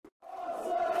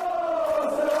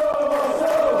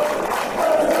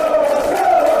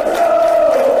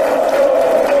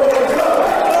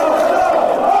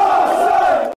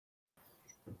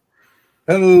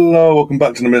Hello, welcome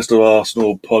back to the Mr.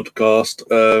 Arsenal podcast.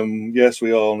 Yes,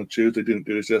 we are on a Tuesday. Didn't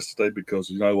do this yesterday because,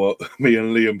 you know what, me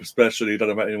and Liam especially, don't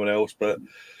know about anyone else, but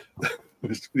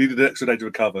we needed an extra day to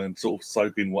recover and sort of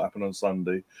soak in what happened on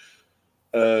Sunday.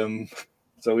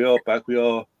 So we are back. We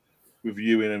are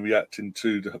reviewing and reacting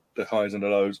to the highs and the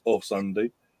lows of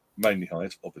Sunday, mainly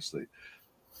highs, obviously,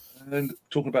 and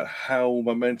talking about how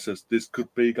momentous this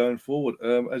could be going forward.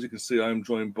 As you can see, I'm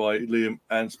joined by Liam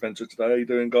and Spencer today. How are you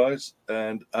doing, guys?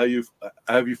 And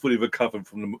have you fully recovered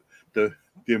from the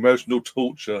emotional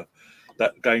torture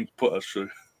that game put us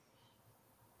through?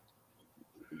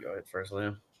 You go ahead first,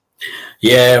 Liam.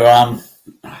 Yeah,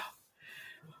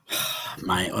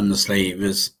 mate, honestly, it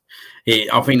was.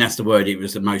 I think that's the word. It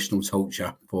was emotional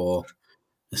torture for,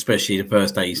 especially the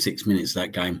first 86 minutes of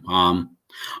that game.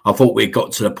 I thought we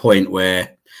got to the point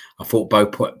where I thought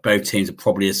both teams are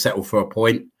probably settled for a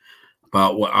point,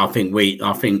 but I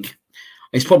think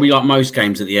it's probably like most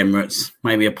games at the Emirates,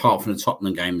 maybe apart from the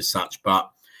Tottenham game as such.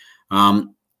 But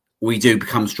we do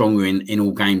become stronger in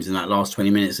all games in that last 20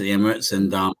 minutes at the Emirates,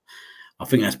 and I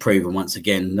think that's proven once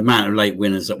again. The amount of late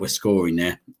winners that we're scoring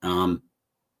there.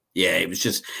 Yeah, it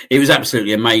was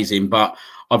absolutely amazing. But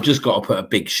I've just got to put a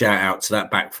big shout out to that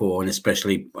back four, and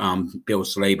especially Bill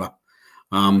Saliba.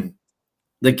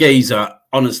 The geezer,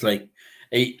 honestly,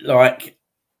 like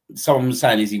someone was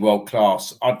saying, is he world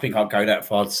class? I think I'd go that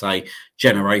far to say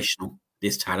generational,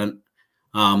 this talent.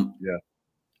 Yeah.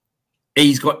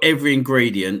 He's got every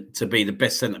ingredient to be the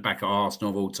best centre-back at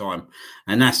Arsenal of all time.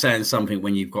 And that's saying something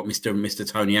when you've got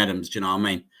Mr. Tony Adams, do you know what I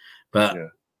mean? But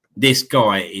this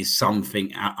guy is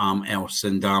something else.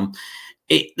 And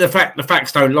the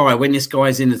facts don't lie. When this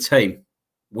guy's in the team,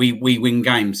 we win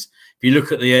games. If you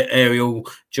look at the aerial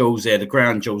duels there, the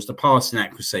ground duels, the passing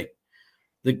accuracy,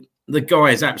 the guy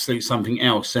is absolute something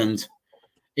else. And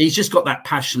he's just got that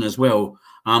passion as well.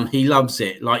 He loves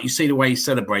it. Like you see the way he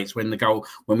celebrates when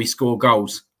we score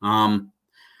goals. I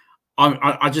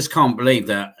just can't believe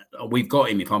that we've got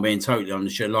him, if I'm being totally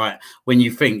honest. Like when you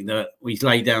think that we've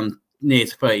laid down near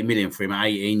to 30 million for him at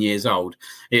 18 years old,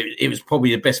 it was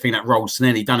probably the best thing that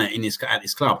Snelly done it at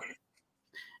this club.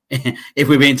 If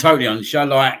we're being totally honest,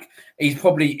 like he's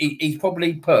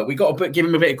probably put. We got to give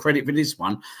him a bit of credit for this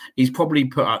one. He's probably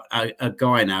put a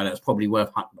guy now that's probably worth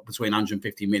between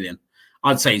 150 million.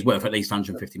 I'd say he's worth at least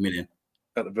 150 million.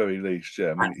 At the very least,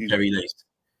 yeah. I mean, at the very least.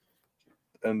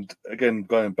 And again,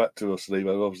 going back to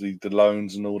Saliba, obviously the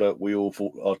loans and all that, we all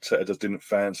thought Arteta just didn't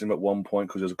fancy him at one point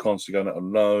because he was constantly going out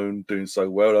on loan, doing so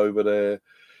well over there.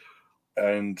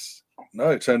 And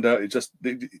no, it turned out it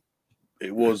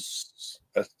was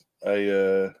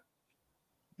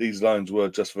these loans were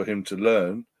just for him to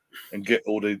learn and get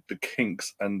all the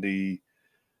kinks and the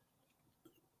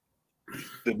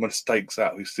mistakes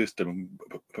out of his system and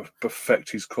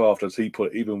perfect his craft, as he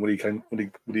put it. Even when he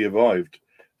arrived,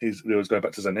 he was going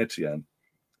back to Etienne.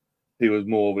 He was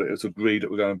more of it was agreed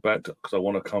that we're going back because I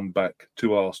want to come back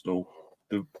to Arsenal,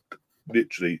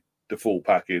 literally the full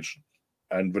package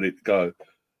and ready to go.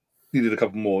 He did a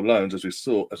couple more loans, as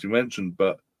we mentioned,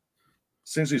 but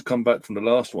since he's come back from the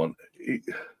last one,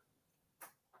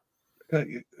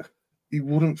 he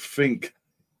wouldn't think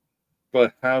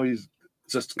by how he's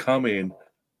just come in,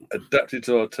 adapted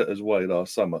to Arteta's way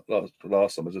last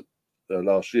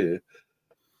year,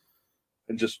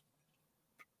 and just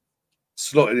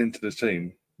slotted into the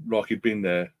team like he'd been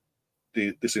there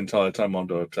this entire time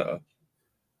under Arteta.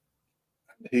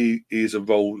 He is a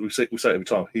role. We say every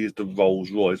time, he is the Rolls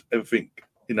Royce. Everything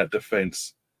in that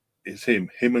defence is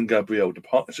him. Him and Gabriel, the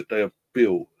partnership they have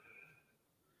built.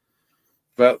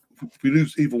 If we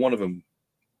lose either one of them,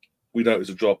 we know it's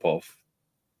a drop off.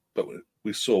 But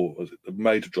we saw a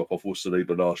major drop off with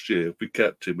Saliba last year. If we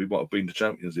kept him, we might have been the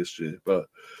champions this year. But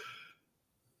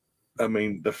I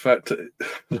mean, the fact of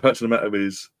the matter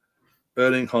is,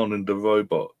 Erling Haaland, the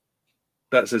robot,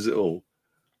 that says it all.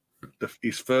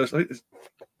 His first,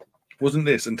 wasn't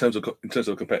this in terms of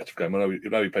a competitive game? I know he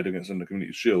played against them in the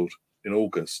Community Shield in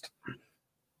August,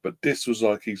 but this was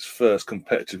like his first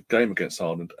competitive game against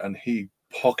Haaland, and he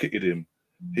pocketed him.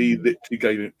 He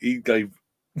literally gave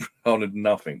Haaland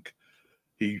nothing.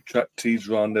 He tracked his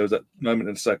run. There was that moment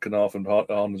in the second half, and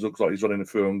Haaland looks like he's running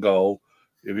through on goal.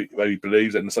 If he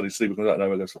believes it, and suddenly Sleeper comes out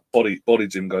and goes,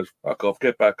 bodies him, goes, fuck off,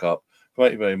 get back up.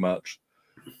 Thank you very much.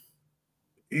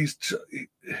 His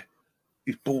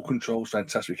ball control is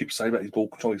fantastic. We keep saying about his ball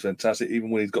control, he's fantastic.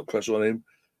 Even when he's got pressure on him,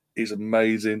 he's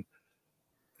amazing.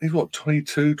 He's what,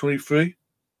 22, 23?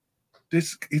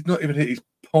 He's not even hit his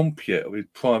pomp yet of his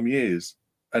prime years.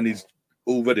 And he's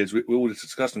already, as we're already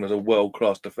discussing, as a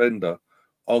world-class defender,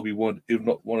 arguably if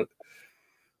not one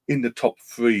in the top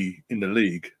three in the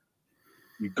league.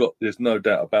 There's no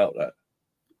doubt about that.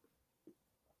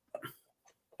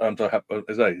 And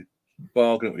as a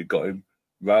bargain, we got him.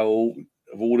 Raul,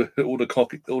 of all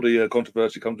the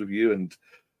controversy comes with you and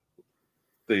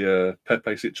the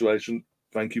Pepe situation.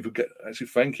 Thank you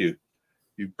thank you.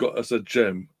 You've got us a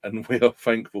gem, and we are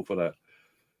thankful for that.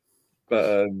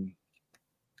 But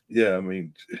yeah, I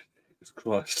mean,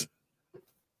 Christ,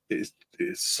 it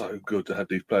is so good to have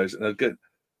these players. And again,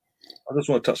 I just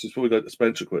want to touch this before we go to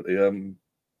Spencer quickly. As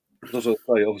I say,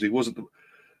 obviously, it wasn't.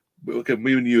 Again,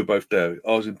 me and you were both there.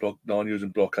 I was in block 9, you was in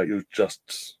block 8. You were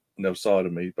just on the other side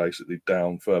of me, basically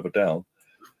further down.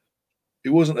 It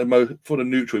wasn't for the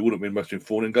neutral. It wouldn't be the most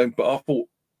informing game, but I thought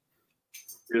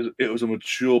it was a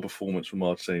mature performance from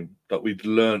our team that we'd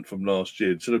learned from last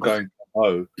year. Instead of going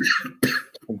and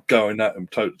going at them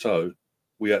toe to toe,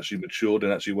 we actually matured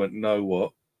and actually went, "Know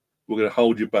what? We're going to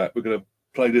hold you back. We're going to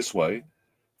play this way,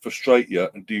 frustrate you,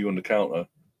 and do you on the counter."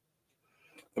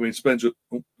 I mean, Spencer.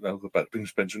 I'll go back to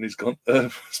Spencer, and he's gone.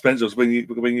 Spencer, what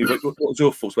was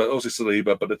your thoughts about obviously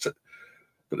Saliba, but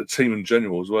the team in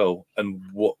general as well, and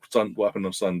what happened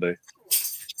on Sunday?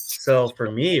 So for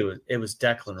me, it was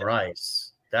Declan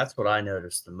Rice. That's what I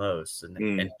noticed the most, and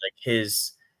like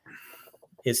his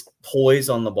poise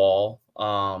on the ball.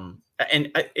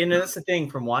 And that's the thing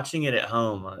from watching it at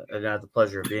home. I had the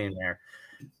pleasure of being there.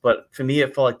 But for me,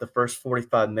 it felt like the first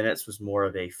 45 minutes was more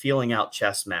of a feeling out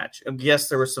chess match. Yes,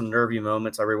 there were some nervy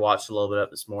moments. I rewatched a little bit of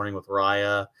this morning with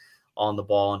Raya on the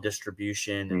ball and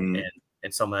distribution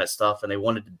and some of that stuff. And they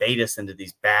wanted to bait us into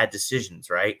these bad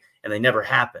decisions, right? And they never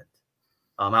happened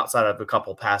outside of a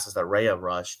couple of passes that Raya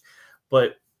rushed.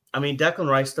 But, I mean, Declan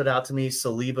Rice stood out to me.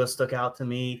 Saliba stuck out to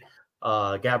me.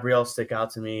 Gabriel stuck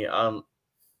out to me.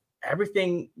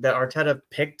 Everything that Arteta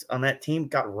picked on that team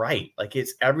got right. Like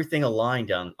it's everything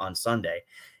aligned on Sunday.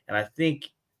 And I think,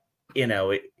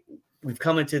 we've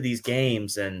come into these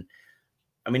games and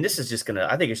I mean, I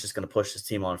think it's just going to push this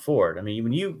team on forward. I mean,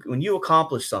 when you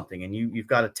accomplish something and you've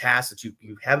got a task that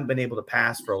you haven't been able to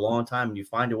pass for a long time and you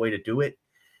find a way to do it,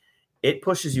 it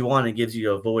pushes you on and gives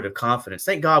you a void of confidence.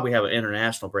 Thank God we have an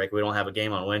international break. We don't have a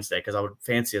game on Wednesday because I would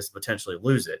fancy us to potentially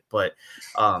lose it. But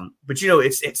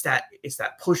it's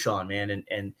that push on, man.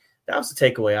 And that was the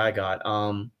takeaway I got.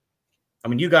 I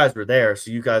mean, you guys were there,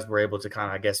 so you guys were able to kind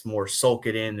of, I guess, more soak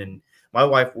it in. And my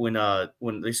wife, when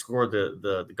they scored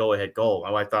the go-ahead goal,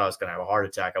 my wife thought I was going to have a heart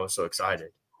attack. I was so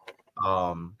excited.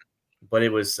 But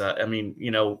it was,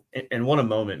 and what a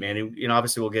moment, man.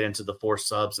 Obviously we'll get into the 4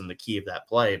 subs and the key of that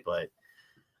play, but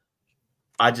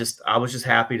I was just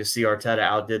happy to see Arteta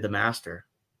outdid the master.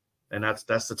 And that's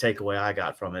the takeaway I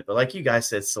got from it. But like you guys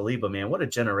said, Saliba, man, what a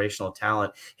generational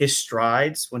talent. His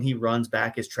strides, when he runs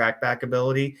back, his track back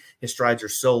ability, his strides are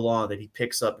so long that he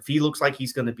picks up. If he looks like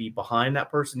he's going to be behind that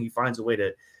person, he finds a way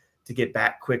to get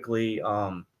back quickly.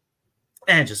 And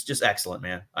just excellent,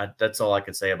 man. That's all I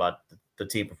can say about the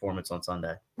team performance on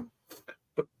Sunday.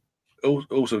 But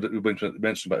also, we mentioned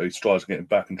about his strides getting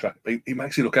back and track. He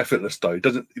makes it look effortless, though. He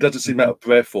doesn't seem out of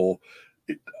breath or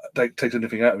it takes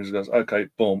anything out of him. He goes, okay,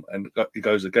 boom, and he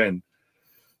goes again.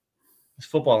 It's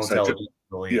football intelligence.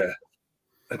 Yeah.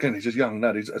 Again, he's just young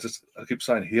lad. I keep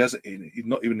saying he's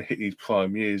not even hit his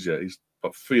prime years yet. He's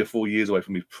about 3 or 4 years away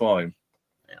from his prime.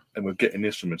 Yeah. And we're getting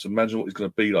this from him. So imagine what he's going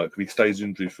to be like if he stays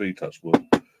injury-free, touch wood,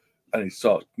 and he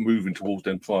starts moving towards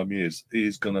them prime years.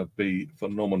 He's going to be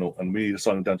phenomenal. And we need to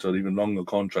sign him down to an even longer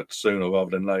contract sooner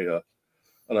rather than later.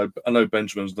 I know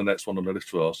Benjamin's the next one on the list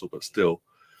for Arsenal, but still.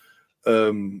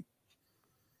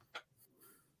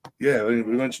 Yeah, I mean,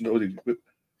 we mentioned already,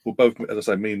 we're both, as I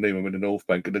say, me and Neiman were in the North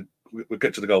Bank, and we'll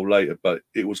get to the goal later, but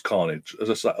it was carnage. As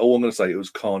I say, all I'm going to say, it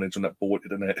was carnage on that ball in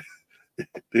the net.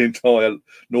 The entire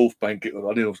North Bank, I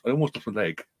almost off a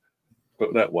leg, put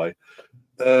it that way.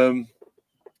 But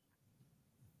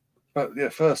yeah,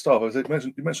 first off,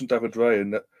 you mentioned David Ray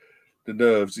and that the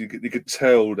nerves. You could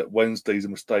tell that Wednesday's a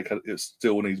mistake. It's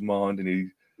still in his mind,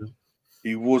 and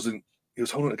he wasn't. He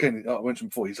was holding again. I mentioned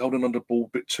before. He's holding on the ball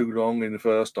a bit too long in the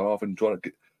first half and trying to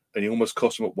get. And he almost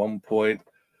cost him at one point.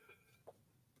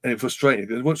 And it's frustrating.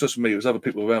 It wasn't just me; it was other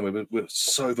people around me. It was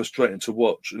so frustrating to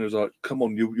watch. And it was like, "Come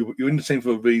on, you're in the team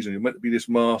for a reason. You're meant to be this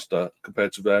master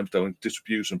compared to Ramsdale in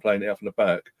distribution, playing it out from the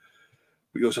back.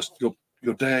 But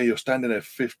you're there. You're standing there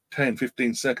 10,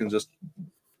 15 seconds, just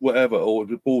whatever, or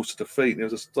the ball's to the feet. And it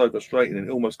was just so frustrating. And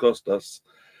it almost cost us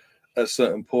at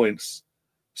certain points.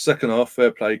 Second half,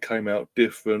 fair play, came out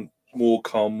different, more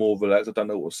calm, more relaxed. I don't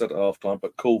know what was said at half time,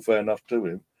 but cool, fair enough to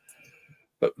him.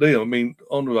 But Liam, I mean,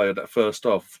 on Raya, that first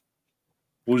half,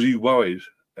 was you worried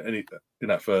in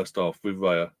that first half with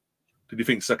Raya? Did you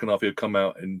think second half he'd come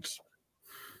out and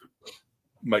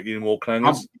make any more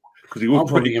clangers? Because he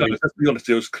was pretty close. Let's be honest,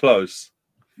 he was close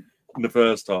in the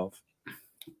first half.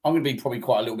 I'm going to be probably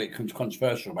quite a little bit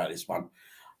controversial about this one.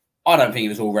 I don't think it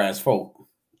was all Raya's fault,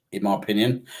 in my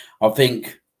opinion. I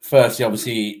think, firstly,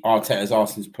 obviously, Arteta's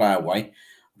asked him to play away.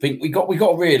 I think we got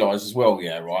to realise as well,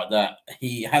 that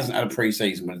he hasn't had a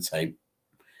pre-season with the team.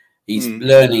 He's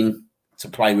learning to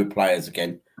play with players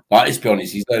again. Like, let's be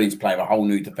honest, he's learning to play with a whole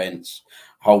new defence,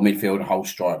 whole midfield, a whole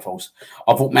strike force.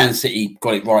 I thought Man City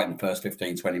got it right in the first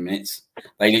 15, 20 minutes.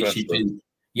 They literally didn't.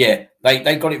 Yeah,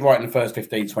 they got it right in the first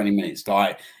 15, 20 minutes.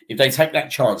 Like, if they take that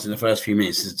chance in the first few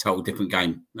minutes, it's a total different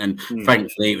game. And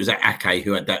thankfully, it was Ake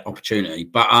who had that opportunity.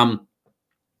 But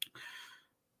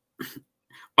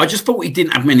I just thought he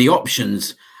didn't have many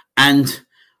options. And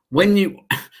when you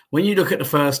look at the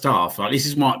first half, like this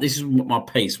is my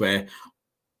piece where,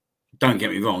 don't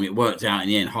get me wrong, it worked out in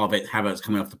the end. Havertz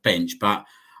coming off the bench, but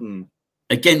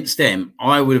against them,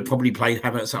 I would have probably played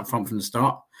Havertz up front from the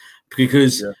start.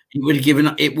 Because it would have given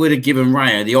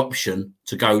Raya the option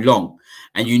to go long,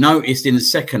 and you noticed in the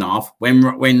second half when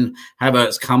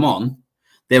Havertz come on,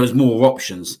 there was more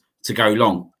options to go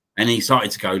long, and he started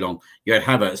to go long. You had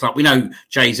Havertz, like we know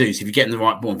Jesus. If you're getting the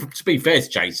right ball, to be fair to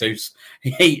Jesus,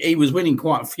 he was winning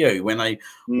quite a few when they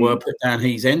were put down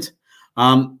his end.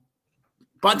 But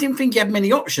I didn't think he had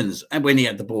many options, and when he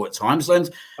had the ball at times. And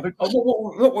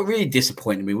what really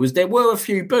disappointed me was there were a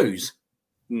few boos.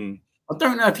 I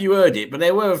don't know if you heard it, but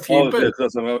there were a few.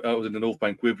 I was in the North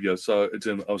Bank with you, so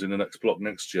I was in the next block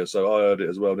next year, so I heard it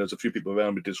as well. There's a few people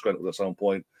around me disgruntled at some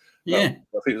point. Yeah,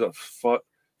 I think it was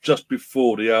just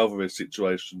before the Alvarez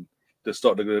situation. They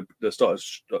started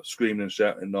screaming and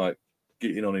shouting, like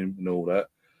getting on him and all that.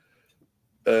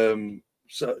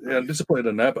 So yeah, I'm disappointed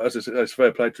in that, but as I said, it's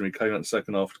fair play to him. He came out in the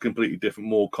second half completely different,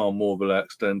 more calm, more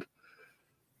relaxed, and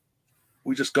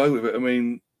we just go with it. I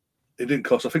mean, it didn't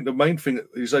cost. I think the main thing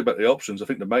you say about the options, I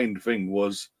think the main thing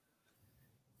was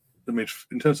in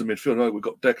terms of midfield. No, we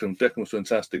got Declan. Declan was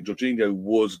fantastic. Jorginho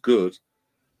was good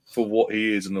for what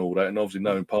he is and all that, and obviously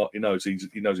knowing part, he knows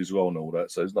his role and all that.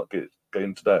 So he's not getting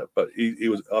into that. But he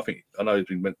was. I know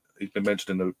he's been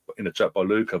mentioned in the chat by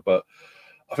Luca, but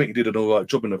I think he did an all right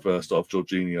job in the first half.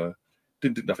 Jorginho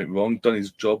didn't do nothing wrong, done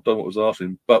his job, done what was asked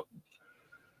him, but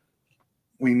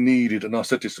we needed, and I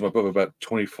said this to my brother about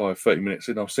 25, 30 minutes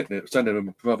in. I'm standing there with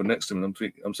my brother next to him, and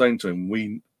I'm saying to him,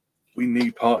 we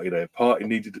need Partey there. We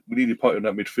needed Partey in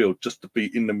that midfield just to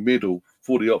be in the middle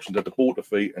for the options, at the ball to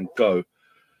feet and go.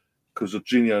 Because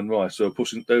Jorginho and Rice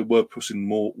they were pushing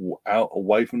more out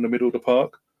away from the middle of the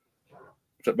park.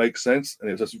 If that makes sense,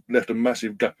 and it just left a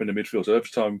massive gap in the midfield. So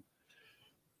every time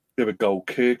you have a goal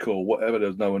kick or whatever,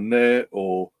 there's no one there,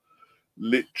 or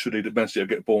literally the Man City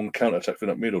get ball and counter attack from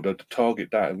that middle. To target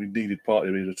that, and we needed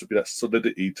Partey to be that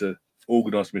solidity to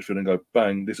organise the midfield and go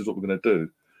bang. This is what we're going to do.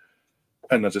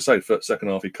 And as I say, for the second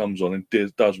half, he comes on and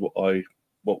does what I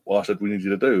said we needed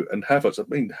to do. And Havertz, I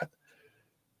mean,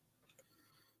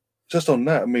 just on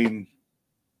that, I mean,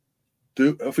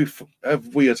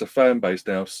 have we as a fan base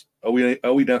now? Are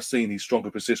we now seeing his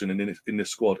stronger position in this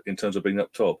squad in terms of being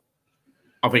up top?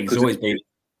 I think it's always been,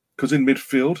 because in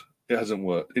midfield it hasn't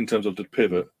worked in terms of the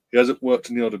pivot. It hasn't worked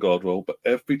in the Odegaard role, but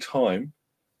every time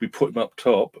we put him up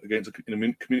top in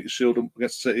a Community Shield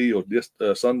against City, or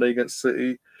Sunday against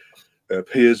City,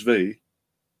 PSV,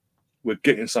 we're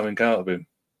getting something out of him.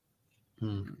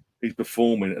 He's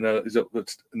performing, and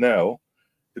now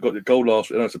he got the goal last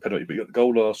week. I know it's a penalty, but he got the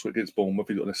goal last week against Bournemouth.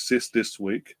 He got an assist this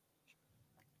week.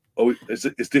 Oh, is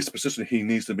this position he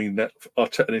needs to be?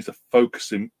 Arteta needs to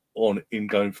focus him on in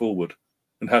going forward,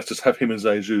 and have him and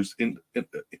Jesus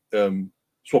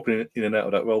swapping in and out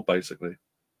of that role, basically.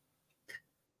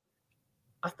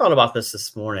 I thought about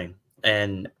this morning,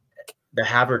 and the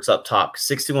Havertz up top,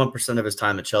 61% of his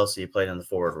time at Chelsea, he played in the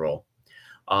forward role.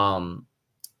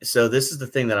 So this is the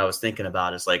thing that I was thinking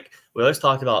about, is like, we always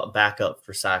talked about backup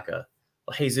for Saka.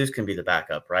 Well, Jesus can be the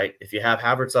backup, right? If you have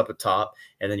Havertz up at top,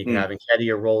 and then you can have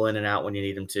Nketiah roll in and out when you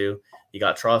need him to. You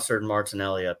got Trossard and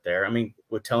Martinelli up there. I mean,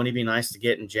 would Tony be nice to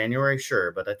get in January?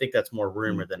 Sure, but I think that's more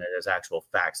rumor than it is actual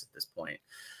facts at this point.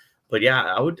 But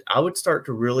yeah, I would start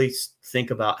to really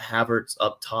think about Havertz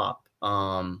up top.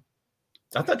 I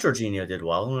thought Jorginho did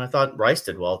well, and I thought Rice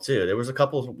did well too. There was a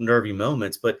couple of nervy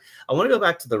moments, but I want to go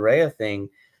back to the Raya thing.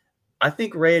 I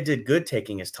think Raya did good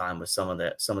taking his time with some of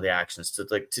the actions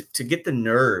to get the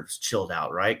nerves chilled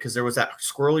out, right? Because there was that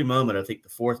squirrely moment, I think the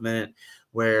 4th minute,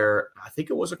 where I think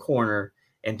it was a corner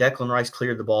and Declan Rice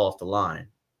cleared the ball off the line.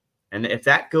 And if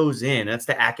that goes in, that's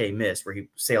the Ake miss where he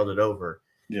sailed it over.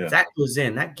 Yeah. If that goes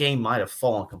in, that game might have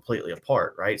fallen completely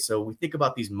apart, right? So we think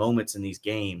about these moments in these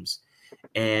games,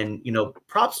 And, you know,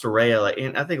 props to Rhea.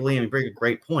 And I think, Liam, you bring a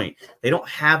great point. They don't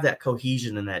have that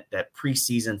cohesion and that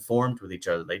preseason formed with each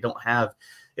other. They don't have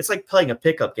 – it's like playing a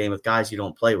pickup game with guys you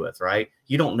don't play with, right?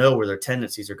 You don't know where their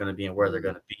tendencies are going to be and where they're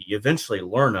going to be. You eventually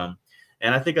learn them.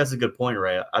 And I think that's a good point,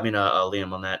 Rhea. I mean,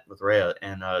 Liam, on that with Rhea.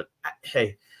 And,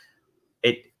 hey,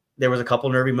 there was a couple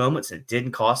nervy moments. It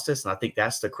didn't cost us, and I think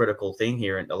that's the critical thing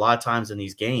here. And a lot of times in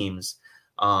these games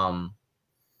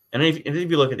and if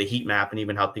you look at the heat map and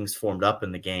even how things formed up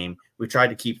in the game, we tried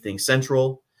to keep things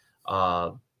central.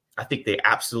 I think they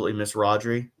absolutely missed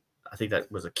Rodri. I think that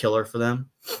was a killer for them.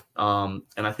 And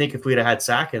I think if we'd have had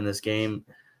Saka in this game,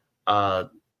 I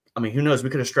mean, who knows? We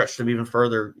could have stretched them even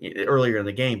further earlier in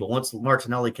the game. But once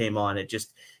Martinelli came on, it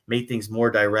just made things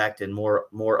more direct and more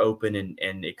open,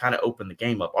 and it kind of opened the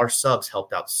game up. Our subs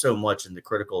helped out so much in the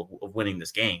critical of winning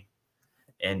this game.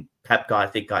 And Pep, I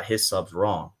think, got his subs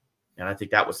wrong. And I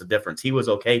think that was the difference. He was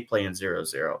okay playing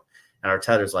 0-0. And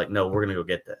Arteta's like, no, we're going to go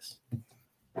get this.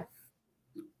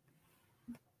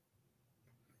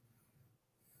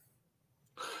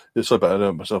 It's so bad I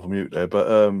don't myself on mute there.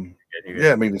 But,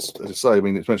 yeah, I mean, as I say, I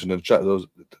mean, it's mentioned in the chat, the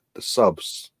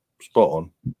subs spot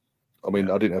on. I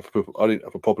mean, I didn't have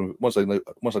a problem. Once I know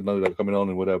they were coming on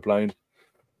and where they were playing,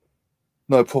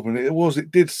 no problem.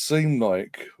 It did seem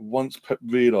like once Pep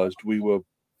realised the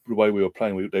way we were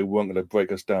playing, they weren't going to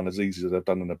break us down as easy as they've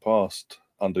done in the past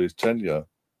under his tenure.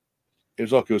 It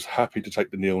was like he was happy to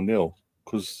take the 0-0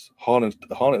 because Haaland,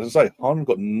 as I say, Haaland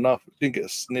got nothing, didn't get a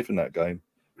sniff in that game.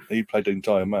 He played the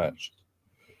entire match.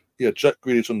 Yeah, Jack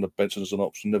Grealish on the bench as an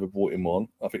option, never brought him on.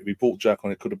 I think if we brought Jack on,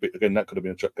 that could have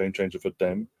been a game changer for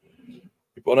them.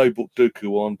 I know he brought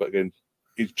Dooku on, but again,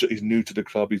 he's new to the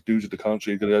club, he's new to the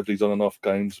country, he's going to have these on and off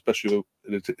games, especially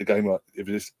the game like if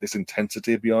there's this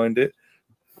intensity behind it.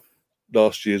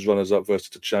 Last year's runners-up versus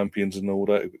the champions and all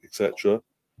that, etc.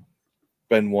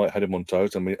 Ben White had him on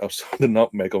toes. I mean, the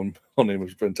nutmeg on him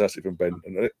was fantastic from Ben.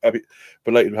 And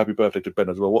belated happy birthday to Ben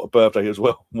as well. What a birthday as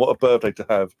well. What a birthday to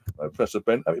have. Professor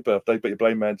Ben, happy birthday. But you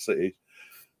play Man City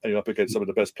and you're up against some of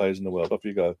the best players in the world. Off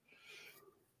you go.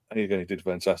 And again, he did a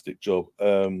fantastic job.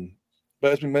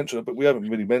 But as we mentioned, but we haven't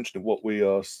really mentioned what we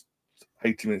are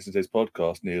 80 minutes into this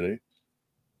podcast nearly.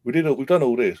 We've done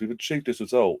all this. We've achieved this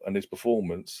result and this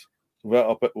performance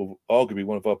without arguably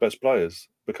one of our best players,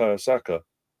 Bukayo Saka.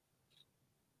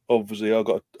 Obviously, I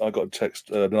got a text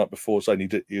the night before saying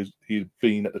he'd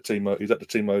been at the team. He's at the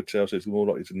team hotel, so it's more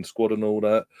like he's in the squad and all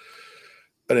that.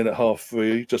 And then at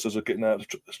 3:30, just as we're getting out of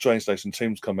the train station,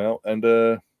 teams come out and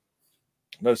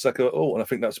no Saka at all. And I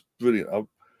think that's brilliant.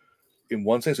 In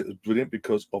one sense, it was brilliant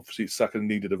because obviously Saka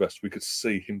needed the rest. We could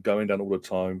see him going down all the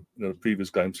time. You know, the previous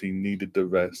games he needed the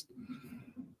rest.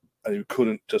 And you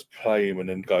couldn't just play him and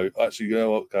then go, actually, you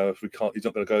know what, Gareth, we can't. He's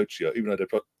not going to go to you,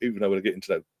 even though we're getting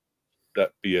to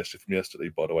that BS from yesterday,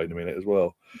 by the way, in a minute as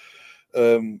well.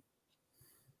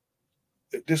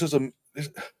 This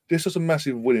is a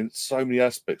massive win in so many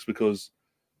aspects because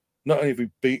not only have we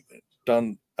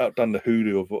outdone the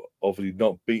hoodoo of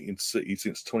not beating City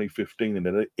since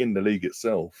 2015 in the league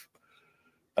itself,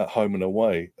 at home and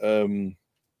away, but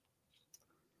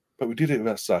we did it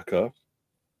without Saka.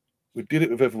 We did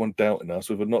it with everyone doubting us,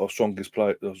 with not our strongest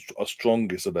player, our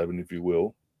strongest 11, if you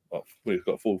will. We've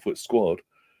got a full-foot squad.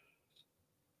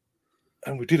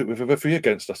 And we did it with a referee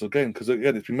against us again, because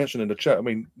again, it's been mentioned in the chat. I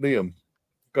mean, Liam,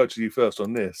 go to you first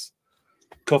on this.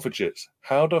 Kovacic,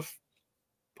 how the,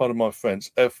 pardon my French,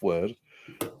 F word,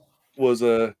 was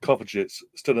Kovacic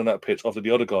still in that pitch after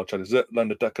the Odegaard challenge? That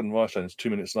landed Declan Rice challenge 2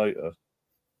 minutes later.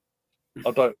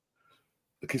 The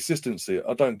consistency,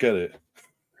 I don't get it.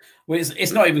 Well,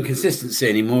 it's not even consistency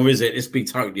anymore, is it? Let's be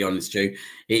totally honest, Stu.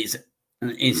 It's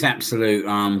absolute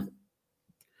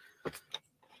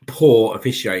poor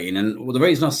officiating, and the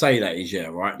reason I say that is,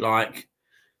 right, like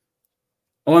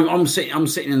I'm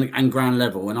sitting in ground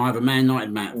level, and I have a Man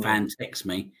United fan text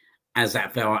me as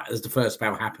the first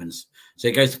foul happens. So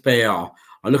it goes to VAR.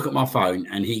 I look at my phone,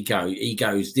 and he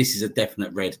goes, "This is a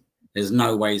definite red. There's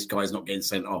no way this guy's not getting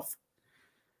sent off,"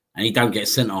 and he don't get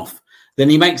sent off. Then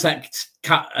he makes that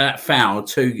foul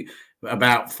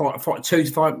about 3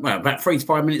 to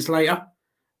 5 minutes later,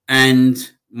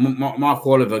 and Mark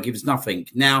Oliver gives nothing.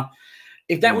 Now,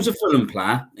 if that was a Fulham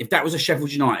player, if that was a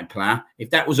Sheffield United player, if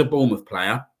that was a Bournemouth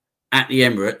player at the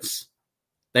Emirates,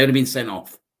 they would have been sent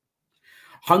off.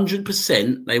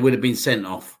 100%, they would have been sent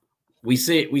off. We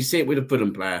see it with a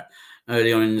Fulham player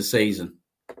early on in the season.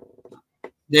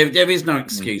 There is no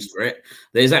excuse for it.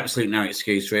 There's absolutely no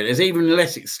excuse for it. There's even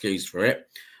less excuse for it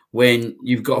when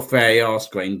you've got a VAR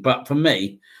screen. But for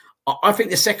me, I think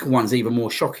the second one's even more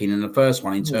shocking than the first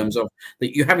one in terms of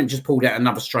that you haven't just pulled out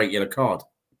another straight yellow card.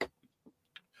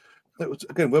 it was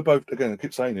again. We're both again. I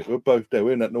keep saying it. We're both there.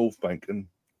 We're in that North Bank, and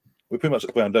we're pretty much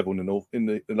at ground level in the north. In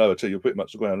the lower tier, you're pretty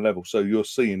much at ground level. So you're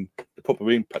seeing the proper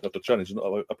impact of the challenge.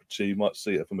 Not upper tier, you might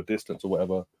see it from a distance or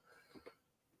whatever.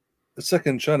 The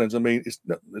second challenge, I mean, it's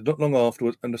not long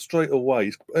afterwards, and straight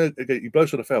away, again, he blows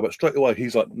for the foul, but straight away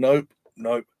he's like, nope,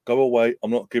 go away. I'm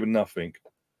not giving nothing.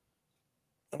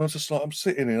 And I was just like, I'm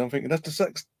sitting here, and I'm thinking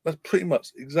that's pretty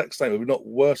much the exact same. If not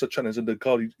worse a challenge than the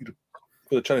card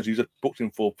for the challenge you just booked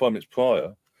him for 5 minutes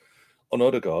prior on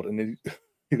Odegaard, and then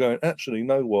you're going, actually, you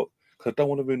know what? Because I don't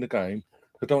want to ruin the game.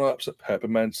 I don't want to upset Pep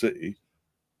and Man City.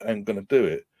 I ain't going to do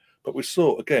it. But we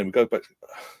saw again. We go back.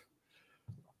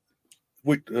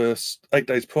 8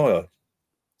 days prior,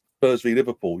 Spurs v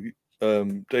Liverpool,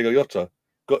 Diego Jota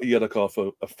got a yellow card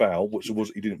for a foul, which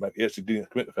was he didn't make. He actually didn't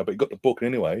commit the foul, but he got the booking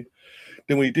anyway.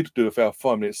 Then when he did do a foul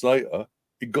 5 minutes later,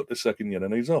 he got the second yellow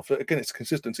and he's off. Again, it's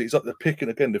consistency. It's like they're picking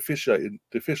again. The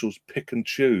officials pick and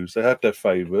choose. They have their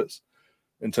favourites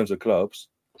in terms of clubs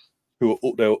who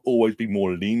they'll always be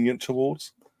more lenient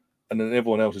towards, and then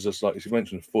everyone else is just like, as you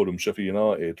mentioned, Fulham, Sheffield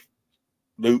United,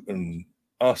 Luton.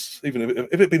 Us, even if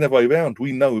it'd been the other way around,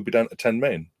 we know we'd be down to 10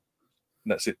 men in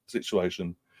that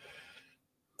situation.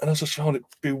 And I just found it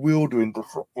bewildering.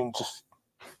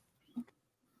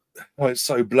 It's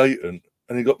so blatant.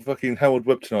 And you got fucking Howard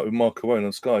Webb tonight with Mark Owen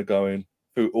on Sky going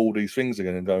through all these things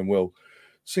again and going, well,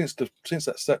 since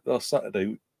that last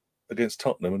Saturday against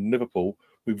Tottenham and Liverpool,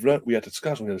 we've learnt we had to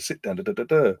discuss, we had to sit down. I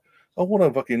want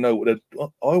to fucking know what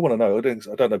I want to know. I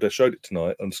don't know if they showed it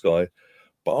tonight on Sky,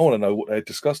 but I want to know what they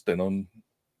discussed then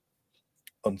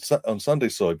on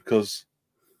Sunday's side, because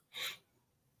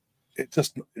it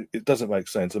doesn't make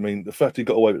sense. I mean, the fact he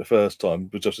got away with the first time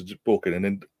was just booking, and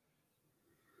then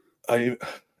an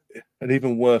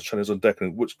even worse challenge on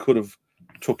Declan, which could have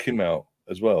took him out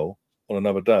as well on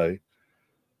another day.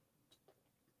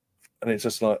 And it's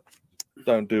just like,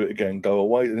 don't do it again, go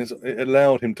away. And it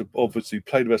allowed him to obviously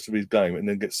play the rest of his game and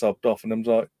then get subbed off. And I was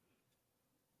like,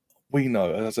 we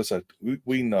know, as I said,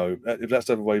 we know if that's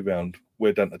the other way round,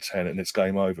 we're down to 10 and it's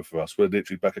game over for us. We're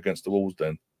literally back against the walls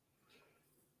then.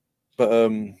 But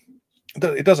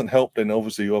it doesn't help then.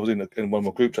 Obviously, I was in one of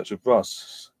my group chats with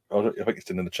Russ. I think it's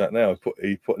still in the chat now.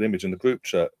 He put an image in the group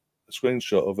chat, a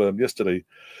screenshot of yesterday,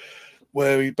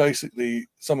 where he basically,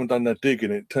 someone done their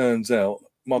digging. It turns out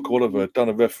Mark Oliver had done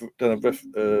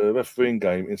a refereeing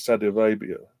game in Saudi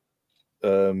Arabia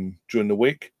during the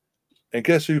week. And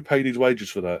guess who paid his wages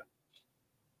for that?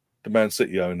 The Man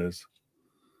City owners.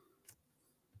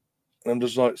 And I'm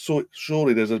just like,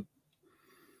 surely there's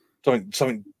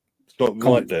something not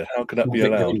right there. How can that be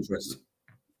allowed?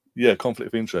 Yeah, conflict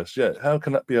of interest. Yeah, how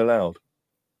can that be allowed?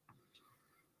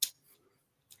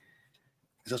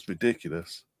 It's just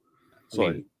ridiculous.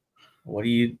 Sorry. I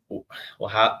mean,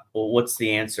 what's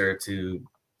the answer to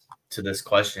this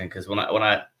question? Because when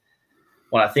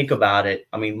I think about it,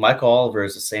 I mean, Michael Oliver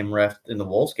is the same ref in the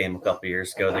Wolves game a couple of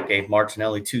years ago that gave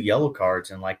Martinelli 2 yellow cards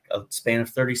in like a span of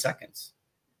 30 seconds.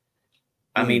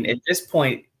 I mean, at this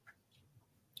point,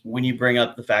 when you bring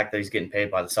up the fact that he's getting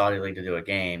paid by the Saudi League to do a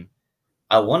game,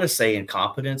 I want to say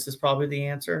incompetence is probably the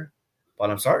answer, but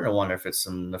I'm starting to wonder if it's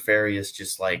some nefarious,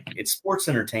 just like it's sports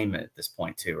entertainment at this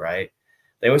point too, right?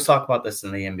 They always talk about this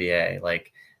in the NBA.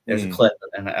 Like there's a clip,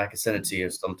 and I can send it to you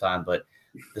sometime, but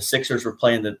the Sixers were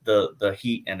playing the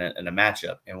Heat in a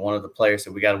matchup, and one of the players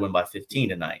said, we got to win by 15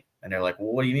 tonight. And they're like,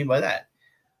 well, what do you mean by that?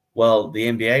 Well, the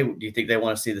NBA, do you think they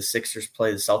want to see the Sixers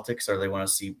play the Celtics, or they want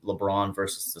to see LeBron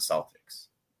versus the Celtics?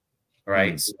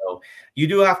 Right. So you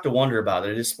do have to wonder about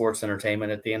it. It is sports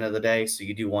entertainment at the end of the day. So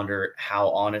you do wonder how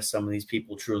honest some of these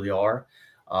people truly are.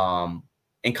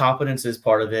 Incompetence is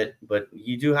part of it, but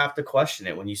you do have to question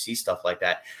it when you see stuff like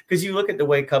that. Because you look at the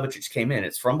way Kovacic came in,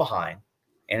 it's from behind,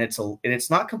 and it's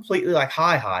not completely like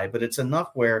high, but it's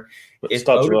enough where if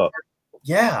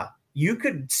you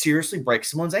could seriously break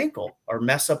someone's ankle or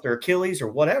mess up their Achilles or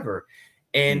whatever.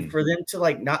 And for them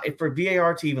to for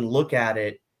VAR to even look at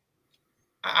it,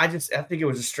 I think it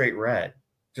was a straight red,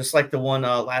 just like the one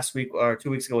last week or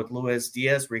 2 weeks ago with Luis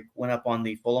Diaz, where he went up on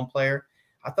the Fulham player.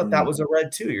 I thought that was a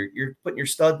red too. You're putting your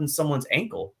stud in someone's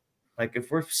ankle. Like if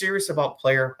we're serious about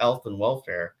player health and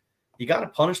welfare, you got to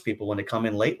punish people when they come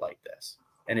in late like this.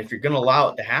 And if you're going to allow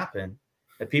it to happen,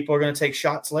 that people are going to take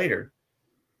shots later.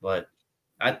 But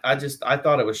I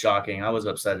thought it was shocking. I was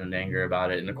upset and angry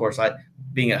about it. And of course,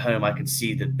 being at home, I could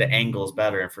see that the angle is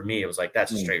better. And for me, it was like,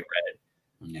 that's a straight red.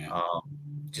 Yeah.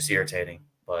 Just irritating.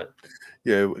 But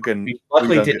yeah, again,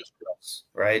 luckily didn't us,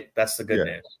 right? That's the good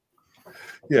news.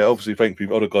 Yeah, obviously, thank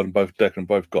you. Odegaard and both Declan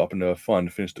both got up and they were fine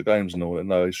to finish the games and all that.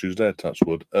 No issues there, touch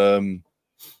wood.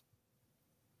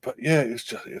 But yeah, it's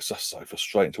just so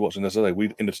frustrating to watch. And as I say,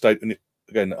 we in the stadium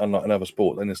again, unlike another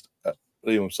sport, then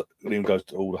Liam goes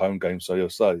to all the home games, so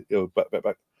he'll back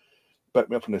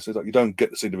me up on this. It's like you don't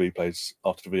get to see the replays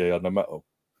after the VAR, no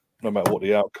matter what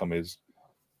the outcome is.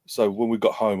 So when we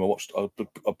got home,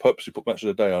 I purposely put Match of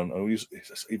the Day on, and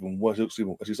it's even worse.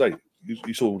 Even, as you say,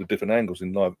 you saw all the different angles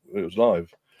in live. It was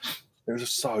live. It was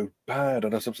just so bad,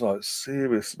 and I was like,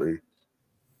 seriously.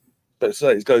 But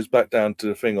say it goes back down to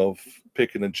the thing of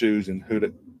picking and choosing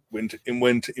when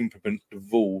to implement the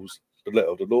rules, the letter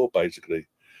of the law, basically.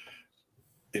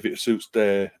 If it suits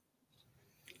their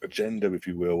agenda, if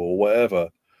you will, or whatever,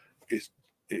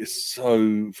 it's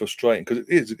so frustrating because it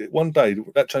is. One day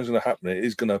that change is going to happen. It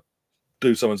is going to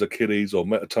do someone's Achilles or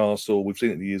metatarsal. We've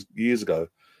seen it years ago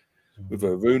with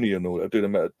a Rooney and all.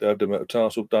 They have the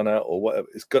metatarsal done out or whatever.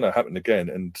 It's going to happen again.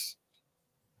 And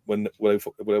when will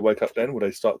they wake up then? Will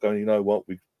they start going? You know what?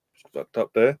 We fucked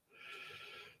up there.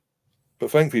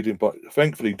 But thankfully,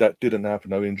 that didn't happen.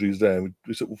 No injuries there.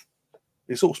 It's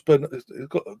sort of spread. It's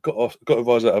got a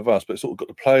rise out of us, but it's sort of got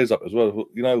the players up as well.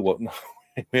 You know what? No,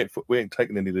 we ain't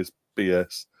taking any of this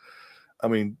BS. I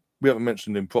mean, we haven't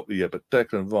mentioned him properly yet, but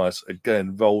Declan Rice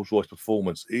again, Rolls Royce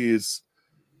performance. He is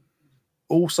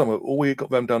all summer. All we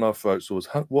got them down our throats was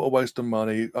what a waste of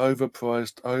money,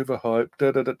 overpriced,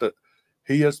 overhyped.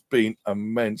 He has been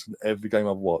immense in every game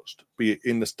I've watched, be it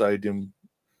in the stadium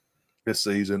this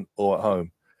season or at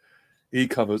home. He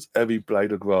covers every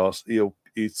blade of grass.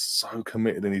 He's so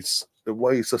committed, and the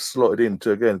way he's just slotted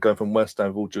into, again, going from West Ham,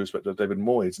 with all due respect to David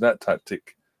Moyes, that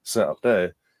tactic set up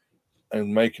there,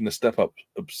 and making the step up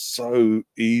so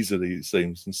easily, it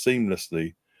seems, and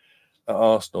seamlessly at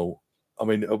Arsenal. I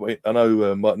mean, I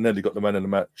know Martinelli got the man of the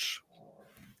match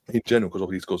in general because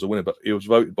obviously he scores a winner, but he was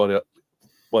voted by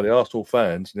the Arsenal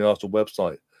fans and the Arsenal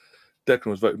website.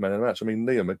 Declan was voted man of the match. I mean,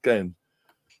 Liam, again,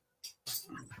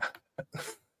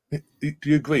 do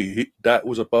you agree that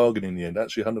was a bargain in the end?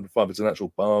 Actually, 105 is an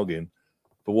actual bargain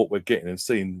for what we're getting and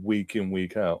seeing week in,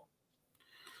 week out.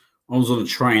 I was on a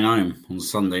train home on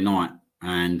Sunday night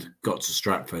and got to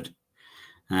Stratford,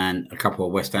 and a couple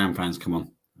of West Ham fans come on.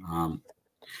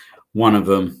 One of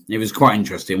them, it was quite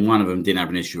interesting. One of them didn't have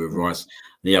an issue with Rice.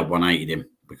 The other one hated him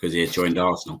because he had joined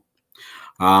Arsenal.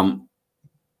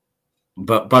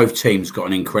 But both teams got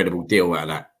an incredible deal out of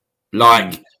that.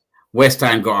 Like, West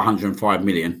Ham got 105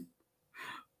 million.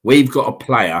 We've got a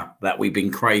player that we've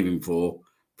been craving for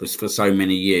so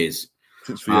many years.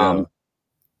 Since Vieira.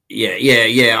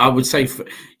 Yeah. I would say,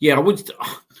 I would.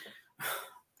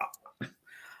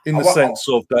 In the sense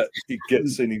of that, he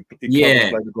gets in, he comes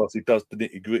play the glass, he does the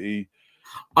nitty gritty.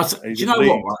 Do you know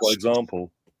what? For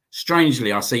example,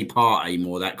 strangely, I see Partey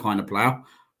more that kind of player.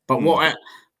 But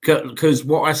because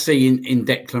what I see in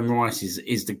Declan Rice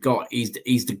is the guy.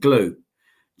 He's the glue.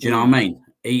 Do you know what I mean?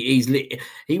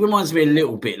 He reminds me a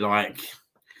little bit like,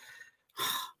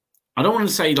 I don't want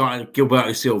to say like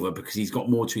Gilberto Silva because he's got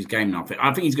more to his game than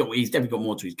I think he's definitely got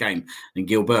more to his game than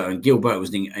Gilberto. And Gilberto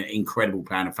was an incredible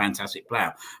player and a fantastic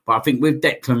player. But I think with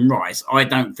Declan Rice, I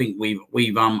don't think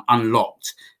we've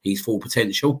unlocked his full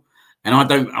potential. And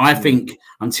I think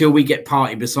until we get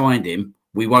Partey beside him,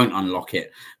 we won't unlock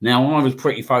it. Now, I was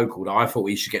pretty vocal that I thought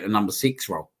he should get the number 6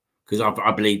 role, because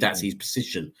I believe that's his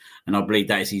position, and I believe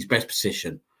that is his best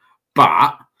position.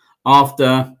 But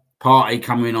after Partey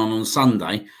coming on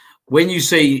Sunday, when you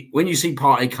see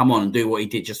Partey come on and do what he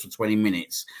did just for 20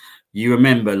 minutes, you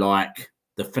remember like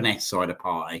the finesse side of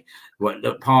Partey.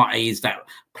 The Partey is that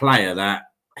player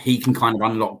that he can kind of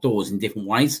unlock doors in different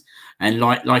ways, and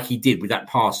like he did with that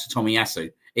pass to Tomiyasu,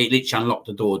 it literally unlocked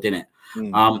the door, didn't it?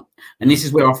 And this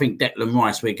is where I think Declan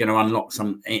Rice, we're going to unlock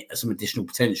some additional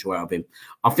potential out of him.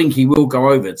 I think he will go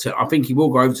over to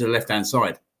the left-hand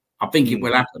side. I think it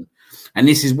will happen. And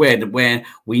this is where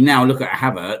we now look at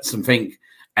Havertz and think,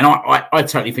 and I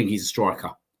totally think he's a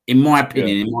striker. In my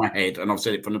opinion, in my head, and I've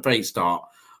said it from the very start,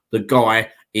 the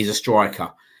guy is a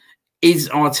striker. Is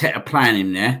Arteta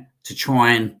planning there to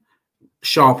try and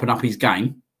sharpen up his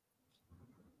game?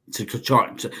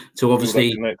 To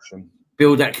obviously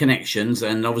build that connections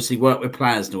and obviously work with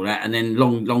players and all that, and then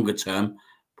longer term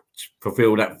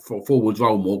fulfill that forward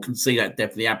role more. Can see that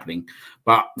definitely happening.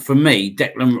 But for me,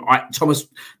 Thomas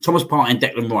Partey and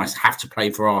Declan Rice have to play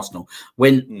for Arsenal.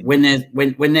 When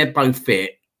they're both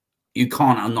fit, you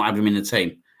can't not have them in the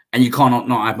team, and you can't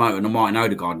not have Martin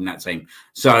Odegaard in that team.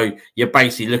 So you're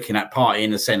basically looking at Partey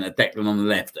in the centre, Declan on the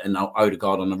left, and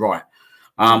Odegaard on the right.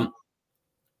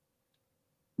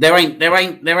 There ain't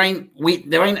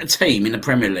a team in the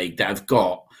Premier League that have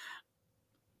got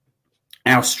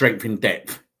our strength in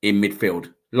depth in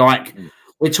midfield. Like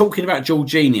we're talking about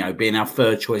Jorginho being our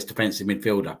third choice defensive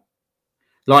midfielder.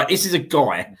 Like, this is a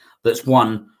guy that's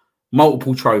won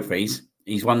multiple trophies.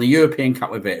 He's won the European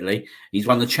Cup with Italy. He's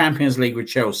won the Champions League with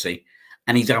Chelsea.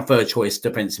 And he's our third choice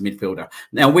defensive midfielder.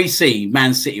 Now, we see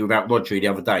Man City without Rodri the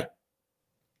other day.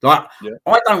 Like,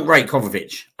 I don't rate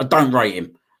Kovacic. I don't rate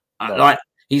him. No. Like,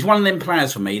 he's one of them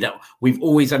players for me that we've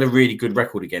always had a really good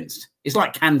record against. It's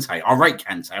like Kante. I rate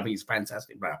Kante. I think he's a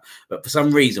fantastic player. But for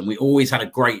some reason, we always had a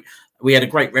great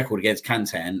record against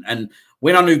Kante. And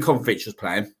when I knew Kovacic was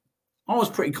playing, I was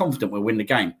pretty confident we'll win the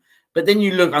game. But then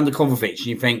you look under Kovacic and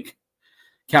you think,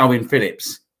 Calvin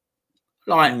Phillips,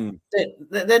 like,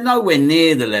 they're nowhere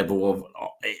near the level of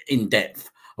in depth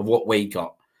of what we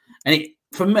got. And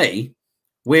for me,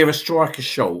 we're a striker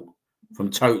short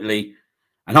from totally,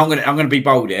 and I'm gonna be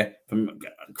bold here,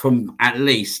 from at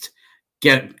least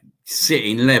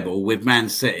sitting level with Man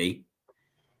City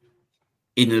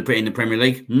in the Premier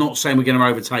League. I'm not saying we're going to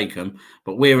overtake them,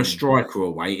 but we're a striker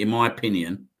away, in my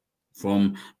opinion,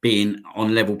 from being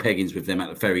on level peggings with them at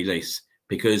the very least.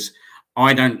 Because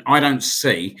I don't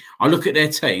see. I look at their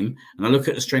team and I look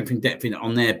at the strength and depth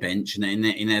on their bench and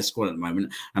in their squad at the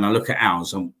moment, and I look at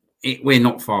ours. And we're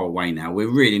not far away now. We're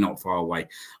really not far away.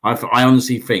 I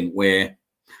honestly think we're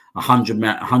 100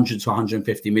 to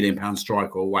 150 million pound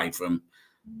striker away from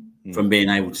being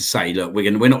able to say, look,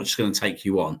 we're not just going to take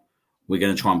you on. We're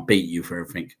going to try and beat you for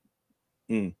everything.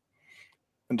 And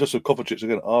just with Kovacic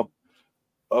again, I've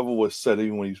always said,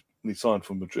 even when he signed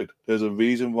for Madrid, there's a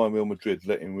reason why Real Madrid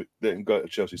let him go to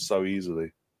Chelsea so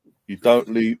easily. You don't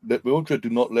Real Madrid do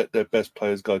not let their best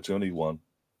players go to anyone.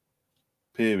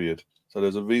 Period. So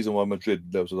there's a reason why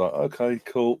Madrid was like, okay,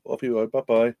 cool, off you go,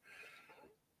 bye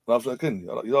bye. Again,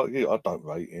 like you, I don't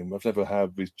rate him. I've never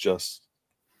have. He's just,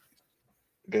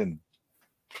 again,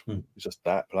 he's just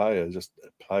that player. He's just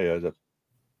a player that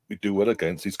we do well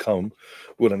against. He's come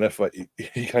with an FA.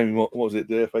 He came in, what was it,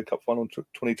 the FA Cup final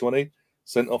 2020?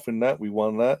 Sent off in that. We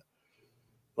won that.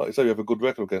 Like you say, we have a good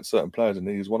record against certain players, and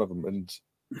he's one of them. And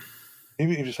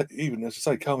even as I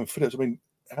say, Calvin Phillips, I mean,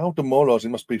 how demoralising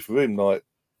it must be for him. Like,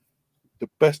 the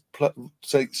best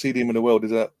CDM in the world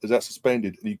is that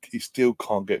suspended, and he still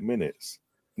can't get minutes.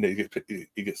 And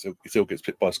he still gets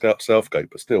picked by Southgate,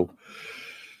 but still,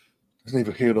 there's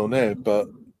neither here nor there. But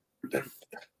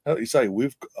how do you say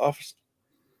I've got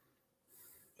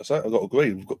to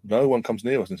agree. We've got no one comes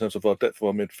near us in terms of our depth of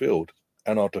our midfield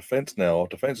and our defence now. Our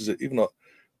defence is even not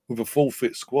with a full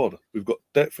fit squad. We've got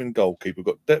depth in goalkeeper. We've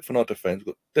got depth in our defence.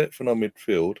 We've got depth in our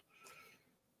midfield.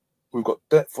 We've got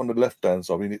depth on the left-hand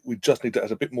side. We just need to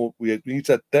add a bit more. We need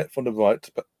to add depth on the right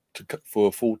for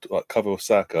a full cover of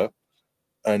Saka,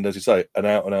 and as you say, an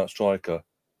out-and-out striker.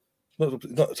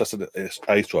 Not just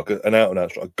a striker, an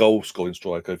out-and-out striker, a goal-scoring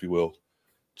striker, if you will.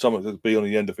 Someone that be on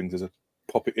the end of things,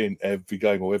 pop it in every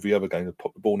game or every other game, and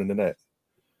pop the ball in the net.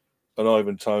 And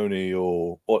Ivan Toney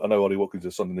or I know Ollie Watkins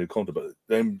is signed a new contract, but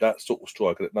then that sort of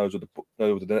striker that knows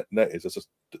where the net is,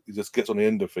 he just gets on the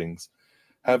end of things.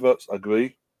 Havertz, I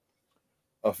agree.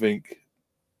 I think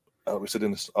I've said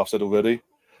already,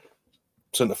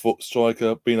 centre foot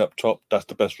striker, being up top, that's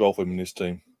the best role for him in this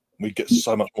team. We get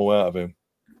so much more out of him.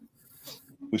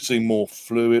 We see more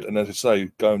fluid, and as I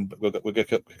say, we'll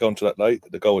get on to that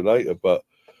the goal later. But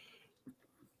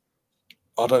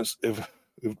I don't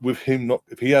if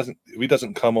he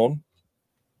doesn't come on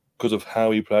because of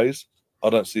how he plays, I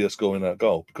don't see us scoring that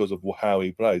goal because of how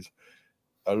he plays.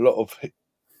 A lot of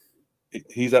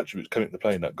his attributes come into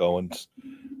play in that goal, and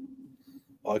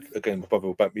my brother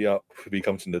will back me up if he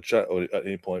comes in the chat or at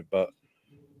any point. But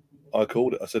I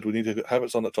called it. I said we need to get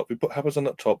Havertz on the top. If we put Havertz on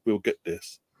the top, we'll get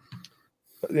this.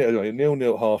 But yeah,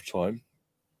 0-0 at half time.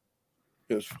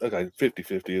 It was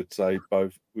 50-50. I'd say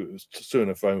both. It was to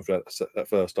and fro for that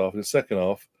first half. In the second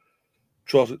half,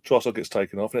 Trossard gets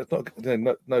taken off, and it's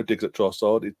not no digs at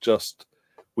Trossard. It just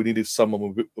we needed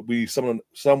someone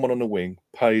on the wing,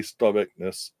 pace,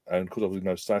 directness, and because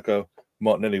obviously Saka,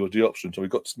 Martinelli was the option, so we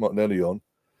got Martinelli on,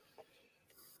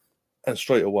 and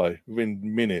straight away within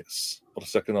minutes of the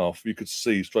second half, you could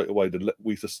see straight away that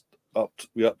we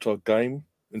upped our game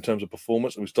in terms of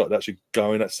performance, and we started actually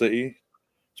going at City,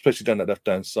 especially down that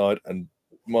left-hand side. And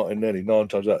Martinelli, 9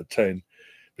 times out of 10,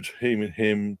 between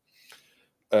him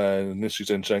and Nissi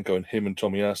Zinchenko and him and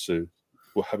Tomiyasu,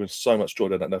 were having so much joy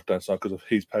down that left-hand side because of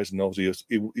his pace, and obviously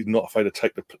he's not afraid to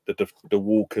take the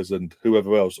walkers and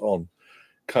whoever else on,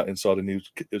 cut inside, and he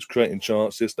was creating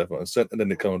chances left, right, and centre, and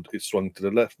then it swung to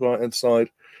the right-hand side.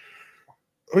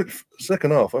 I mean,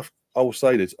 second half, I will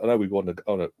say this, I know we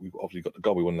obviously got the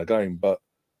goal, we won the game, but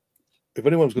if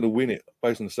anyone's going to win it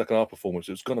based on the second half performance,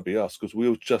 it's going to be us because we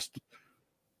were just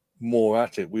more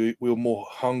at it. We were more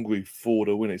hungry for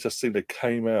the win. It just seemed they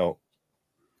came out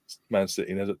Man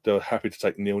City, and they're happy to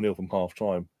take 0-0 from half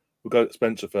time. We'll go to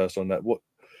Spencer first on that.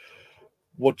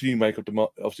 What do you make of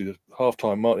obviously the half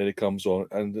time? Martinelli comes on,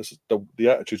 and this is the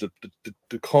attitudes of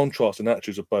the contrast and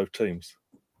attitudes of both teams.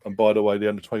 And by the way, the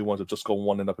under-21s have just gone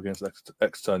 1-0 up against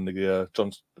Exeter in the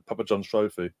Papa John's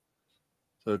Trophy.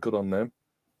 So good on them.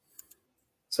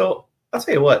 So I'll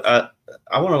tell you what, I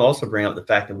want to also bring up the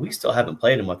fact that we still haven't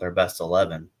played him with our best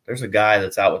 11. There's a guy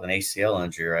that's out with an ACL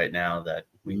injury right now that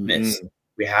we missed.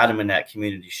 We had him in that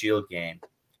Community Shield game.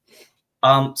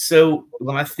 So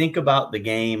when I think about the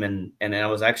game, and I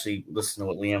was actually listening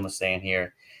to what Liam was saying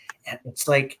here, and it's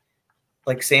like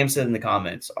Sam said in the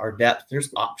comments, our depth,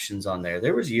 there's options on there.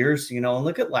 There was years, and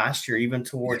look at last year, even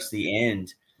towards the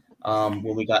end,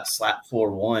 when we got slapped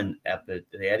 4-1 at the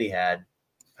Etihad,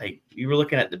 like you were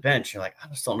looking at the bench, you're like, I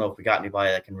just don't know if we got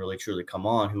anybody that can really truly come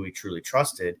on, who we truly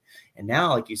trusted. And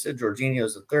now, like you said,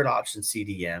 Jorginho's the third option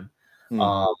CDM.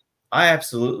 I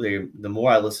absolutely, the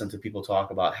more I listen to people talk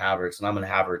about Havertz, and I'm a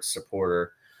Havertz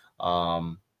supporter,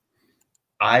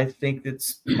 I think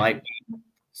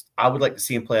I would like to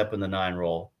see him play up in the 9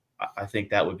 role. I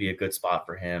think that would be a good spot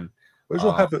for him. Where's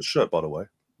your Havertz shirt, by the way?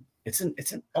 It's in.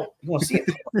 Oh, you want to see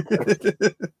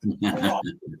it?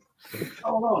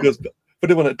 Because for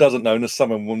anyone that doesn't know, in the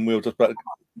summer when we were about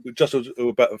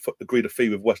to agree to fee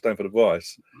with West Ham for the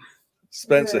Rice,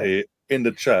 Spencer here in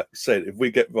the chat said if we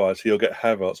get Rice, he'll get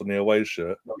Havertz on the away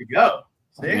shirt. There we go.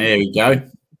 See? There we go.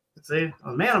 See,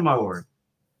 a man of my word.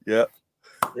 Yeah.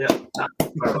 Yeah.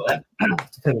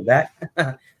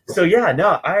 That. So yeah,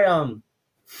 no,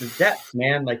 the depth,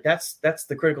 man, like that's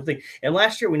the critical thing. And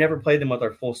last year we never played them with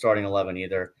our full starting 11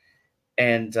 either.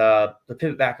 And to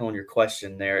pivot back on your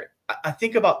question there, I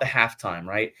think about the halftime,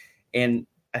 right? And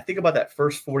I think about that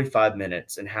first 45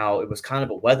 minutes and how it was kind of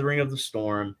a weathering of the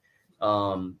storm,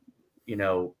 kind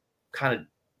of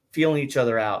feeling each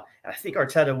other out. And I think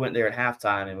Arteta went there at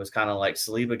halftime and was kind of like,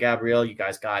 Saliba, Gabriel, you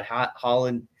guys got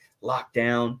Holland locked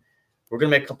down. We're going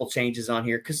to make a couple changes on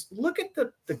here. Because look at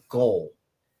the goal.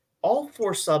 All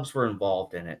 4 subs were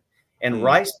involved in it. And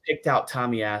Rice picked out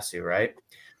Tomiyasu, right?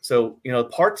 So,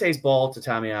 Partey's ball to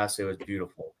Tomiyasu is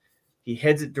beautiful. He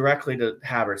heads it directly to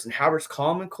Havertz. And Havertz,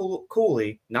 calm and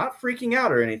coolly, not freaking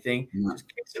out or anything, just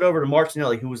kicks it over to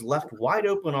Martinelli, who was left wide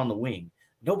open on the wing.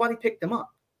 Nobody picked him up.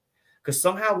 Because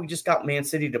somehow we just got Man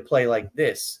City to play like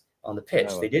this on the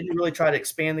pitch. They didn't really try to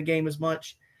expand the game as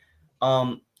much.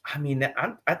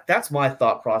 That's my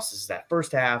thought process. That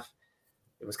first half,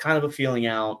 it was kind of a feeling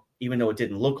out, even though it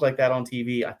didn't look like that on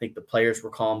TV. I think the players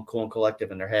were calm, cool, and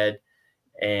collective in their head.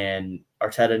 And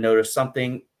Arteta noticed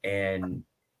something and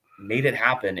made it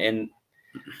happen. And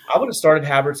I would have started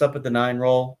Havertz up at the 9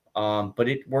 role, but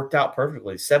it worked out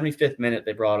perfectly. 75th minute,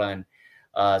 they brought on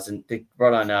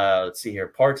let's see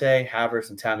here, Partey, Havertz,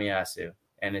 and Tomiyasu,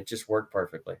 and it just worked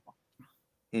perfectly.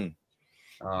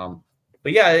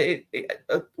 But yeah,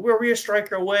 were we a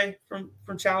striker away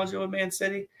from challenging with Man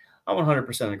City? I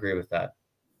 100% agree with that.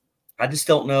 I just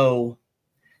don't know,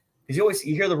 because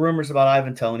you hear the rumors about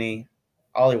Ivan Toney,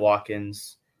 Ollie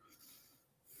Watkins.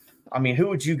 I mean, who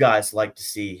would you guys like to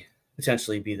see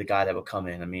potentially be the guy that would come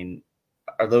in? I mean,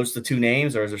 are those the 2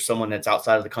 names, or is there someone that's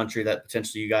outside of the country that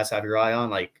potentially you guys have your eye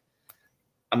on? I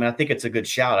think it's a good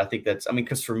shout. I think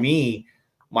because for me,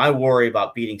 my worry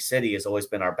about beating City has always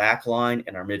been our back line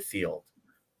and our midfield.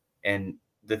 And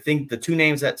the 2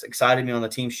 names that's excited me on the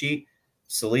team sheet,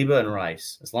 Saliba and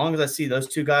Rice. As long as I see those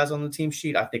 2 guys on the team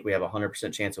sheet, I think we have a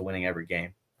 100% chance of winning every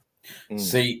game.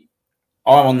 See,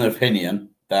 I'm on the opinion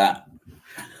that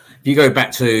if you go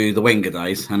back to the Wenger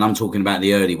days, and I'm talking about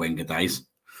the early Wenger days,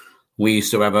 we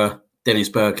used to have a Dennis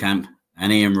Bergkamp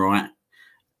and Ian Wright.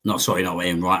 Not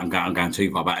Ian Wright, I'm going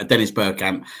too far back. A Dennis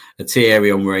Bergkamp, a Thierry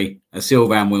Henry, a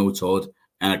Sylvain Wiltord,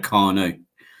 and a Carnu.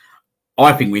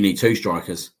 I think we need 2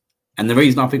 strikers. And the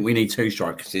reason I think we need 2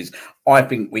 strikers is I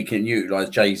think we can utilise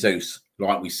Jesus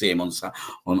like we see him on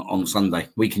Sunday.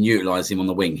 We can utilise him on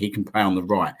the wing. He can play on the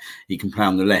right. He can play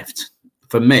on the left.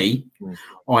 For me,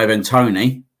 Ivan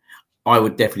Toney, I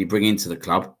would definitely bring into the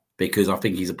club because I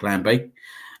think he's a plan B.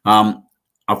 I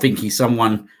think he's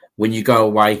someone, when you go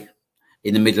away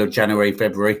in the middle of January,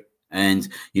 February, and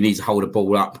you need to hold a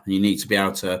ball up and you need to be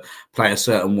able to play a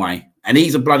certain way. And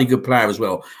he's a bloody good player as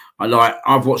well.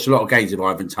 I've watched a lot of games of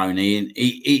Ivan Toney, and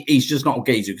he's just not a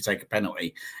geezer who can take a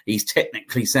penalty. He's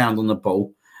technically sound on the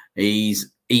ball.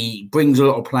 He's he brings a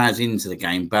lot of players into the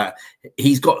game, but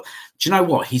he's got. Do you know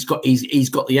what? He's got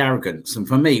the arrogance, and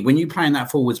for me, when you play in that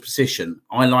forwards position,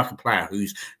 I like a player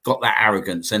who's got that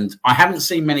arrogance. And I haven't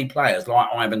seen many players like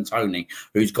Ivan Toney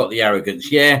who's got the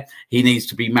arrogance. Yeah, he needs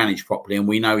to be managed properly, and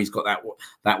we know he's got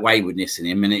that waywardness in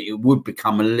him, and it would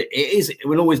become it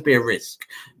will always be a risk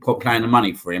playing the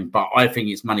money for him. But I think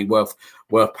it's money worth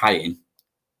paying.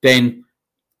 Then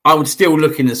I would still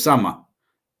look in the summer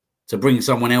to bring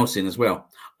someone else in as well.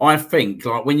 I think,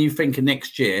 like, when you think of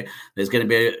next year, there's going to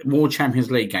be more Champions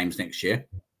League games next year.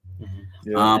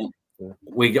 Yeah.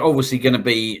 We're obviously going to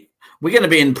be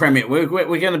in Premier. We're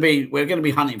going to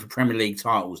be hunting for Premier League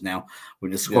titles now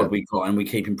with the squad we've got, and we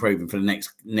keep improving for the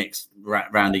next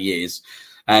round of years.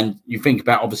 And you think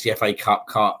about obviously FA Cup,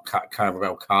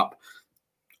 Carabao Cup.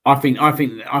 I think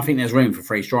there's room for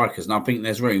 3 strikers, and I think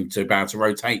there's room to be able to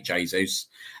rotate Jesus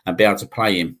and be able to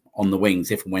play him on the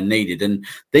wings if and when needed. And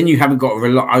then you haven't got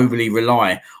to overly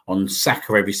rely on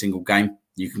Saka every single game.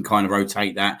 You can kind of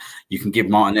rotate that. You can give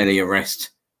Martinelli a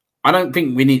rest. I don't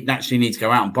think we actually need to go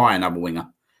out and buy another winger.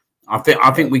 I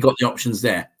think we got the options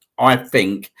there. I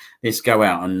think let's go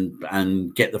out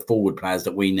and get the forward players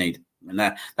that we need. And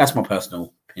that's my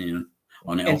personal opinion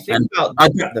on it. And think about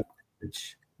the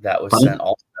message that was sent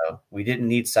also. We didn't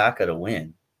need Saka to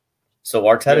win. So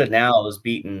Arteta now is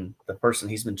beating the person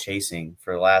he's been chasing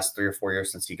for the last 3 or 4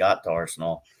 years since he got to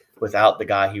Arsenal without the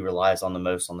guy he relies on the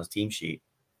most on the team sheet.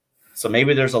 So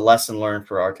maybe there's a lesson learned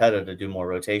for Arteta to do more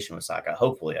rotation with Saka,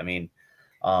 hopefully. I mean,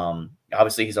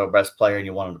 obviously he's our best player and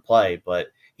you want him to play, but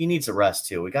he needs a rest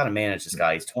too. We got to manage this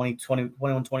guy. He's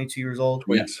 21, 22 years old.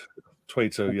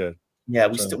 22, yeah. Yeah,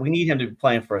 we need him to be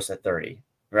playing for us at 30,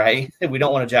 right? We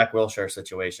don't want a Jack Wilshere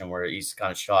situation where he's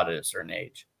kind of shot at a certain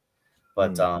age.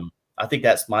 But I think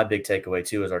that's my big takeaway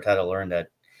too, is Arteta learned that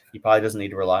he probably doesn't need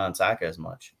to rely on Saka as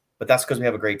much. But that's because we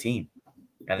have a great team.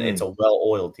 And it's a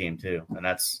well-oiled team too. And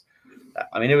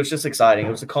it was just exciting.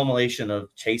 It was a culmination of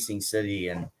chasing City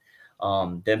and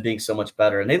them being so much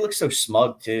better. And they look so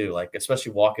smug too, like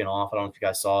especially walking off. I don't know if you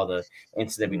guys saw the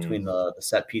incident between the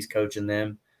set piece coach and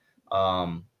them.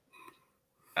 I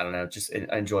don't know.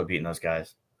 I enjoy beating those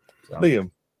guys. So. Liam,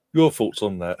 your thoughts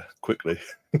on that quickly?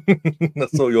 I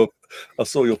saw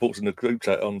your thoughts in the group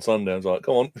chat on Sunday. I was like,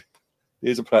 come on,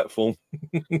 here's a platform.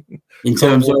 In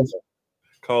terms of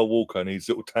Kyle Walker and his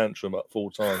little tantrum at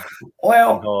full time.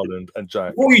 Well, and Haaland and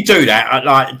Jack. Before you do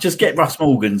that, just get Russ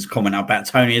Morgan's comment about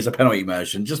Tony as a penalty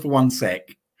immersion just for 1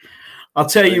 sec. I'll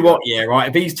tell you what, right.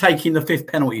 If he's taking the 5th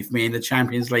penalty for me in the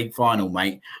Champions League final,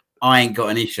 mate, I ain't got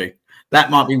an issue. That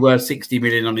might be worth 60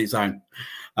 million on its own.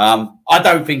 I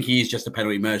don't think he is just a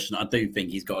penalty merchant. I do think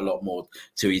he's got a lot more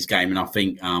to his game, and I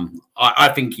think I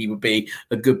think he would be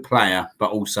a good player,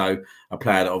 but also a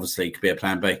player that obviously could be a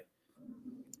plan B.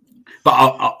 But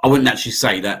I wouldn't actually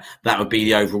say that would be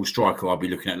the overall striker I'd be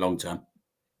looking at long term.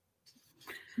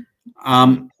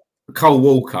 Cole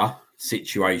Walker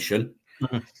situation.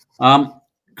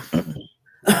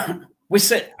 We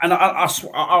said, and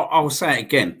I will say it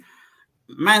again.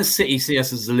 Man City see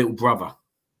us as a little brother.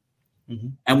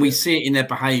 And we see it in their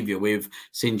behaviour with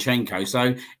Zinchenko.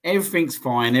 So everything's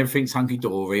fine, everything's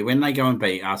hunky-dory. When they go and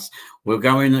beat us, we'll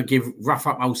go in and rough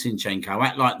up old Zinchenko,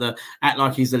 act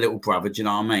like he's the little brother, do you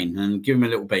know what I mean? And give him a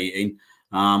little beating.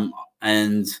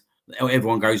 And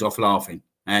everyone goes off laughing.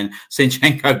 And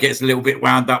Zinchenko gets a little bit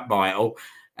wound up by it all.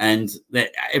 And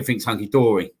everything's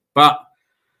hunky-dory. But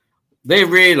they're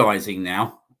realising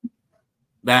now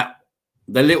that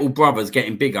the little brother's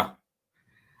getting bigger.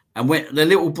 And when the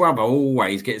little brother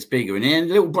always gets bigger, and then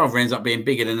the little brother ends up being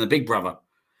bigger than the big brother.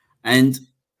 And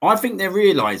I think they're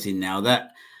realising now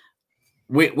that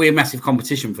we're massive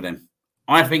competition for them.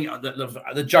 I think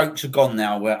the jokes are gone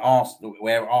now. Where Arsenal,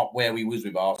 where we was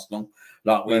with Arsenal,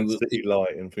 like we City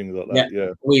light and things like that. Yeah,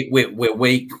 we're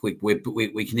weak. We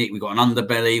can eat. We got an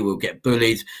underbelly. We'll get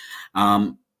bullied.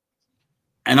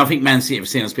 And I think Man City have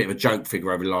seen us a bit of a joke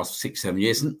figure over the last 6-7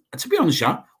 years. And to be honest,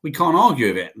 we can't argue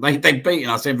with it. They've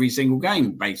beaten us every single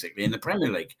game, basically, in the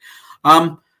Premier League.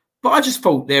 But I just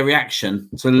thought their reaction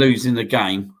to losing the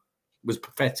game was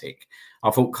pathetic.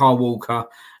 I thought Kyle Walker,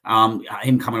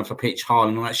 him coming off the pitch,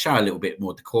 Haaland, all that, show a little bit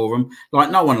more decorum. Like,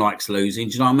 no one likes losing,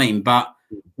 do you know what I mean? But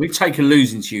we've taken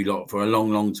losing to you lot for a long,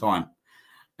 long time.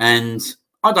 And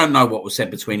I don't know what was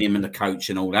said between him and the coach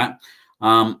and all that.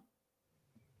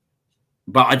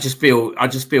 But I just feel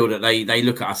that they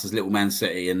look at us as little Man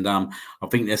City, and I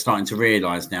think they're starting to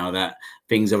realise now that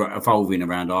things are evolving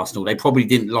around Arsenal. They probably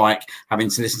didn't like having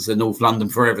to listen to the North London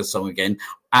Forever song again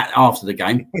after the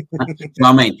game. You know what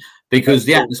I mean? Because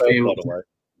the atmosphere. By the way.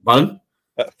 Pardon?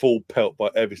 at full pelt by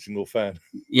every single fan.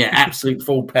 Yeah, absolute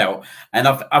full pelt. And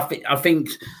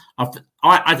I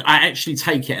actually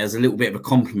take it as a little bit of a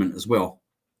compliment as well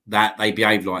that they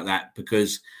behave like that,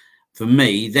 because for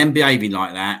me, them behaving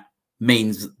like that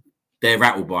means they're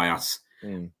rattled by us.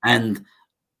 And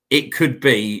it could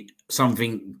be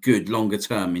something good longer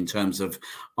term in terms of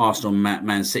Arsenal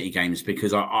Man City games,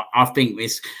 because I think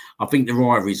the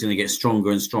rivalry is going to get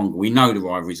stronger and stronger. We know the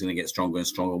rivalry is going to get stronger and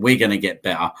stronger. We're going to get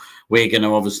better. We're going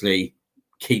to obviously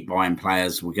keep buying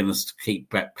players. We're going to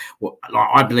keep.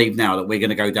 I believe now that we're going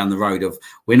to go down the road of,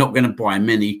 we're not going to buy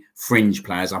many fringe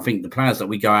players. I think the players that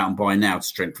we go out and buy now to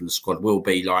strengthen the squad will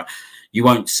be like, you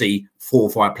won't see 4 or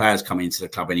 5 players coming into the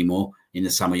club anymore in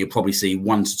the summer. You'll probably see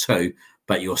 1 to 2.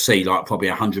 But you'll see like probably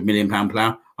 £100 million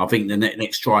player. I think the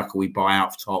next striker we buy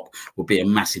out top will be a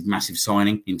massive, massive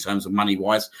signing in terms of money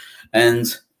wise.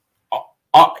 And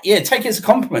yeah, take it as a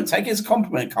compliment. Take it as a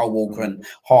compliment. Cole Walker and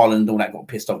Haaland, all that got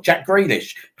pissed off. Jack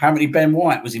Grealish, apparently Ben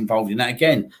White was involved in that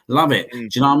again. Love it. Do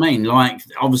you know what I mean? Like,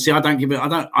 obviously, I don't give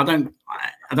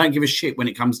a shit when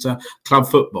it comes to club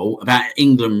football about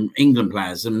England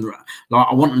players, and like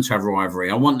I want them to have a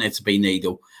rivalry. I want there to be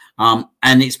needle.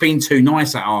 And it's been too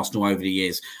nice at Arsenal over the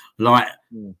years. Like,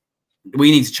 we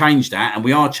need to change that, and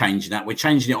we are changing that. We're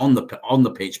changing it on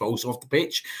the pitch, but also off the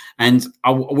pitch. And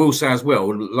I will say as well,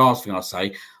 last thing I'll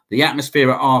say, the atmosphere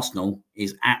at Arsenal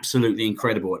is absolutely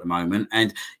incredible at the moment.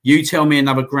 And you tell me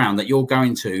another ground that you're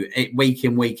going to week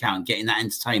in, week out and getting that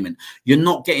entertainment. You're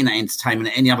not getting that entertainment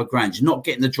at any other ground. You're not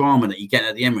getting the drama that you get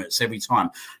at the Emirates every time.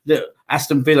 Look,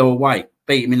 Aston Villa away,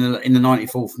 beat him in the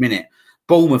 94th minute.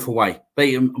 Bournemouth away,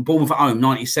 beat them. Bournemouth at home,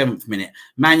 97th minute.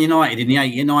 Man United in the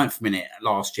 89th minute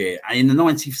last year, and in the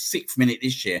 96th minute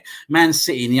this year. Man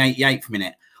City in the 88th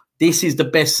minute. This is the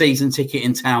best season ticket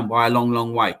in town by a long,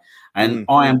 long way. And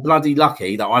I am bloody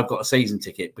lucky that I've got a season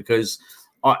ticket, because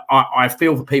I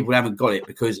feel for people who haven't got it,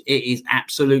 because it is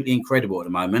absolutely incredible at the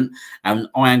moment. And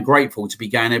I am grateful to be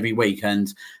going every week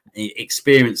and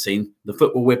experiencing the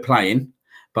football we're playing,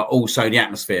 but also the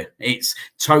atmosphere. It's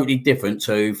totally different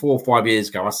to 4 or 5 years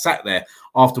ago. I sat there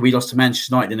after we lost to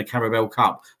Manchester United in the Carabao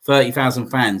Cup, 30,000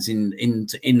 fans in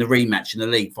the rematch in the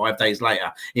league 5 days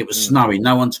later. It was snowing.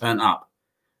 No one turned up.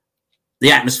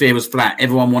 The atmosphere was flat.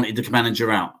 Everyone wanted the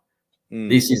manager out.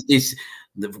 This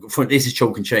is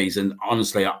chalk and cheese. And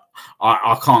honestly,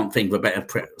 I can't think of a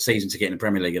better season to get in the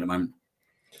Premier League at the moment.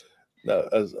 No,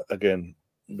 as again,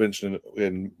 mentioned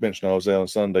I was there on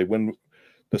Sunday when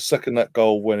the second that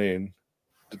goal went in,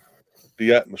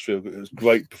 the atmosphere was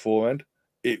great beforehand.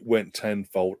 It went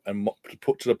tenfold, and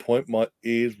put to the point, my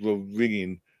ears were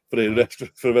ringing for the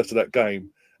rest of that game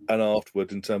and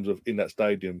afterwards in terms of in that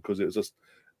stadium, because it was just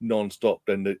non-stop.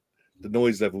 Then the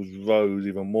noise levels rose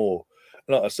even more.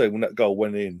 And like I say, when that goal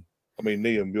went in, I mean,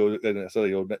 Liam,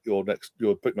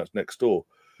 you're pretty much next door.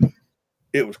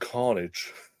 It was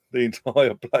carnage. The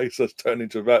entire place has turned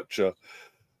into rapture.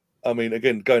 I mean,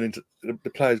 again, going into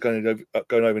the players going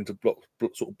over into block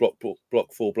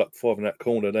 4, block 5 in that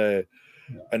corner there,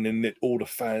 and then all the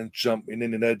fans jumping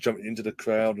in and they're jumping into the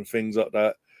crowd and things like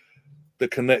that. The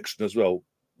connection as well.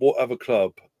 What other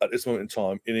club at this moment in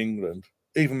time in England,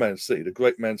 even Man City, this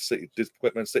great Man City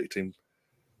team,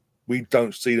 we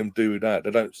don't see them do that.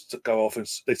 They don't go off and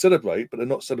they celebrate, but they're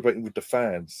not celebrating with the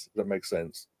fans. If that makes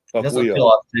sense. Like, it doesn't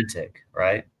feel authentic,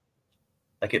 right?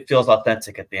 Like, it feels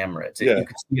authentic at the Emirates. You can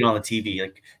see it on the TV.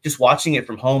 Like, just watching it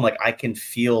from home, like, I can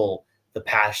feel the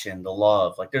passion, the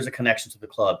love. Like, there's a connection to the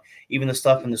club. Even the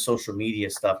stuff in the social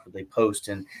media stuff that they post.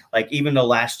 And, like, even though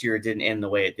last year it didn't end the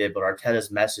way it did, but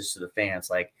Arteta's message to the fans,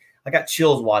 like, I got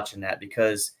chills watching that,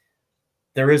 because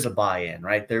there is a buy-in,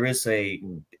 right? There's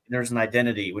an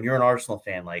identity. When you're an Arsenal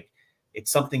fan, like, it's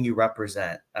something you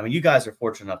represent. I mean, you guys are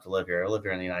fortunate enough to live here. I live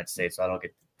here in the United States, so I don't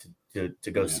get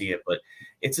to go see it, but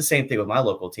it's the same thing with my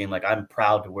local team. Like, I'm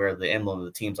proud to wear the emblem of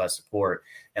the teams I support,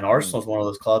 and Arsenal is one of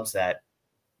those clubs that,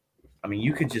 I mean,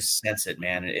 you could just sense it,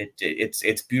 man.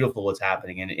 It's beautiful what's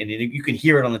happening, and you can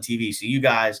hear it on the TV. So you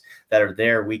guys that are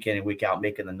there week in and week out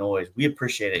making the noise, we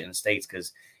appreciate it in the States,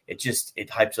 because it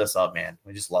hypes us up, man.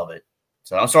 We just love it.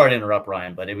 So I'm sorry to interrupt,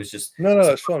 Ryan, but it was just no,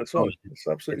 it's fine. It's fine. It's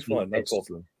absolutely fine. No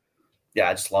problem. Yeah,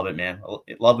 I just love it, man. I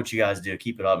love what you guys do.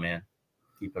 Keep it up, man.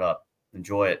 Keep it up.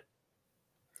 Enjoy it.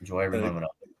 Enjoy every moment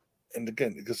of it. And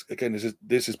again, because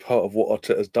this is part of what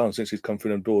Arteta has done since he's come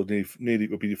through them doors. Nearly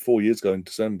it would be 4 years ago in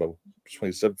December,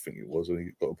 27th, I think it was, when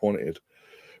he got appointed,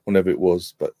 whenever it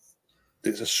was. But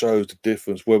it just shows the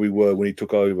difference where we were when he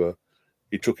took over.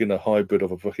 He took in a hybrid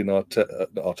of a fucking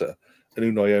Arteta, an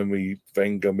Unai Emery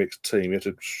Wenger mixed team. He had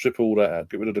to strip all that out,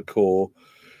 get rid of the core,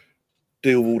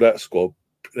 deal with all that squad,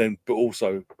 but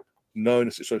also knowing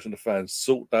the situation of the fans,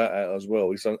 sort that out as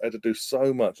well. He's had to do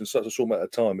so much in such a short amount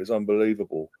of time. It's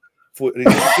unbelievable. This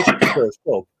is his first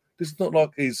job. This is not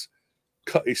like he's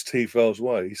cut his teeth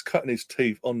elsewhere. He's cutting his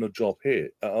teeth on the job here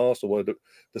at Arsenal.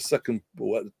 The second,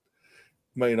 well,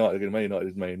 Man United again. Man United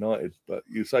is Man United, but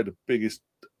you say the biggest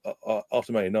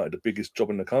after Man United, the biggest job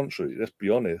in the country. Let's be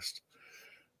honest.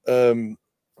 And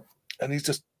he's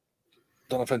just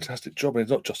done a fantastic job. And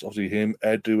it's not just obviously him,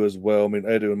 Edu as well. I mean,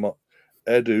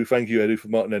 Edu, thank you, Edu, for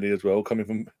Martinelli as well. Came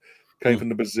from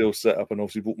the Brazil setup and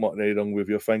obviously brought Martinelli along with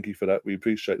you. Thank you for that. We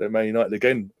appreciate that. Man United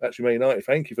again. Actually, Man United,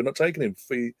 thank you for not taking him.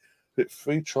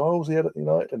 Three trials he had at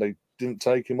United and they didn't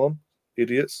take him on.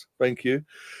 Idiots. Thank you.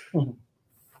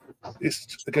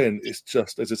 It's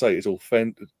just as I say, it's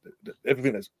authentic.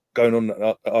 Everything that's going on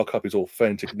at our club is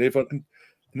authentic, and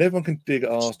everyone can dig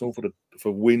at Arsenal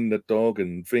for win the dog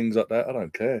and things like that. I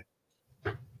don't care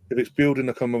if it's building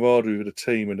the camaraderie with the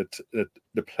team and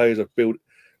the players have built,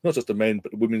 not just the men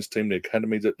but the women's team, the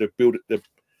academy that they've built it.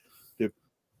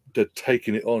 They're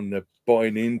taking it on. They're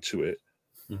buying into it.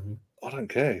 Mm-hmm. I don't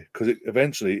care because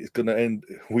eventually it's going to end.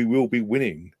 We will be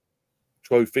winning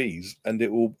trophies, and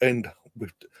it will end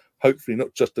with hopefully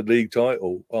not just the league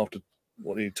title after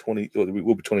 20, or it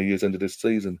will be 20 years into this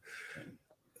season.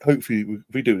 Hopefully, if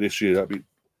we do it this year, that'd be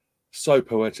so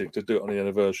poetic to do it on the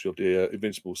anniversary of the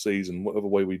Invincible season. Whatever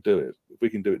way we do it, if we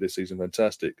can do it this season,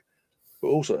 fantastic. But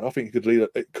also, I think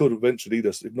it could eventually lead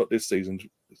us, if not this season,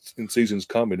 in seasons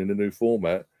coming in the new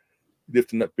format,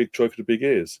 lifting that big trophy to big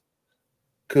ears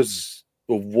because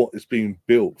of what is being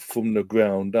built from the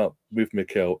ground up with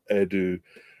Mikel, Edu,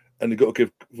 and you've got to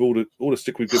give all the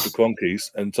stick we give to Cronkies,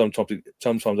 and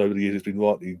sometimes over the years it's been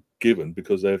rightly given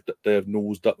because they have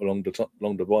nosed up along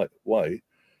the right way.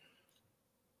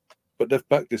 But they've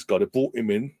backed this guy. They brought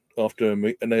him in after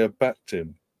me, and they have backed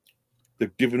him.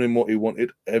 They've given him what he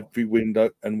wanted every window,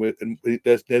 and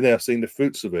they're now seeing the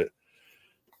fruits of it.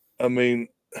 I mean,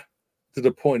 to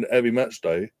the point that every match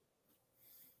day,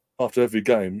 after every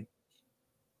game,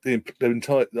 the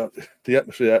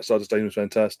atmosphere outside the stadium is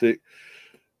fantastic.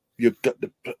 You've got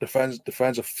the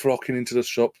fans are flocking into the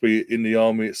shop, be it in the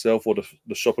army itself or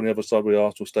the shop on the other side where the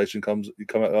Arsenal station comes. You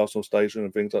come out of the Arsenal station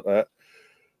and things like that,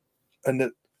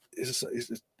 and it's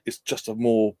just a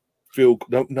more feel.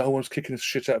 No one's kicking the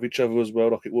shit out of each other as well,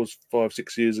 like it was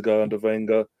 5-6 years ago under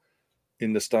Wenger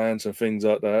in the stands and things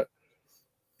like that.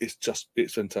 It's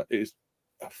fantastic. It's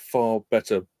a far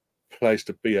better place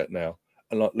to be at now.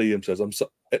 And like Liam says, I'm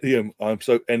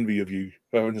so envy of you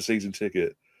for having a season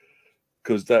ticket.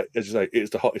 Because that, as you say,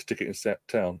 it's the hottest ticket in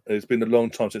town. And it's been a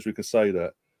long time since we can say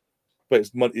that, but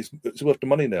it's money. It's worth the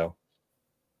money now.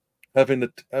 Having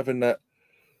that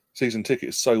season ticket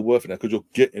is so worth it now because you're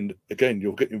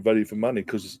getting value for money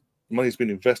because money's been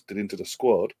invested into the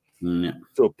squad to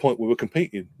a point where we're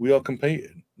competing. We are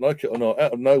competing, like it or not,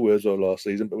 out of nowhere as well last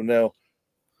season. But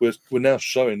we're now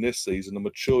showing this season the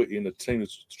maturity in the team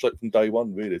straight from day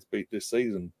one. Really, to beat this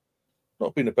season.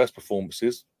 Not been the best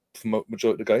performances for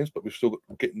majority of the games, but we've still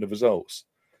got getting the results.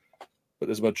 But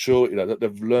there's a maturity that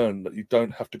they've learned that you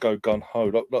don't have to go gun ho.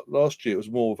 Like last year, it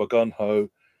was more of a gun ho.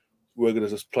 We're going to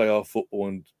just play our football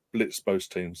and blitz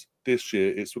most teams. This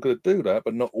year, we're going to do that,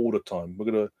 but not all the time. We're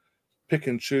going to pick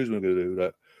and choose when we're going to do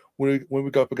that. When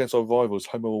we go up against our rivals,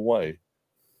 home or away,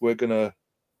 we're going to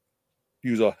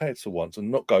use our heads for once and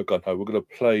not go gun ho. We're going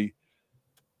to play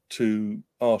to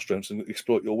our strengths and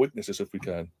exploit your weaknesses if we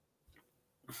can.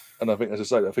 And I think, as I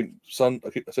say, I think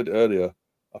I said it earlier,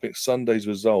 I think Sunday's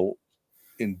result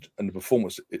and the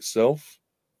performance itself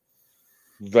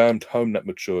rammed home that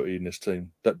maturity in this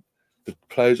team. That the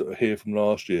players that are here from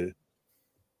last year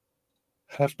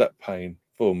have that pain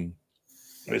from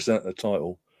missing out the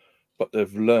title, but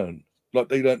they've learned, like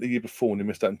they learned the year before when they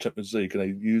missed out in Champions League, and they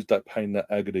used that pain, that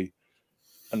agony,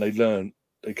 and they learned.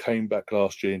 They came back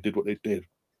last year and did what they did.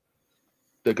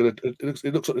 They're gonna. It looks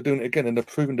like they're doing it again, and they're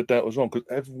proving the doubt was wrong because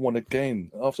everyone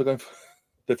again after going,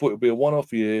 they thought it would be a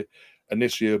one-off year, and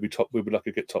this year we'll be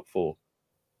lucky to get top 4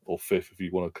 or 5th if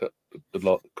you want to cut the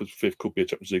lot because 5th could be a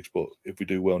Champions League spot if we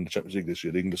do well in the Champions League this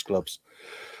year, the English clubs.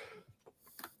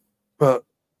 But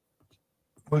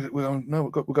we're going no,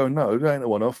 that ain't a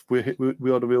one-off. We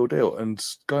are the real deal. And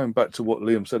going back to what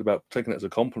Liam said about taking it as a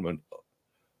compliment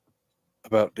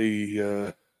about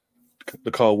the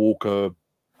Kyle Walker.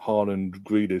 Haaland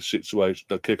Grealish situation,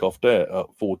 the kick-off there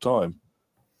at full time.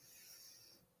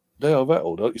 They are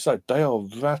rattled. Like you say, they are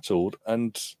rattled,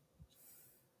 and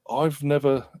I've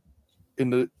never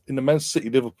in the Man City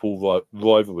Liverpool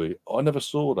rivalry, I never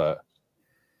saw that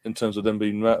in terms of them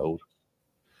being rattled.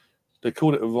 They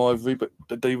called it a rivalry, but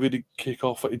did they really kick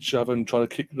off at each other and try to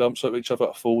kick lumps at each other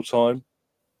at full time?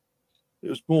 it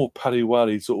was more paddy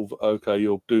waddy sort of. Okay,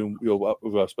 you're up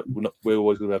with us, but we're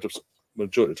always going to have to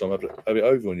majority of the time have it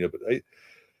over on you. But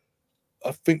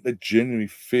I think they genuinely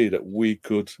fear that we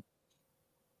could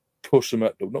push them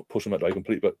not push them out the way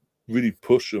completely, but really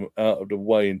push them out of the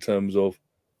way in terms of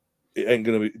it ain't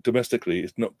going to be domestically.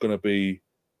 It's not going to be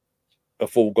a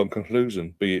foregone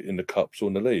conclusion, be it in the cups or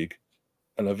in the league,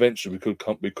 and eventually we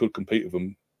could compete with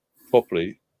them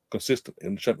properly, consistently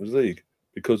in the Champions League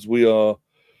because we've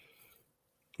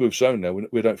shown now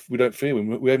we don't fear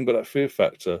them. We haven't got that fear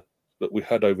factor that we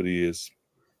had over the years.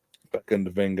 Back end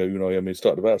of Wenger,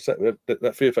 started about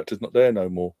that fear factor is not there no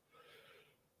more.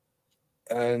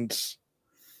 And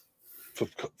for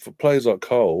players like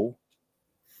Cole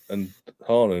and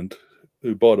Haaland,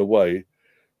 who, by the way,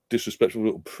 disrespectful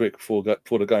little prick before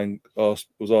the game was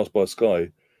asked by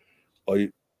Sky, what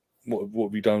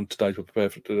have you done today to prepare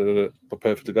for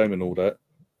the game and all that?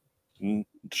 And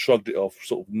shrugged it off,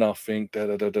 sort of nothing.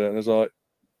 And it's like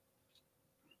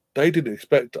they didn't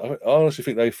expect. I honestly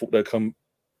think they thought they'd come.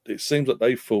 It seems like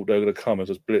they thought they were going to come and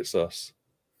just blitz us,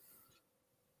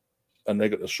 and they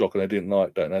got the shock and they didn't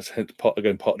like that. And that's part of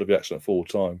the reaction at full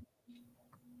time.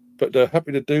 But they're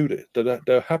happy to do this.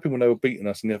 They're happy when they were beating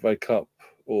us in the FA Cup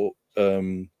or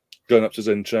going up to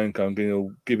Zinchenko and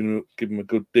giving him a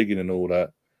good digging and all that.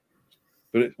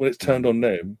 But when it's turned on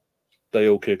them, they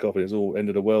all kick off and it's all end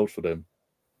of the world for them.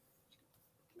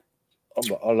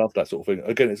 I love that sort of thing.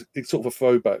 Again, it's sort of a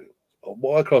throwback.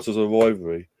 What I class as a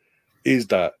rivalry is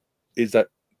that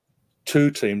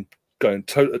two teams going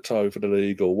toe to toe for the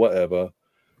league or whatever,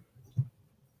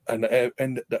 and if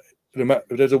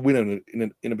there's a winner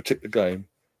in a particular game,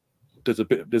 there's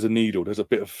a needle, there's a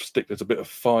bit of stick, there's a bit of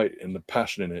fight and the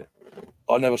passion in it.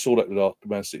 I never saw that with the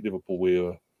Man City Liverpool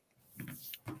era.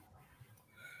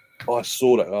 I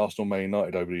saw that at Arsenal Man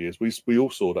United over the years. We all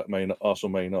saw that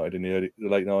Arsenal Man United in the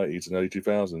late 90s and early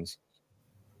 2000s.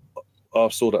 I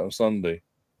saw that on Sunday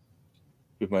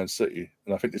with Man City,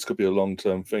 and I think this could be a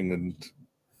long-term thing.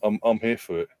 And I'm here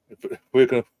for it.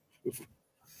 As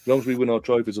long as we win our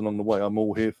trophies along the way, I'm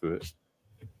all here for it.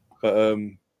 But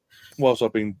whilst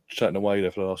I've been chatting away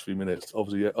there for the last few minutes,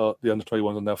 obviously the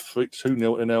under-21s are now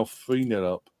 2-0 and now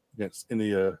 3-0 up against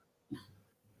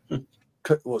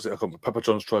what was it? I can't Papa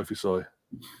John's Trophy, sorry,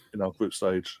 in our group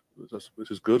stage, which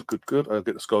is good. I'll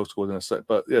get the score in a sec.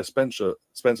 But yeah, Spencer,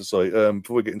 sorry.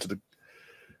 Before we get into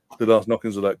the last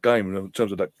knockings of that game, in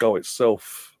terms of that goal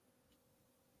itself,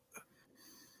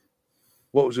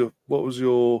 who was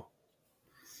your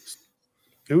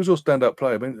standout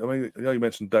player? I mean, you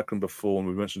mentioned Declan before, and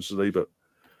we mentioned Saliba,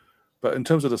 but in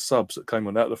terms of the subs that came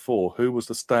on out of the four, who was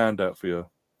the standout for you?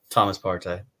 Thomas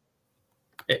Partey.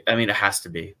 It has to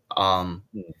be. I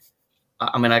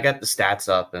got the stats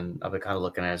up, and I've been kind of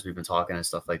looking at it as we've been talking and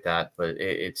stuff like that. But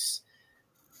it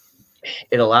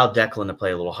allowed Declan to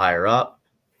play a little higher up.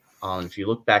 If you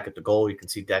look back at the goal, you can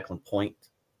see Declan point.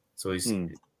 So he's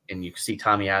and you can see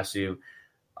Tomiyasu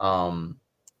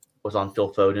was on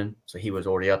Phil Foden, so he was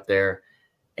already up there.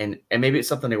 And maybe it's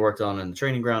something they worked on in the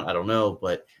training ground. I don't know,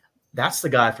 but that's the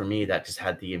guy for me that just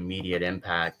had the immediate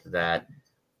impact that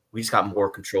we just got more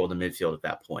control of the midfield at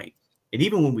that point. And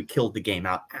even when we killed the game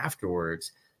out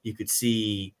afterwards, you could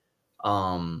see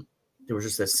there was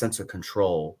just a sense of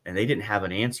control, and they didn't have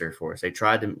an answer for us. They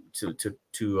tried to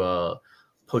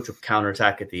poach a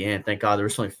counterattack at the end. Thank God there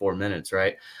was only 4 minutes,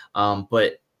 right?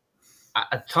 But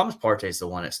Thomas Partey is the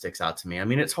one that sticks out to me. I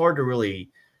mean, it's hard to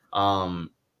really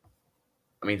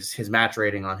his match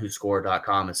rating on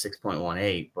WhoScored.com is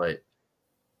 6.18, but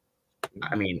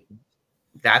I mean,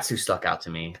 that's who stuck out to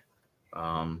me.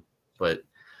 But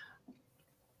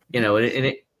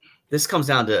this comes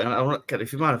down to,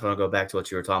 if you mind, if I go back to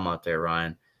what you were talking about there,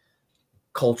 Ryan,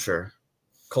 culture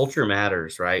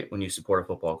matters, right? When you support a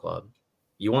football club,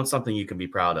 you want something you can be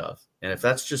proud of. And if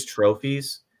that's just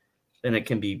trophies, then it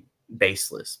can be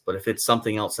baseless. But if it's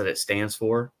something else that it stands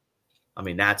for, I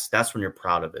mean, that's when you're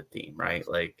proud of it, team, right?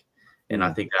 Like, and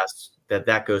I think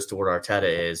that goes to what Arteta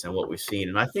is and what we've seen.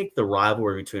 And I think the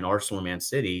rivalry between Arsenal and Man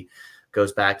City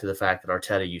goes back to the fact that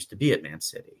Arteta used to be at Man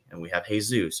City, and we have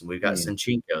Jesus and we've got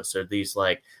Zinchenko. So these,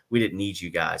 like, we didn't need you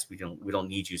guys. We don't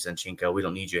need you, Zinchenko. We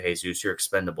don't need you, Jesus. You're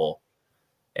expendable.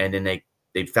 And then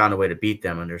they found a way to beat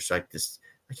them. And there's like this,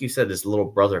 like you said, this little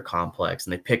brother complex,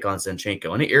 and they pick on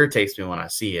Zinchenko, and it irritates me when I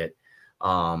see it.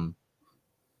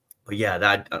 But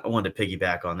yeah, I wanted to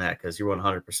piggyback on that because you're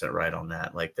 100% right on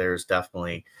that. Like, we're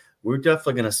definitely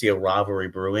going to see a rivalry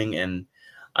brewing, and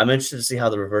I'm interested to see how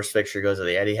the reverse fixture goes at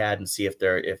the Etihad and see if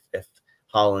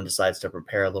Haaland decides to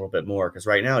prepare a little bit more, because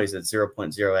right now he's at 0.0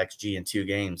 xG in 2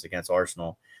 games against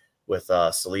Arsenal with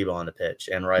Saliba on the pitch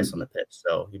and Rice on the pitch.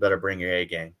 So you better bring your A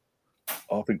game.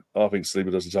 I think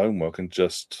Saliba does his homework and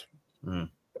just in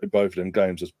both of them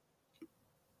games just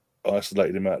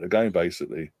isolated him out of the game,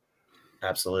 basically.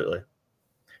 Absolutely.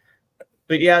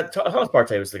 But yeah, Thomas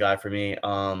Partey was the guy for me.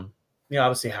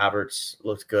 Obviously Havertz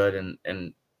looked good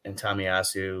and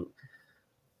Tomiyasu.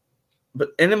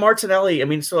 And then Martinelli, I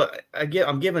mean, so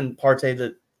I'm giving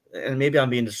Partey and maybe I'm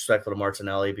being disrespectful to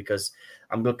Martinelli because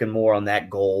I'm looking more on that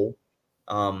goal.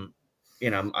 I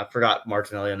forgot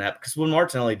Martinelli on that because when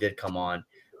Martinelli did come on,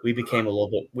 we became a little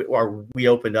bit, we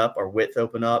opened up, our width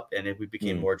opened up, and we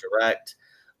became more direct.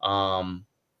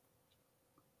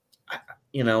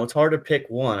 It's hard to pick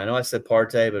one. I know I said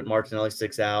Partey, but Martinelli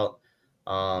sticks out.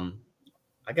 I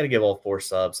got to give all 4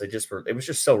 subs. It was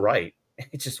just so right.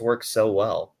 It just works so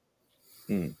well.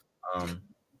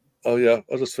 I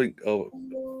just think I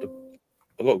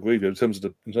got agree with you in terms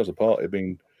of Partey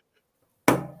being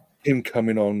him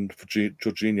coming on for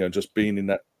Jorginho and just being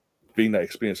that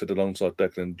experience alongside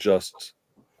Declan, just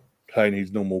playing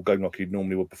his normal game like he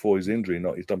normally would before his injury,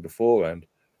 not he's done beforehand.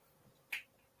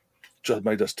 Just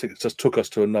made us just took us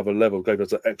to another level, gave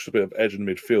us an extra bit of edge in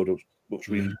the midfield, which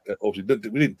we obviously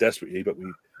we didn't desperately, but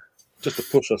we just to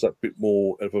push us a bit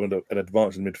more of an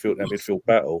advance in midfield, that midfield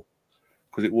battle,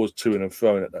 because it was to and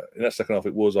fro. In that second half,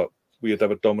 it was like we had to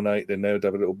have a dominate, then they would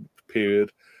have a little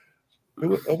period.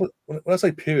 When I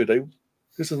say period,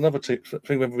 this is another thing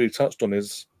we haven't really touched on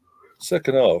is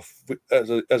second half as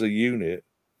a unit,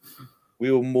 we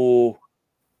were more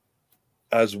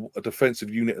as a defensive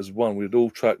unit as one. We'd all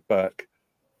track back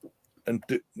and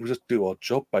we just do our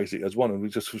job basically as one, and we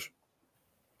just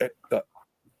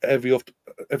every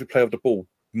play of the ball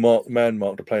man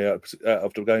marked the play out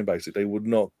of the game. Basically, they would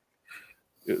not.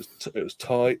 It was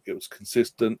tight, it was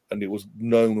consistent, and it was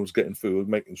no one was getting through. It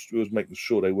was making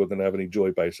sure they weren't going to have any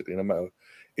joy, basically. No matter,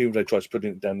 even if they tried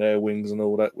spreading it down their wings and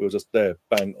all that, we were just there,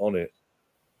 bang on it.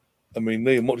 I mean,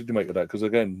 Liam, what did you make of that? Because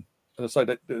again, as I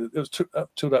say, it was up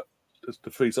till that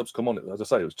the 3 subs come on. As I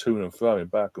say, it was to and fro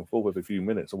back and forth every few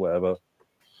minutes or whatever.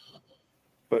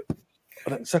 But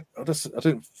I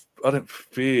didn't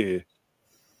fear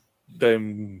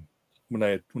them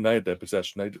when they had their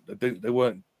possession. They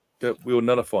weren't. We were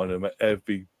nullifying them at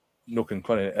every nook and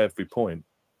cranny, at every point.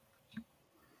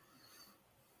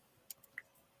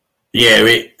 Yeah,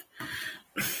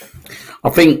 I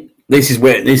think this is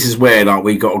where like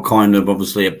we got to kind of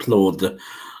obviously applaud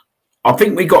I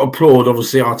think we got to applaud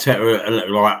obviously Arteta.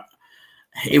 Like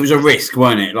it was a risk,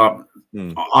 wasn't it? Like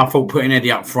I thought putting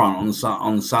Eddie up front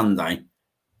on Sunday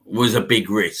was a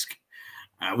big risk.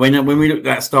 When we looked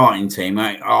at that starting team,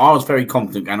 I was very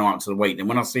confident going on to the week. Then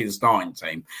when I see the starting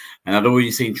team, and I'd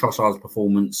already seen Trossard's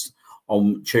performance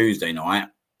on Tuesday night,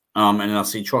 and I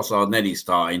see Trossard and Eddie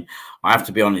starting, I have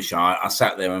to be honest, I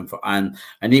sat there and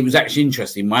it was actually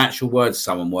interesting. My actual words to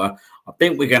someone were, I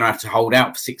think we're going to have to hold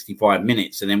out for 65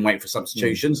 minutes and then wait for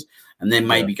substitutions and then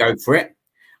maybe go for it.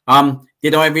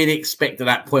 Did I really expect at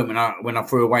that point when I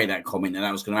threw away that comment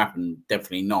that was going to happen?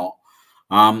 Definitely not.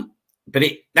 But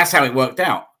that's how it worked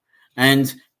out.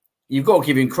 And you've got to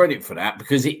give him credit for that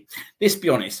because let's be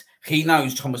honest, he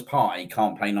knows Thomas Partey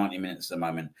can't play 90 minutes at the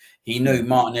moment. He knew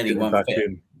Martinelli weren't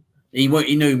fit. He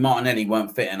knew Martinelli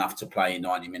weren't fit enough to play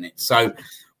 90 minutes. So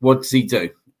what does he do?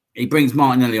 He brings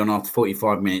Martinelli on after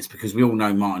 45 minutes because we all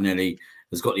know Martinelli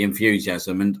has got the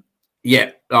enthusiasm. And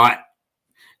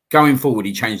going forward,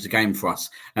 he changed the game for us.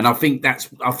 And I think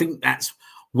that's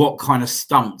what kind of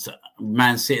stumped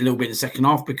Man City a little bit in the second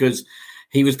half because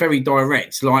he was very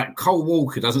direct. Like Cole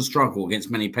Walker doesn't struggle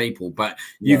against many people, but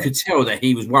you could tell that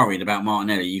he was worried about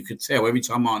Martinelli. You could tell every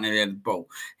time Martinelli had the ball,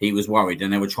 he was worried,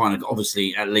 and they were trying to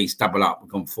obviously at least double up.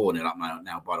 We've gone 4-0 up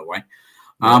now, by the way.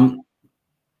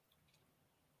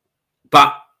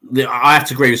 But I have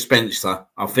to agree with Spencer.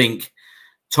 I think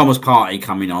Thomas Partey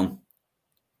coming on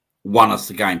won us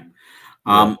the game,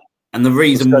 and the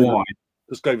reason why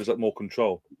this gave us more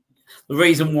control. The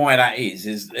reason why that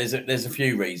is there's a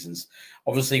few reasons.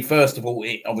 Obviously, first of all,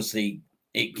 it gives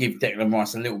Declan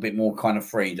Rice a little bit more kind of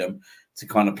freedom to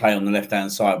kind of play on the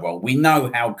left-hand side role. We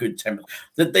know how good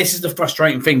this is the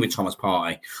frustrating thing with Thomas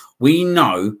Partey. We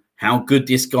know how good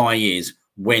this guy is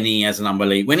when he has an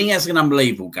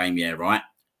unbelievable game. Yeah, right.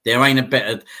 There ain't a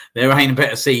better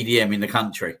CDM in the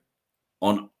country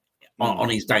on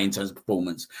his day in terms of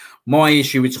performance. My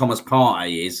issue with Thomas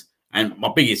Partey is, and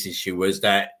my biggest issue was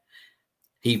that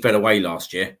he fell away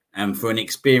last year. And for an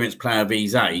experienced player of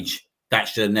his age, that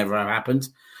should have never have happened.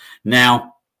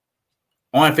 Now,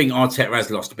 I think Arteta has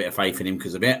lost a bit of faith in him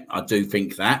because of it. I do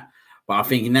think that. But I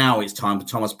think now it's time for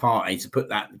Thomas Partey to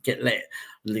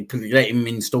let him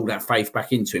install that faith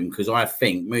back into him. Because I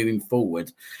think moving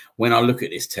forward, when I look at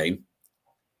this team,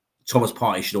 Thomas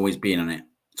Partey should always be in on it.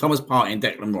 Thomas Partey and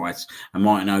Declan Rice and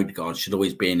Martin Odegaard should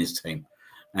always be in his team.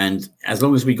 And as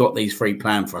long as we got these three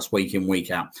planned for us week in,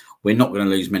 week out, we're not going to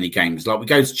lose many games. Like we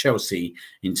go to Chelsea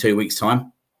in 2 weeks'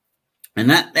 time, and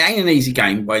that ain't an easy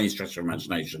game by any stretch of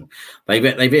imagination. They've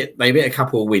hit a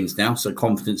couple of wins now, so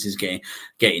confidence is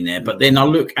getting there. But then I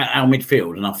look at our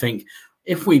midfield and I think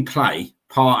if we play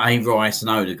Partey, Rice,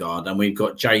 and Odegaard, and we've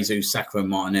got Jesus, Saka, and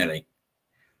Martinelli,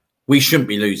 we shouldn't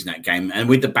be losing that game. And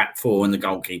with the back four and the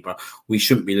goalkeeper, we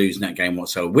shouldn't be losing that game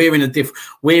whatsoever. We're in a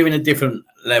different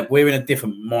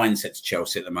mindset to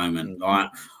Chelsea at the moment. Like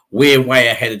we're way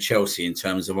ahead of Chelsea in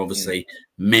terms of obviously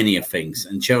many of things.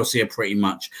 And Chelsea are pretty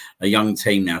much a young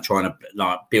team now trying to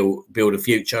like build a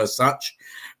future as such.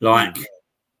 Like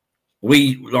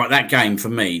that game for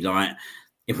me, like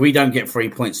if we don't get 3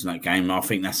 points in that game, I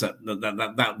think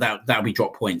that'll be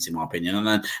drop points in my opinion. And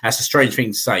then that's a strange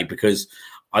thing to say because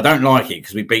I don't like it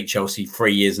because we beat Chelsea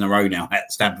 3 years in a row now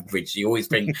at Stamford Bridge. You always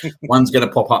think one's going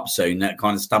to pop up soon. That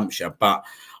kind of stumps you. But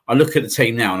I look at the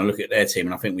team now and I look at their team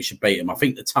and I think we should beat them. I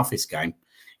think the toughest game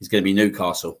is going to be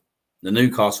Newcastle. The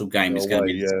Newcastle game is going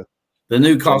to be the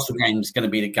Newcastle game is going to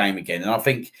be the game again. And I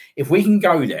think if we can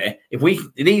go there,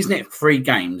 these next 3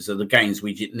 games are the games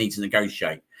we need to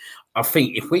negotiate. I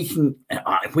think if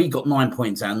we got 9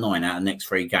 points out of 9 out of the next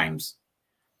 3 games.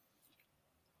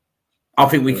 I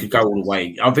think we could go all the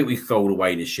way. I think we could go all the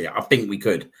way this year. I think we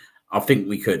could.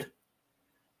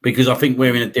 Because I think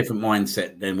we're in a different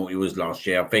mindset than what it was last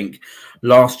year. I think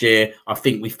last year,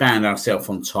 we found ourselves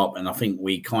on top, and I think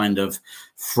we kind of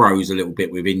froze a little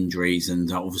bit with injuries,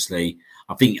 and obviously,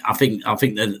 I think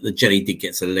the jelly did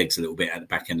get to the legs a little bit at the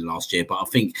back end of last year. But I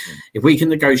think if we can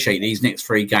negotiate these next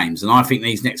 3 games, and I think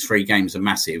these next 3 games are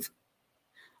massive.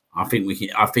 I think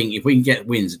if we can get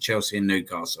wins at Chelsea and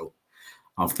Newcastle,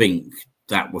 I think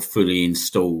that will fully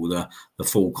install the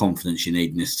full confidence you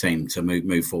need in this team to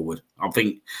move forward. I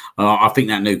think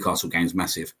that Newcastle game is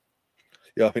massive.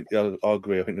 Yeah, I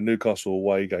agree. I think the Newcastle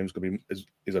away game is going to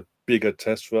be a bigger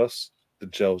test for us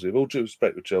than Chelsea. With all due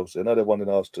respect with Chelsea, I know they've won in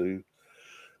the last 2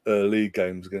 league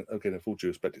games. Again, with all due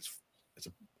respect, it's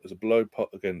a blow pot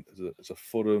again. It's a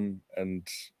Fulham and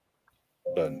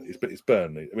Burnley. It's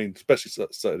Burnley. I mean, especially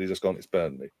Saturday just gone. It's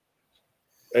Burnley.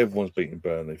 Everyone's beating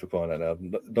Burnley for crying out loud.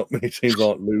 Not many teams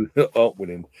aren't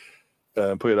winning.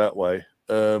 Put it that way.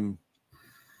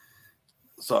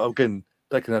 So again,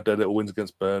 they can have their little wins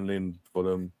against Burnley and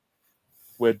Fulham.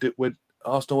 We're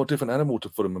Arsenal are a different animal to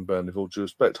Fulham and Burnley, with all due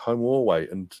respect, home or away.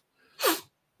 And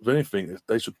if anything,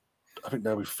 they should. I think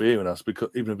they'll be fearing us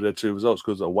because even if they're 2 results,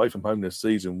 because away from home this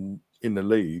season in the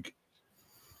league,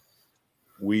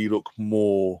 we look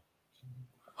more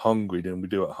hungry than we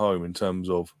do at home in terms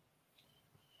of.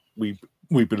 We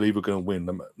believe we're going to win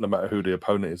no matter who the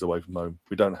opponent is away from home.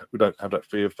 We don't have that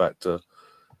fear factor,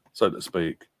 so to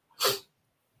speak.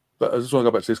 But I just want to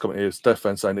go back to this comment here.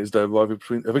 Stefan saying, "Is there a rivalry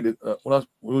between?" I think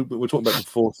we were talking about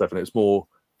before, Stefan. It's more.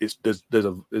 There's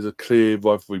a clear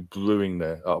rivalry brewing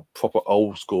there, proper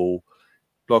old school,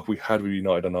 like we had with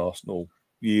United and Arsenal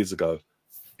years ago.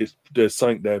 There's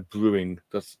something there brewing.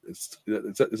 It's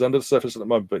under the surface at the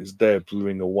moment, but it's there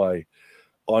brewing away.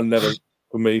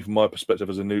 From my perspective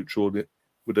as a neutral,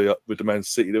 with the Man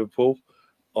City Liverpool,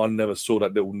 I never saw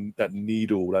that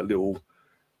little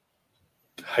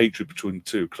hatred between the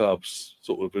 2 clubs.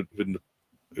 Sort of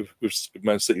with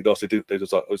Man City lost, they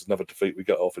just like, it's another defeat, we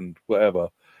get off and whatever.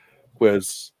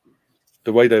 Whereas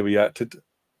the way they reacted,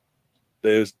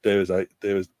 it's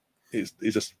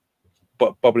just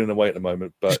bubbling away at the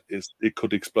moment, but it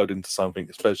could explode into something,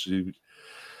 especially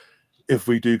if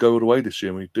we do go all the way this year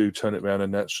and we do turn it around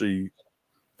and actually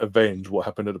avenge what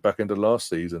happened at the back end of last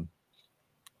season.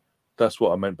 That's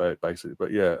what I meant by it, basically.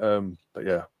 But yeah,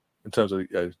 in terms of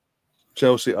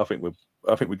Chelsea, I think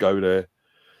we go there,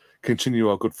 continue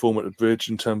our good form at the bridge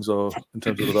in terms of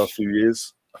the last few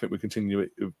years. I think we continue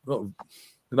it.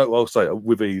 I'll say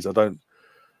with ease. I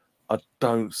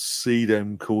don't see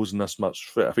them causing us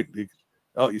much threat. I think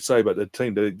like you say about the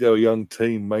team, they're a young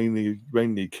team,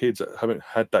 mainly kids that haven't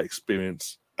had that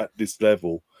experience at this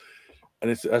level. And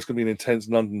that's going to be an intense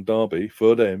London derby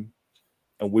for them,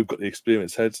 and we've got the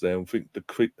experienced heads there. And I think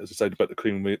as I say about the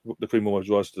cream always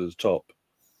rises to the top.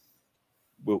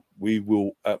 We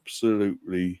will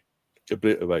absolutely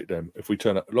obliterate them if we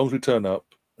turn up. As long as we turn up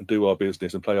and do our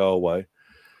business and play our way,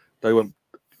 they won't.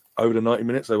 Over the 90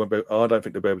 minutes, they won't be. I don't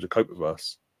think they'll be able to cope with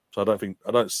us. So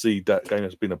I don't see that game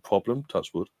as being a problem.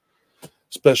 Touch wood,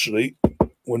 especially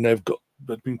when they've got.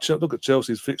 Look at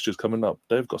Chelsea's fixtures coming up.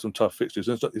 They've got some tough fixtures.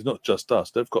 It's not just us.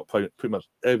 They've got pretty much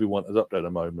everyone is up there at the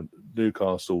moment.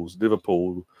 Newcastle's,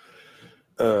 Liverpool,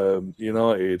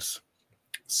 United,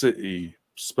 City,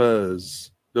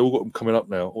 Spurs. They've all got them coming up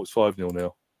now. Oh, it's 5-0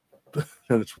 now.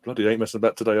 Bloody ain't messing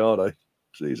about today, are they?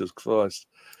 Jesus Christ.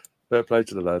 Fair play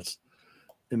to the lads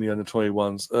in the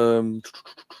under-21s.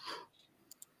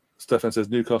 Stefan says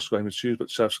Newcastle game is huge, but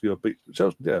Chelsea are beat.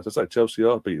 Chelsea, yeah, as I say, Chelsea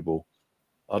are beatable.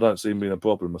 I don't see them being a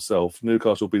problem myself.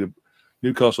 Newcastle will be the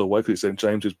Newcastle away because it's St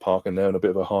James's Park and they're in a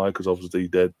bit of a high because obviously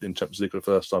they're in Champions League for the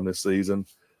first time this season.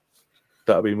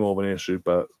 That'll be more of an issue,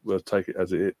 but we'll take it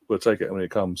as it is. We'll take it when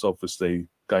it comes, obviously,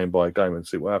 game by game and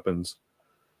see what happens.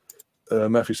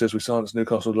 Matthew says we silenced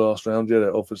Newcastle last round.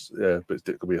 Yeah, obviously, yeah, but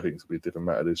I think it's be a different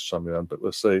matter this time around. But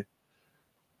we'll see.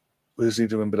 We just need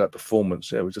to remember that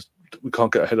performance. Yeah, we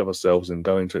can't get ahead of ourselves and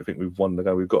go into it. I think we've won the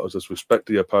game. We've got to just respect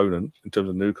the opponent in terms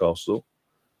of Newcastle.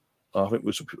 I think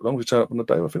as long as we turn up on the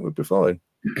day, I think we'll be fine.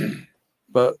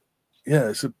 But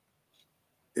yeah,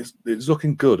 it's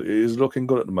looking good. It is looking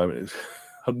good at the moment.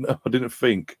 I didn't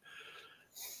think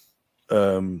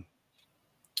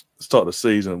start of the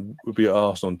season would be at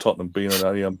Arsenal and Tottenham being the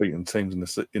only unbeaten teams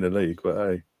in the league. But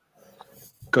hey,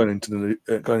 going into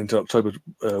October,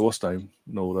 what's the name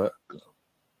and all that.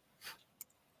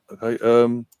 Okay.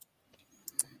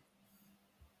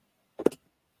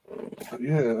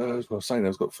 Yeah, as I was saying,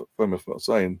 I've got phone off what I was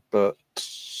saying, but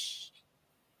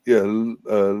yeah,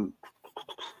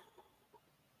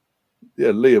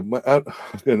 Liam.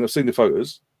 Again, I've seen the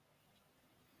photos.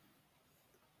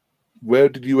 Where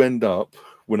did you end up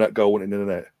when that goal went into the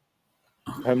net?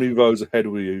 How many rows ahead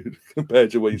were you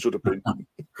compared to where you should have been?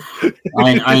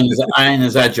 I ain't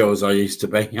as agile as I used to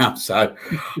be. So,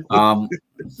 no,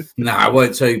 it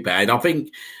weren't too bad. I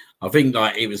think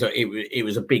like it was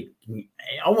a big.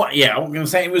 I'm going to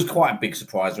say it was quite a big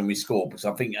surprise when we scored because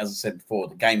I think, as I said before,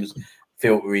 the game was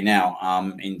filtering out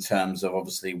in terms of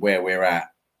obviously where we're at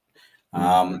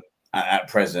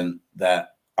present.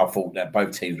 That I thought that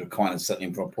both teams were kind of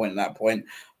settling for a point at that point,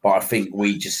 but I think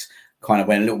we just kind of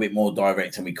went a little bit more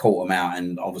direct and we caught them out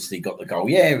and obviously got the goal.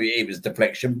 Yeah, it was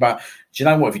deflection, but do you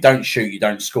know what? If you don't shoot, you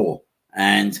don't score.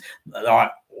 And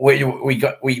like we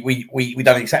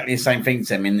done exactly the same thing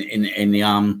to them in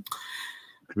the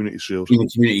Community Shield. In the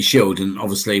Community Shield, and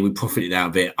obviously we profited out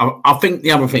of it. I think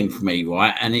the other thing for me,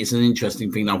 right, and it's an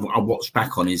interesting thing I watched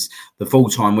back on is the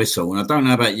full-time whistle. And I don't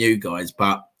know about you guys,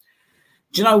 but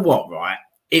do you know what, right?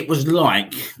 It was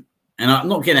like, and I'm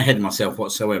not getting ahead of myself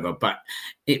whatsoever, but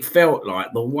it felt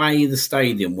like the way the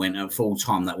stadium went at full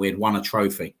time that we had won a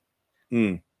trophy.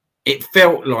 It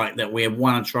felt like that we had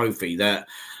won a trophy. That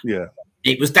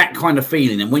it was that kind of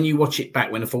feeling. And when you watch it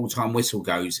back when the full time whistle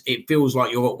goes, it feels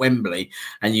like you're at Wembley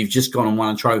and you've just gone and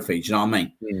won a trophy. Do you know what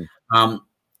I mean?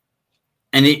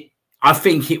 And I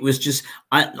think it was just.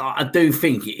 I do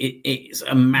think it's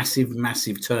a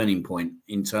massive turning point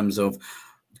in terms of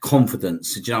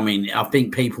confidence. Do you know what I mean? I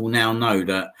think people now know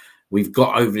that we've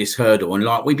got over this hurdle, and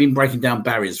like we've been breaking down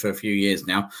barriers for a few years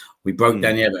now. We broke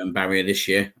down the Everton barrier this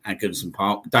year at Goodison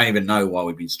Park. Don't even know why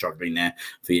we've been struggling there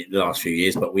for the last few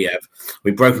years, but we have.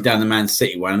 We've broken down the Man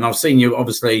City one, and I've seen you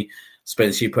obviously,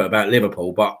 Spence, you put about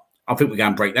Liverpool, but I think we're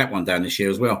going to break that one down this year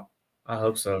as well. I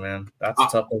hope so, man. That's a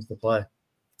tough place to play.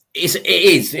 It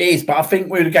is, but I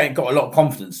think we've got a lot of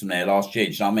confidence from there last year.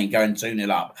 Do you know what I mean? Going 2-0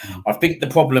 up. I think the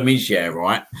problem is,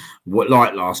 right,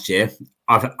 like last year,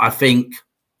 I think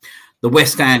the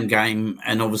West Ham game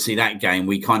and obviously that game,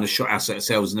 we kind of shot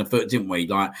ourselves in the foot, didn't we?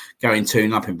 Like going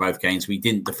 2-0 up in both games, we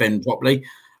didn't defend properly.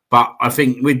 But I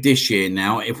think with this year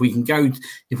now, if we can go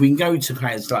to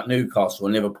players like Newcastle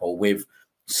and Liverpool with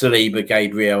Saliba,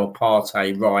 Gabriel,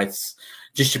 Partey, Rice,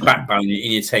 just your backbone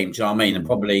in your team, do you know what I mean? And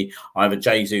probably either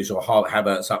Jesus or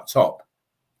Havertz up top.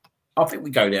 I think we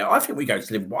go there. I think we go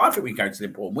to Liverpool. I think we go to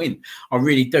Liverpool and win. I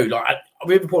really do. Like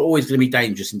Liverpool are always going to be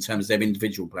dangerous in terms of their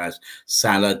individual players.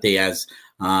 Salah, Diaz.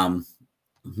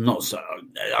 Not so.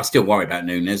 I still worry about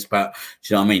Nunes, but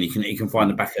do you know what I mean? He can find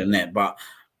the back of the net. But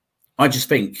I just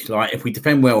think like if we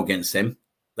defend well against them,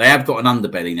 they have got an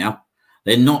underbelly now.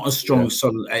 They're not as strong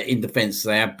solid in defence as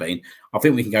they have been. I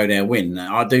think we can go there and win.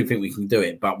 I do think we can do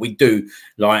it, but we do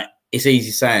like it's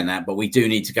easy saying that, but we do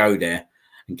need to go there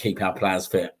and keep our players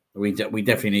fit. We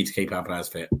definitely need to keep our players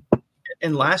fit.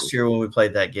 And last year when we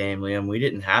played that game, Liam, we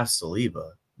didn't have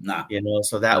Saliba. Nah.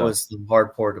 So that was the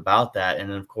hard part about that.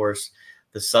 And of course,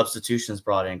 the substitutions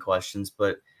brought in questions.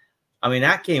 But I mean,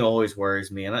 that game always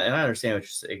worries me. And I understand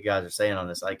what you guys are saying on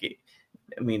this. Like,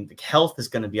 health is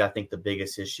going to be, I think, the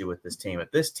biggest issue with this team.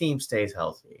 If this team stays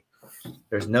healthy,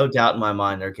 there's no doubt in my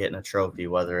mind they're getting a trophy,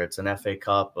 whether it's an FA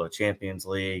Cup or Champions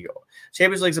League.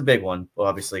 Champions League's a big one,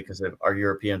 obviously, because of our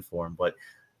European form, but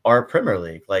our Premier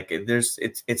League. Like,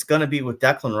 it's going to be with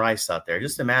Declan Rice out there.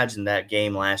 Just imagine that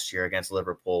game last year against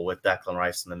Liverpool with Declan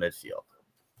Rice in the midfield.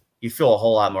 you feel a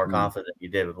whole lot more confident than you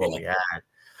did with what we had.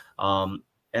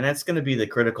 And that's going to be the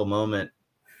critical moment,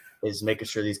 is making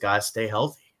sure these guys stay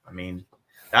healthy. I mean,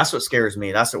 that's what scares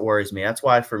me. That's what worries me. That's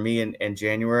why for me in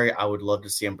January, I would love to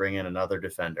see him bring in another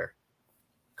defender,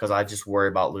 because I just worry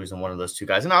about losing one of those two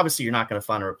guys. And obviously you're not going to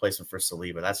find a replacement for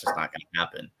Saliba. That's just not going to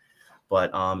happen.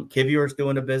 But Kivior's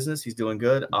doing the business. He's doing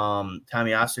good.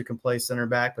 Tamiyasu can play center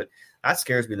back, but that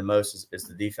scares me the most is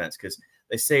the defense, because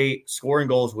they say scoring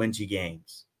goals wins you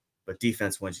games, but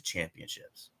defense wins you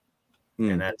championships.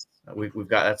 And that's we've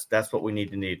got that's what we need.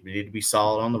 We need to be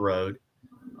solid on the road.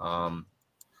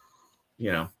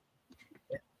 You know.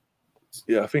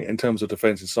 Yeah, I think in terms of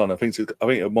defensive side, I think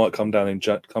it might come down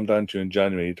to in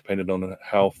January, depending on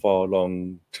how far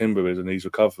along Timber is in his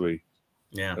recovery,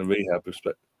 and rehab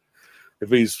respect. If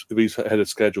he's ahead of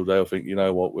schedule, they'll think, you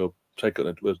know what, we'll take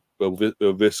it,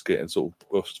 we'll risk it, and sort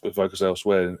of we'll focus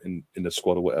elsewhere in the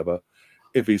squad or whatever.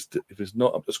 If he's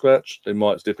not up to scratch, they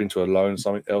might dip into a loan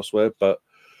something elsewhere. But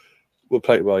we'll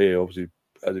play it by ear, obviously,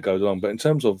 as it goes on. But in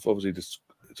terms of obviously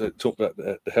talk about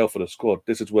the health of the squad,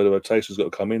 this is where the rotation's got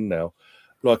to come in now.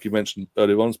 Like you mentioned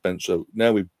earlier on, Spencer,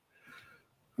 now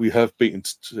we have beaten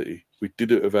City. We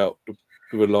did it without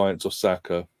the reliance of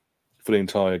Saka for the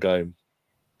entire game.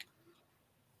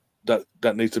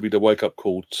 That needs to be the wake up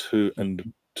call to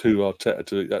Arteta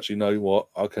to actually know what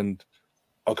I can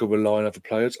rely on other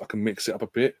players. I can mix it up a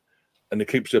bit, and it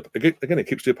keeps it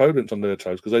keeps the opponents on their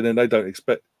toes, because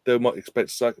they might expect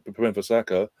Saka, preparing for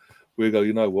Saka. We go,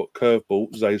 you know what,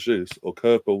 curveball Jesus or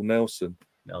curveball Nelson,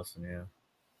 yeah,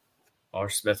 or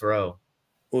Smith Rowe,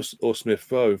 or Smith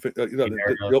Rowe.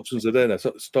 The options are there now.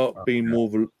 So start being more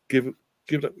give.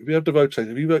 If you have the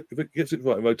rotation, if it gets it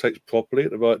right and rotates properly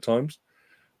at the right times,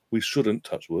 we shouldn't,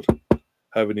 touch wood,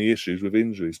 have any issues with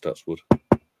injuries, touch wood.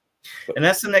 And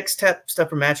that's the next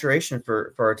step of maturation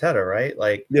for Arteta, right?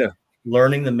 Like,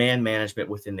 learning the man management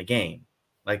within the game.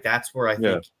 Like, that's where I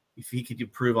think if he could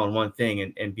improve on one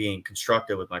thing and being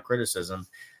constructive with my criticism,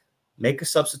 make a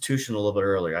substitution a little bit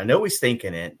earlier. I know he's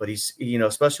thinking it, but he's,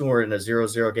 especially when we're in a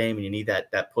 0-0 game and you need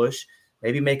that push,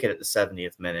 maybe make it at the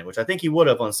 70th minute, which I think he would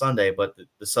have on Sunday, but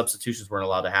the substitutions weren't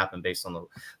allowed to happen based on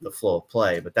the flow of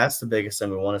play. But that's the biggest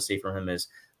thing we want to see from him, is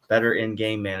better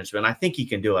in-game management. I think he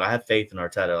can do it. I have faith in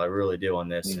Arteta. I really do on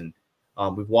this. And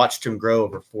we've watched him grow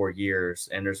over 4 years,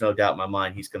 and there's no doubt in my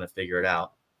mind he's going to figure it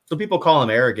out. So people call him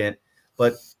arrogant,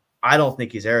 but I don't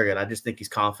think he's arrogant. I just think he's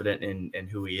confident in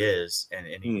who he is, and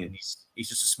he's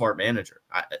just a smart manager.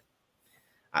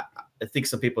 I think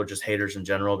some people are just haters in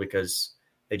general because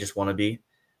they just want to be.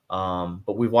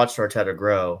 But we've watched Arteta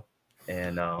grow,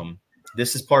 and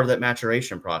this is part of that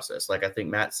maturation process. Like I think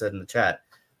Matt said in the chat,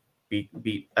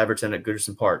 beat Everton at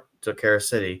Goodison Park, took care of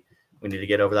City. We need to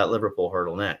get over that Liverpool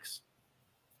hurdle next.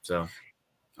 So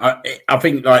I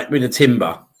think, like, with the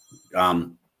Timber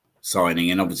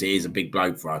signing, and obviously he's a big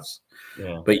bloke for us,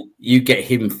 but you get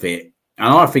him fit,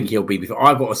 and I think he'll be.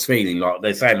 I've got a feeling, like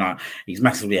they're saying, like he's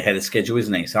massively ahead of schedule,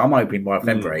 isn't he? So I'm hoping by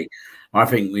February, I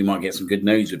think we might get some good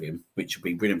news with him, which will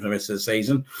be brilliant for the rest of the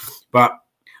season. But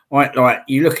like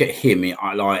you look at him,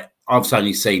 I've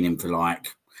only seen him for like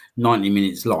 90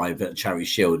 minutes live at Charity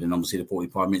Shield, and obviously the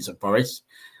 45 minutes at Forest.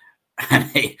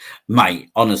 And mate,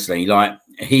 honestly, like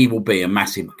he will be a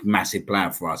massive, massive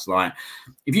player for us. Like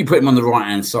if you put him on the right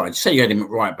hand side, say you had him at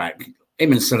right back,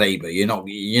 him and Saliba, you're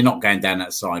not going down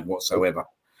that side whatsoever.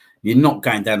 You're not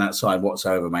going down that side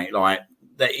whatsoever, mate. Like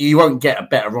that, you won't get a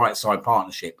better right side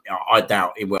partnership, I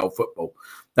doubt, in world football.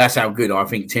 That's how good I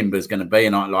think Timber's going to be.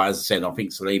 And like as I said, I think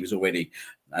Saliba's already,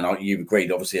 and you've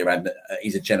agreed, obviously, around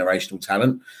he's a generational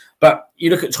talent. But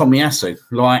you look at Tomiyasu,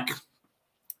 like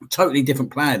totally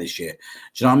different player this year. Do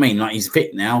you know what I mean? Like he's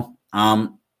fit now.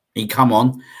 He come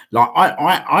on. Like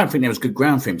I think there was good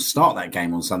ground for him to start that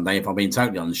game on Sunday, if I'm being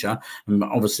totally honest. And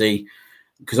obviously,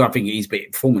 because I think his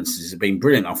performances have been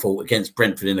brilliant. I thought against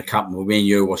Brentford in the cup, when me and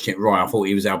you were watching it, right, I thought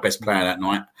he was our best player that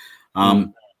night.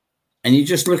 And you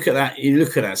just look at that. You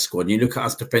look at that squad. And you look at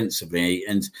us defensively,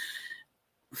 and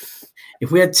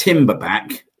if we had Timber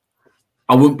back,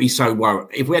 I wouldn't be so worried.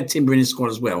 If we had Timber in his squad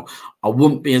as well, I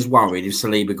wouldn't be as worried if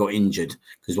Saliba got injured,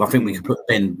 because I think we could put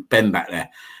Ben back there.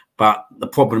 But the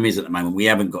problem is at the moment we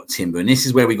haven't got Timber, and this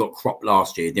is where we got Kropp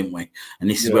last year, didn't we? And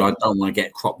this is where I don't want to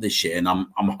get Kropp this year. And I'm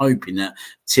hoping that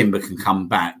Timber can come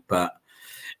back, but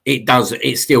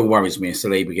it still worries me if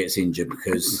Saliba gets injured,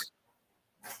 because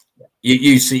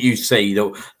you see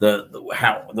the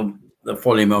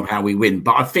volume of how we win.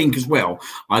 But I think as well,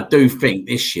 I do think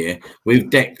this year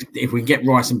if we get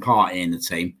Rice and Partey in the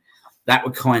team, that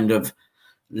would kind of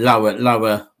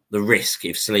lower the risk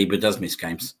if Saliba does miss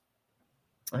games.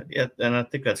 Yeah, and I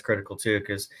think that's critical too,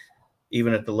 because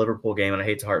even at the Liverpool game, and I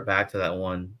hate to hark back to that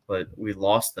one, but we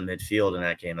lost the midfield in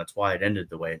that game. That's why it ended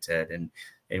the way it did. And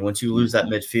once you lose that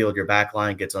midfield, your back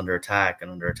line gets under attack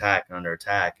and under attack and under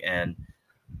attack. And,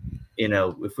 you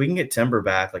know, if we can get Timber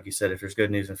back, like you said, if there's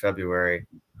good news in February,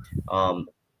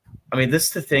 I mean, this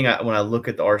is the thing. When I look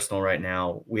at the Arsenal right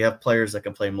now, we have players that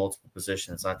can play multiple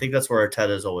positions. And I think that's where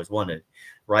Arteta has always wanted.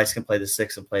 Rice can play the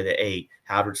 6 and play the 8.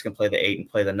 HAVERTZ can play the 8 and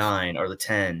play the 9 or the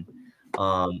 10.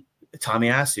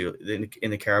 Tomiyasu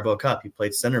in the Carabao Cup, he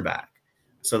played center back.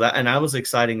 So that was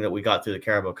exciting that we got through the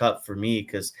Carabao Cup for me,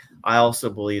 because I also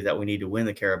believe that we need to win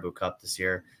the Carabao Cup this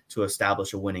year to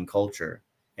establish a winning culture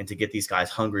and to get these guys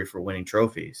hungry for winning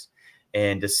trophies.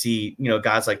 And to see, you know,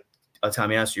 guys like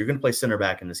Tomiyasu, you're going to play center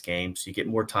back in this game, so you get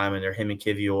more time in there, him and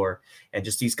Kivior, and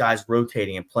just these guys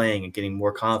rotating and playing and getting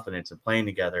more confidence and playing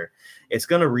together. It's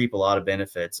going to reap a lot of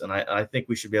benefits, and I think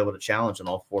we should be able to challenge on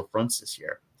all 4 fronts this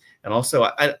year. And also,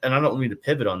 I don't mean to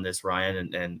pivot on this,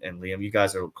 Ryan and Liam. You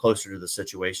guys are closer to the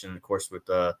situation, of course, with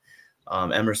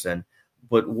Emerson.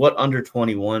 But what under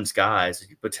 21s guys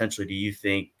potentially do you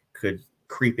think could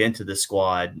creep into the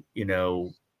squad, you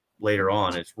know, later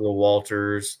on? It's Will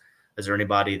Walters. Is there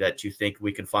anybody that you think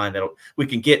we can find that we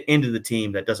can get into the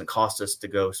team that doesn't cost us to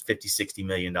go $50-60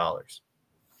 million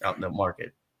out in the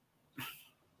market?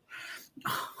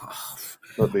 I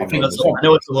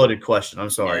know it's a loaded question. I'm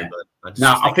sorry, but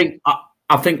I think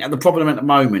the problem at the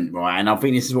moment, right, and I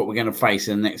think this is what we're going to face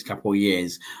in the next couple of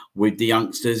years with the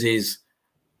youngsters is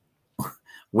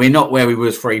we're not where we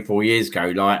was 3-4 years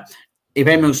ago. Like, if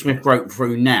Emil Smith broke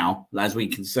through now, as we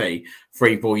can see,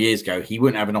 3-4 years ago, he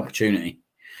wouldn't have an opportunity.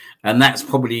 And that's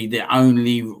probably the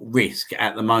only risk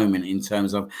at the moment in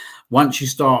terms of once you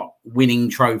start winning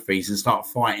trophies and start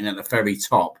fighting at the very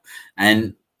top,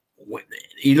 and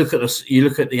you look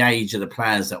at the age of the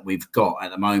players that we've got at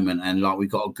the moment, and like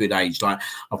we've got a good age. Like,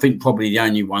 I think probably the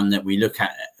only one that we look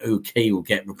at who key will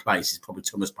get replaced is probably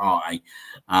Thomas Partey,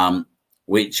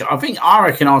 which I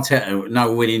reckon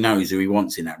Arteta really knows who he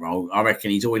wants in that role. I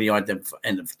reckon he's already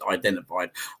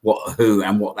identified who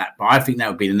and what that. But I think that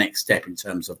would be the next step in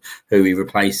terms of who he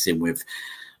replaces him with.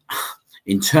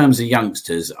 In terms of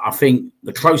youngsters, I think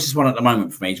the closest one at the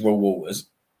moment for me is Will Walters.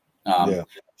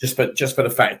 Just for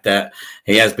the fact that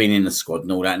he has been in the squad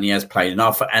and all that, and he has played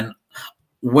enough. And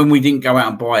when we didn't go out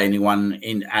and buy anyone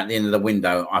at the end of the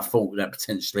window, I thought that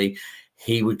potentially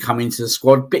he would come into the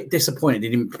squad. Bit disappointed he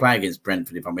didn't play against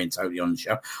Brentford, if I'm being totally honest.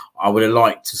 I would have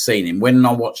liked to seen him. When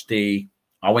I watched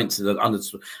I went to the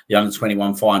under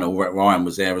 21 final where Ryan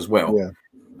was there as well.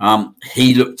 Yeah.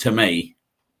 He looked to me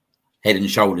head and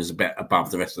shoulders a bit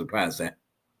above the rest of the players there.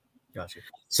 Gotcha.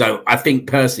 So I think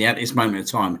personally at this moment in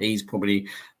time, he's probably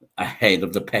ahead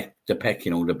of the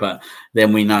pecking order. But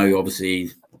then we know,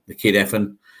 obviously, the kid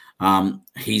Effin,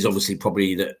 he's obviously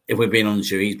probably if we're being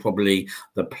honest with you, he's probably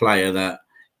the player that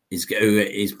is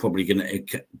probably going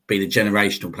to be the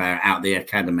generational player out of the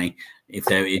academy.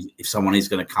 If someone is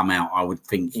going to come out, I would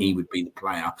think he would be the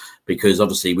player, because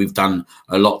obviously we've done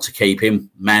a lot to keep him.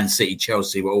 Man City,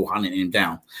 Chelsea were all hunting him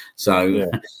down. So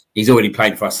he's already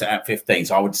played for us at 15.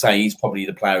 So I would say he's probably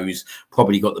the player who's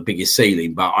probably got the biggest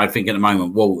ceiling. But I think at the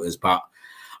moment, Walters. But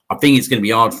I think it's going to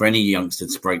be hard for any youngster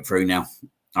to break through now.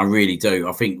 I really do.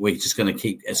 I think we're just going to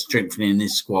keep strengthening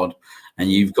this squad,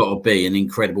 and you've got to be an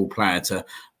incredible player to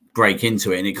break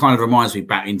into it. And it kind of reminds me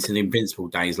back into the Invincible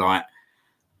days, like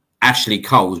Ashley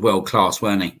Cole was world class,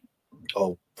 weren't he?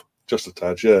 Oh, just a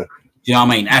tad, yeah. Do you know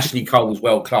what I mean? Ashley Cole was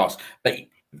world class, but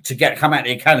to come out of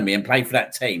the academy and play for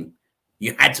that team,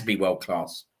 you had to be world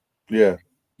class. Yeah,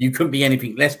 you couldn't be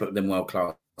anything less but than world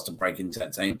class to break into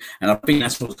that team. And I think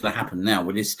that's what's going to happen now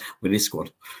with this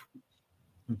squad.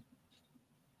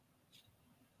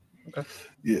 Okay.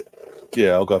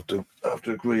 Yeah, I'll have to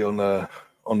agree on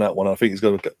that one. I think it's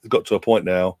got to a point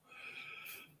now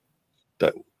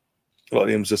that, like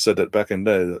Liam's just said, that back in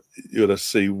there, you're going to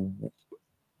see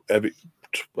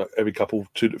every couple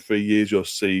 2 to 3 years, you'll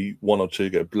see one or two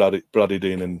get blooded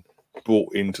in and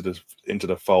brought into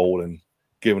the fold and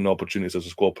given opportunities as a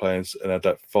squad players and had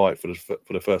that fight for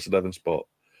the first 11 spot.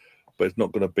 But it's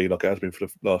not going to be like it has been for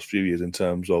the last few years in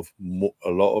terms of a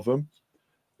lot of them.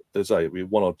 As I say, it'll be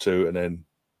one or two, and then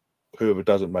whoever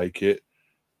doesn't make it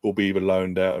will be either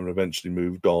loaned out and eventually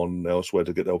moved on elsewhere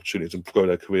to get the opportunities and grow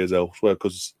their careers elsewhere.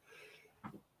 Because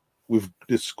with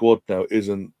this squad now,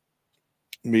 isn't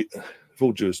me. With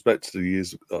all due respect to the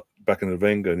years back in the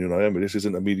Wenger and but this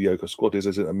isn't a mediocre squad. This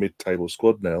isn't a mid-table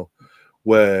squad now,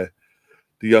 where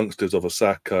the youngsters of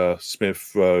Osaka,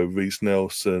 Smith Rowe, Reece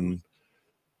Nelson,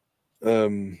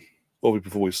 obviously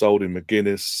before we sold him,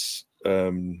 McGuinness,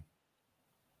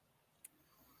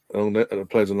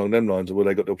 players along them lines,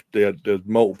 where there's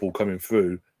multiple coming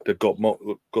through. They've got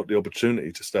the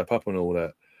opportunity to step up and all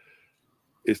that.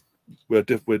 We're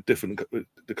different.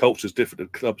 The culture's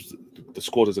different. The clubs, the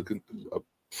squad is a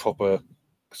proper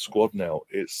squad now.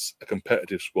 It's a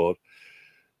competitive squad,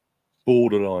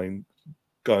 borderline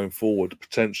going forward,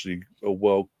 potentially a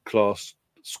world-class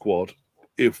squad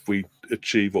if we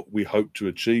achieve what we hope to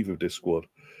achieve with this squad.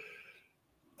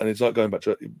 And it's like going back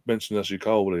to you mentioned Ashley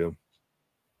Cole, Liam.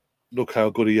 Look how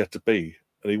good he had to be,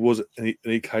 and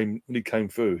he came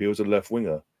through. He was a left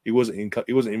winger. He wasn't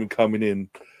even coming in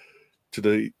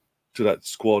to that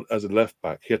squad as a left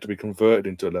back. He had to be converted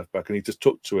into a left back, and he just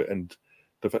took to it. And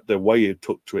the way he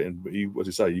took to it, and as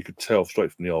you say, you could tell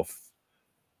straight from the off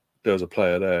there was a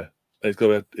player there. And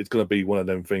it's going to be one of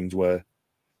them things where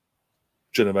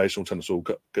generational tennis will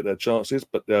get their chances,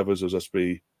 but the others will just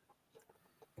be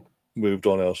moved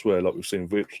on elsewhere, like we've seen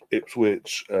with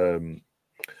Ipswich,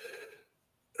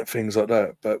 things like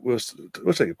that. But we'll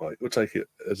take it by. We'll take it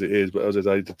as it is. But as I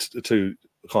say, the two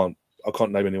I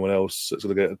can't name anyone else that's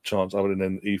going to get a chance other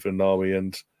than Ethan Nawi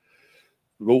and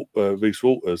Reece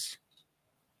Walters.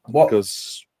 What?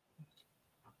 Because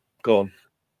go on.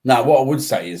 No, what I would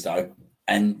say is though,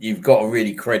 and you've got to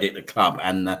really credit the club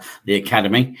and the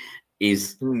academy,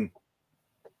 is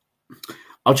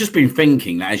I've just been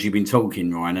thinking that as you've been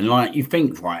talking, Ryan, and like you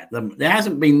think, right, there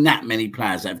hasn't been that many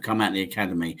players that have come out of the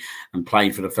academy and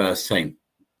played for the first team.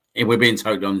 If we're being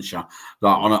totally honest, like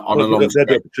on a long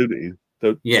opportunity.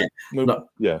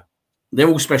 They're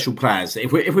all special players.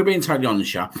 If we're being totally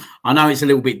honest, I know it's a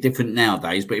little bit different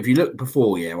nowadays, but if you look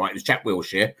before, right, it was Jack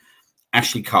Wilshere,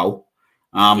 Ashley Cole.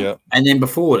 And then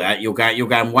before that, you're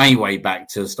going way back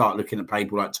to start looking at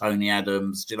people like Tony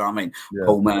Adams, do you know what I mean? Yeah.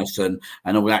 Paul Merson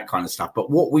and all that kind of stuff. But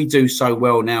what we do so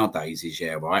well nowadays is,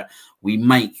 right, we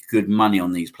make good money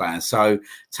on these players. So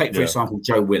take, for example,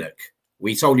 Joe Willock.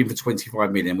 We sold him for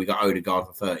 25 million. We got Odegaard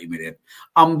for 30 million.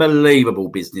 Unbelievable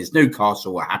business.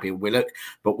 Newcastle were happy with Willock,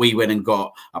 but we went and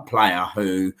got a player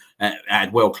who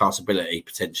had world-class ability,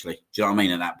 potentially. Do you know what I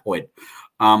mean, at that point?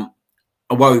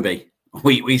 Iwobi.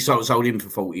 We sold him for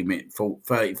 40 million,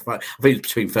 30, I think it's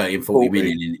between 30 and 40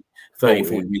 million in 40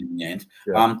 million in the end.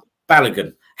 Yeah.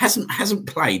 Balogun hasn't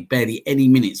played barely any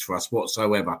minutes for us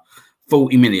whatsoever.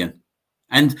 40 million.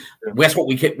 And that's what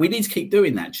we need to keep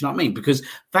doing that. Do you know what I mean? Because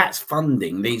that's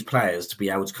funding these players to be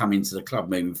able to come into the club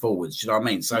moving forwards. Do you know what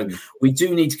I mean? So we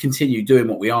do need to continue doing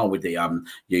what we are with the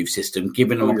youth system,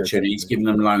 giving them opportunities, giving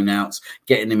them loan outs,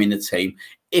 getting them in the team.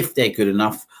 If they're good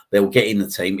enough, they'll get in the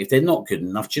team. If they're not good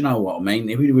enough, do you know what I mean?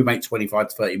 If we make 25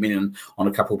 to 30 million on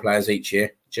a couple of players each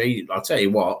year, gee, I'll tell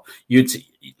you what, you'd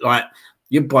buy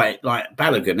it like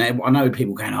Balogun. I know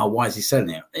people going, oh, why is he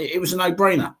selling it? It was a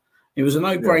no-brainer. It was a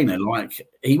no-brainer. Yeah. Like,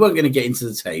 he wasn't going to get into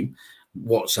the team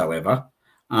whatsoever.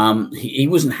 He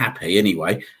wasn't happy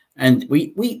anyway. And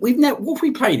we've never, what have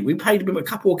we played? We played him a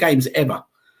couple of games ever,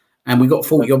 and we got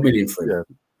 40-odd million for him.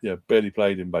 Yeah, barely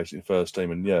played him basically first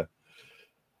team, and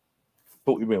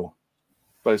 40 mil.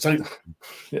 Basically,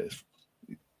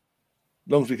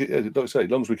 long as we keep, like I say,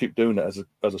 as long as we keep doing that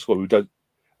as a squad, we don't,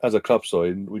 as a club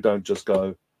side, we don't just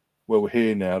go, well, we're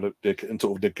here now, and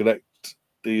sort of neglect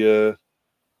the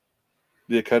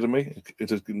academy.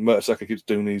 It's just Mertesacker keeps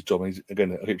doing his job. And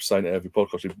again, I keep saying it every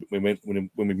podcast. When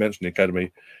we mention the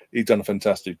academy, he's done a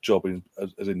fantastic job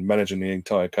as in managing the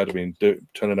entire academy and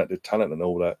turning out the talent and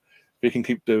all that. If he can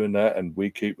keep doing that, and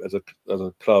we keep as a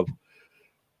club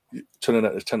turning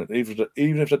out this talent, even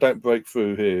if they don't break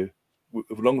through here,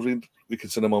 as long as we can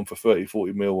send them on for 30,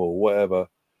 40 mil or whatever,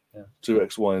 to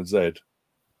X, Y, and Z,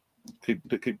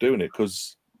 keep doing it,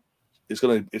 because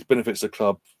it benefits the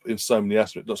club in so many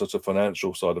aspects, not just the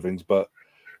financial side of things, but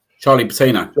Charlie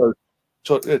Patino.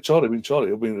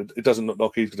 Charlie. I mean, it doesn't look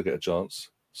like he's going to get a chance.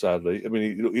 Sadly, I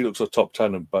mean, he looks a top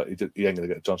talent, but he ain't going to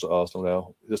get a chance at Arsenal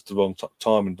now. Just the wrong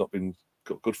time and not been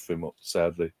good for him,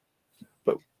 sadly.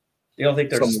 But you don't think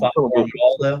there's a spot for him at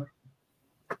all, though?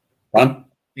 Huh?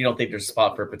 You don't think there's a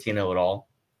spot for Patino at all?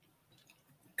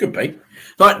 Could be.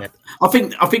 Like, I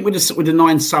think with the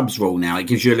 9 subs rule now, it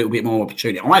gives you a little bit more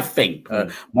opportunity. I think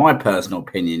my personal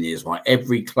opinion is, like,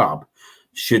 every club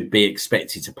should be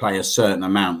expected to play a certain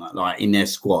amount, like, in their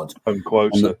squad on a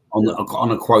quota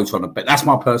on a bet. That's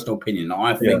my personal opinion.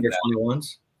 I think under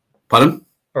 21s. Pardon?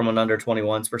 From an under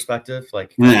 21s perspective,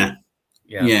 like yeah.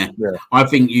 I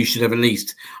think you should have at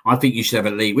least.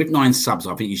 With 9 subs.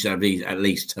 I think you should have at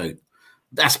least 2.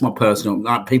 That's my personal.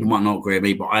 Like, people might not agree with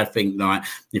me, but I think, like,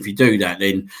 if you do that,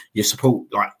 then you support.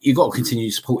 Like, you got to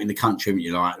continue supporting the country, haven't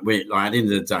you? Like, at the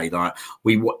end of the day, like,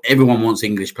 everyone wants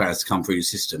English players to come through the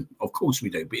system. Of course we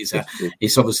do, but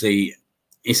it's obviously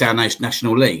it's our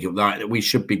national league. Like we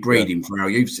should be breeding for our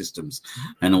youth systems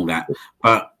and all that.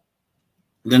 But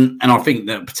then, and I think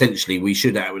that potentially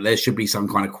there should be some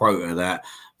kind of quota that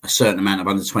a certain amount of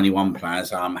under 21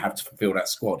 players have to fulfil that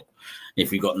squad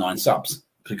if we've got 9 subs.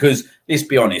 Because let's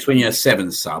be honest, when you have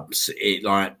 7 subs,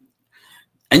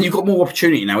 and you've got more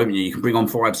opportunity now, haven't you? You can bring on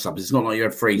 5 subs. It's not like you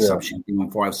have 3 subs; you can bring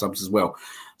on 5 subs as well.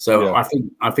 So I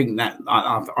think that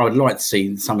I would like to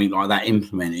see something like that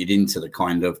implemented into the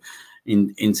kind of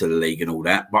into the league and all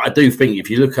that. But I do think if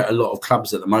you look at a lot of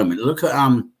clubs at the moment, look at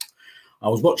I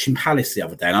was watching Palace the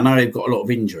other day, and I know they've got a lot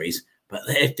of injuries, but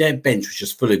their bench was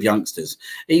just full of youngsters.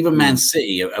 Even Man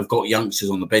City have got youngsters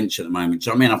on the bench at the moment. Do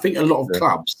you know what I mean? I think a lot of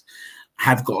clubs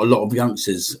have got a lot of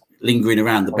youngsters lingering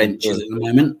around the benches at the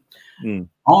moment.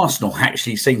 Arsenal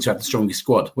actually seem to have the strongest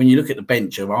squad. When you look at the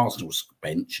bench of Arsenal's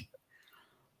bench,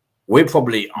 we're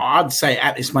probably, I'd say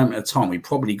at this moment of time, we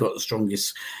probably got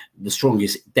the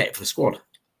strongest depth of squad.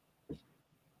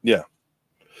 Yeah.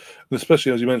 And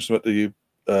especially as you mentioned about the,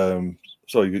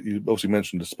 you obviously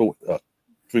mentioned the sport,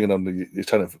 bringing on the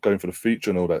talent for going for the future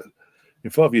and all that. In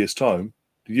 5 years' time,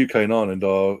 the UK and Ireland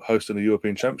are hosting the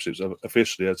European Championships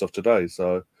officially as of today.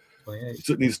 So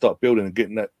you need to start building and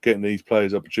getting these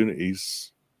players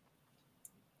opportunities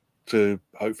to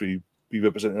hopefully be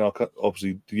representing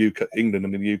obviously the UK, England,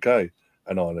 and the UK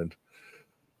and Ireland.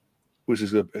 Which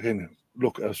is again,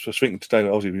 look, I was thinking today.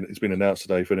 Obviously, it's been announced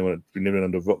today for anyone that's been living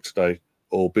under a rock today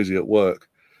or busy at work.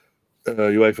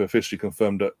 UEFA officially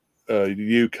confirmed that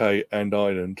the UK and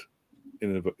Ireland,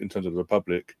 in terms of the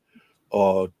Republic,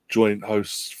 are joint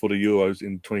hosts for the Euros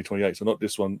in 2028. So not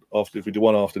this one. If we do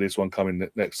one after this one coming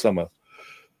next summer.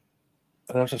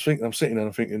 And I was just thinking, I'm sitting there and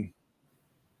I'm thinking,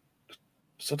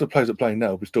 some of the players that are playing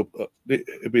now,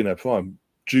 it'd be in their prime.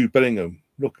 Jude Bellingham,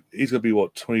 look, he's going to be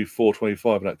what, 24,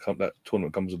 25 when that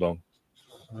tournament comes along.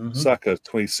 Saka,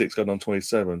 26, going on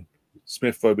 27.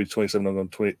 Smith will be 27 on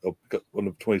 20,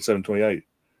 on 27, 28.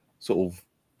 Sort of,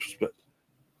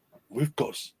 we've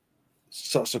got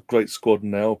such a great squad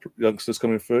now, youngsters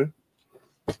coming through.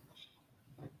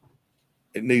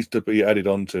 It needs to be added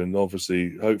on to, and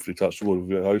obviously, hopefully, touch the wood,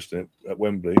 we're hosting it at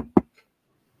Wembley.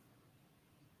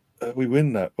 We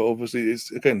win that, but obviously,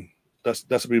 it's again that's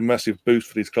to be a massive boost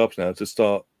for these clubs now to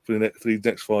start for these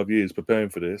next 5 years preparing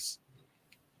for this.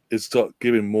 Is start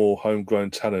giving more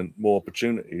homegrown talent more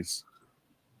opportunities,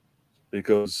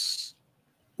 because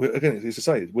again, it's to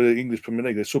say we're the English Premier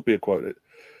League. There should be a quota.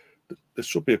 There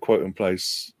should be a quota in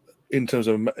place in terms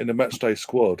of in the match day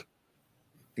squad.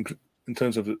 In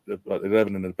terms of like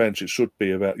 11 in the bench, it should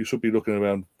be about. You should be looking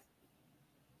around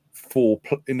 4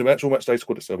 in the actual match day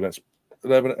squad itself. That's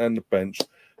 11 and the bench.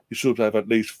 You should have at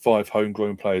least 5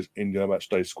 homegrown players in your match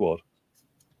day squad.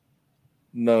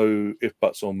 No if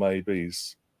buts or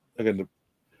maybes. Again,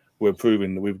 we're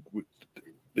proving that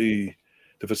the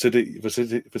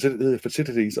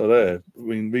facilities are there. I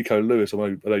mean, Rico Lewis,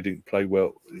 although they didn't play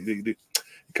well, he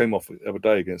came off the other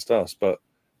day against us, but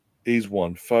he's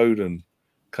one. Foden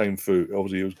came through.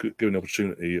 Obviously, he was given the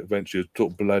opportunity. Eventually, he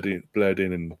was bled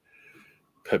in, and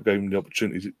Pep gave him the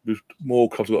opportunity. More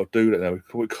clubs have got to do that now.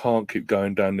 We can't keep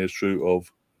going down this route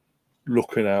of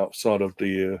looking outside of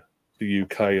the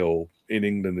UK or in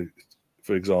England,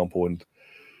 for example, and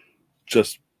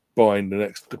just buying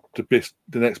the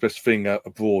next best thing out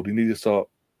abroad. You need to start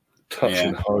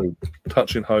touching home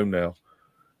now,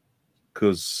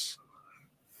 because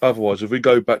otherwise, if we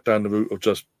go back down the route of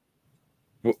just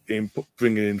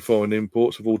bringing in foreign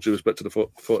imports, with all due respect to the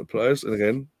foreign players, and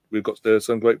again, there's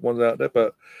some great ones out there,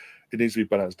 but it needs to be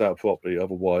balanced out properly.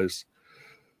 Otherwise,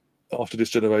 after this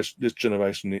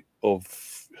generation of,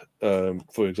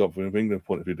 for example, from England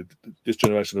point of view, this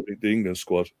generation of the England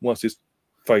squad, once this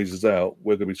phases out,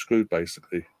 we're going to be screwed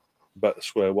basically. Back to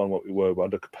square one, what we were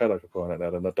under Capello for crying out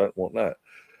loud, and I don't want that.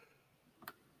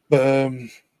 But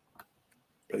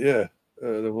yeah,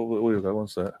 we'll go on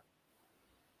to that.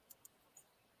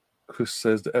 Chris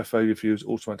says the FA refused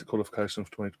automatic qualification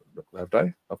for 20. Have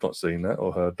they? I've not seen that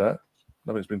or heard that.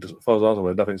 Nothing's been, as far as I'm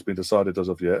aware, nothing's been decided as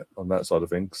of yet on that side of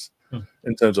things.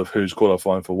 In terms of who's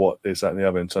qualifying for what, this, that, and the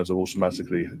other, in terms of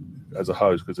automatically as a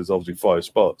host, because there's obviously 5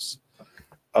 spots.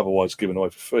 Otherwise, given away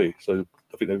for free. So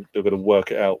I think they're going to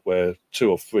work it out where 2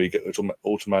 or 3 get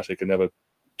automatic, and the other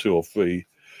 2 or 3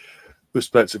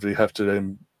 respectively have to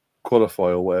then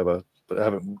qualify or whatever. But they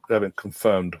haven't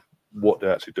confirmed what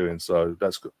they're actually doing. So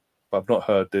that's good. I've not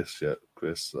heard this yet,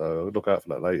 Chris. So look out for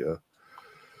that later.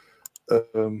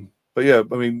 But yeah,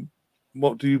 I mean,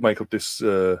 what do you make of this?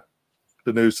 The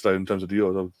news today in terms of the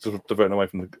Euros, just diverting away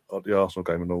from the Arsenal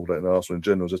game and all that, and Arsenal in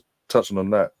general, just touching on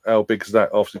that. How big is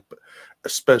that? Obviously,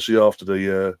 especially after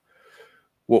the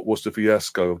what was the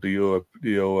fiasco of the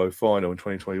Euro final in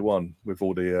 2021 with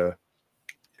all the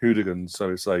hooligans,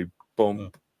 so to say,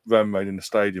 ram raid in the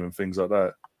stadium and things like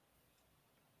that?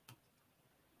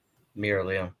 Me or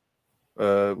Liam?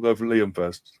 We'll go for Liam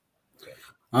first.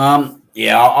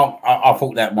 Yeah, I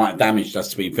thought that might have damaged us,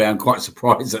 to be fair. I'm quite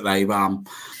surprised that they've gone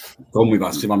with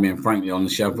us, if I'm being frankly on the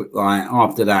show. But like,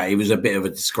 after that, it was a bit of a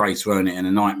disgrace, wasn't it, and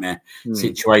a nightmare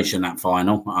situation, that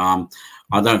final.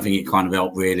 I don't think it kind of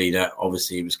helped really that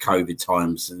obviously it was COVID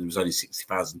times and there was only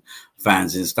 60,000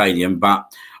 fans in the stadium.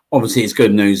 But obviously it's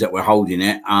good news that we're holding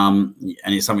it, and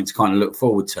it's something to kind of look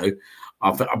forward to.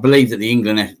 I believe that the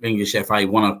English FA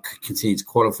want to continue to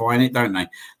qualify in it, don't they,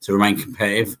 to remain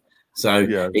competitive. So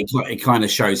it kind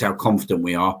of shows how confident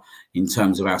we are in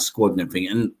terms of our squad and everything.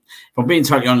 And if I'm being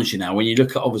totally honest, when you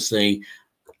look at obviously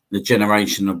the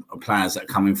generation of players that are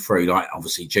coming through, like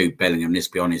obviously Jude Bellingham, let's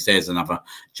be honest, there's another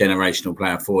generational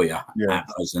player for you at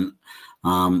present.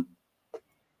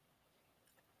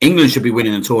 England should be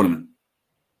winning a tournament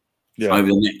over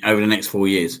the next 4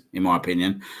 years, in my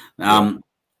opinion.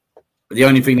 The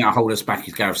only thing that holds us back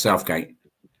is Gareth Southgate,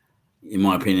 in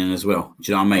my opinion, as well.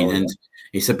 Do you know what I mean? And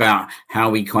it's about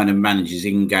how he kind of manages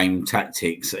in-game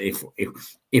tactics if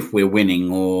we're winning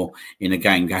or in a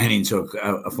game going into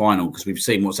a final, because we've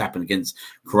seen what's happened against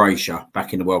Croatia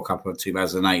back in the World Cup of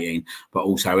 2018, but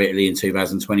also Italy in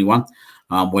 2021,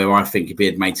 where I think if he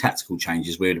had made tactical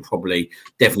changes, we would have probably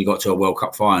definitely got to a World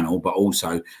Cup final, but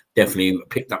also definitely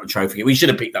picked up the trophy. We should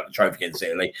have picked up the trophy against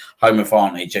Italy. Home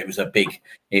advantage. It was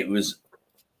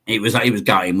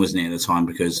gutting, wasn't it, at the time,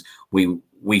 because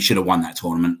we should have won that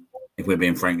tournament, if we're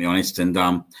being frankly honest. And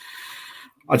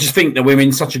I just think that we're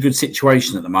in such a good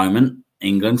situation at the moment,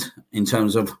 England, in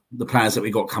terms of the players that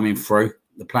we got coming through,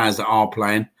 the players that are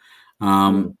playing.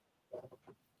 I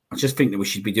just think that we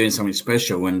should be doing something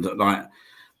special. And like,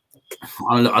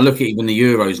 I look at even the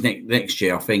Euros next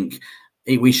year. I think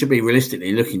we should be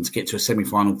realistically looking to get to a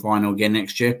semi-final again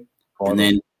next year, and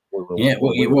then. Yeah,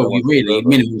 we really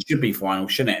minimum should be final,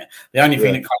 shouldn't it? The only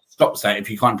thing that kind of stops that if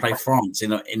you can't play France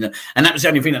and that was the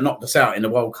only thing that knocked us out in the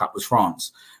World Cup was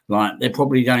France. Like, they're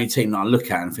probably the only team that I look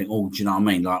at and think, oh, do you know what I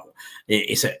mean? Like,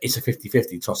 it's a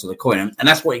 50-50 toss of the coin, and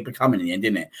that's what it became in the end,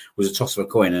 didn't it? Was a toss of a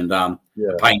coin, and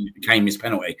Payne became his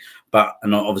penalty. But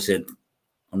and obviously,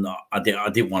 I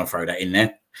didn't want to throw that in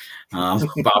there, but I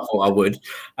thought I would.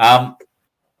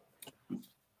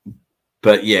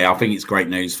 But yeah, I think it's great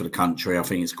news for the country. I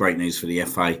think it's great news for the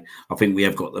FA. I think we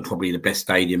have got probably the best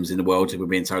stadiums in the world, if we're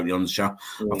being totally honest. I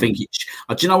think do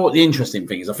you know what the interesting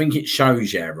thing is? I think it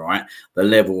shows right, the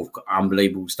level of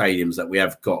unbelievable stadiums that we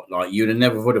have got. Like, you'd have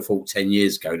never would have thought 10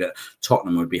 years ago that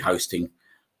Tottenham would be hosting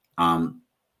the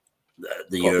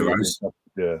Euros.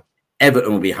 Yeah,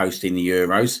 Everton will be hosting the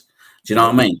Euros. Do you know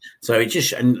what I mean? So it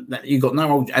just, and you got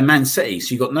and Man City,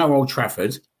 so you got no Old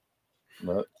Trafford.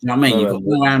 No. You know what I mean? You've got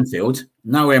no Anfield,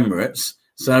 no Emirates.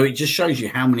 So it just shows you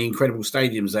how many incredible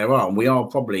stadiums there are. And we are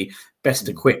probably best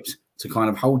equipped to kind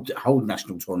of hold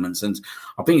national tournaments. And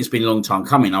I think it's been a long time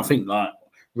coming. I think, like,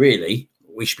 really,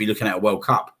 we should be looking at a World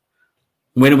Cup.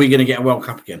 When are we going to get a World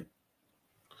Cup again?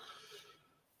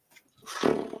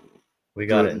 We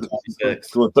got it in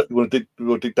 26. You want to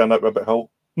dig down that rabbit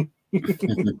hole?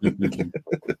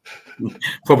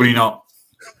 Probably not.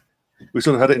 We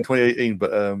sort of had it in 2018,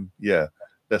 but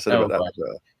let's say about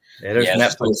that. Yeah, there's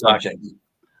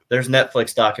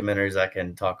Netflix documentaries I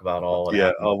can talk about all.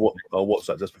 Yeah, I watched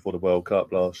that just before the World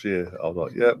Cup last year. I was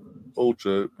like, yep, all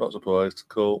true. Not surprised.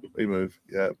 Cool. We move.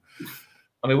 Yeah.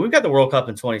 I mean, we've got the World Cup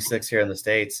in 26 here in the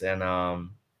States, and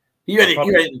you had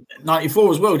it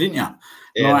 94 as well, didn't you?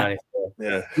 Yeah, 94.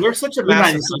 Yeah. We're such a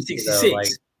massive country, 66. Like,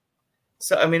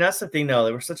 so I mean, that's the thing,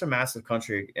 though. We're such a massive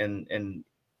country, and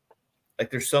like,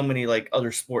 there's so many like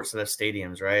other sports that have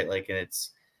stadiums, right? Like, and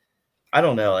it's, I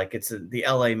don't know, like, it's the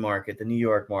LA market, the New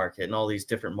York market, and all these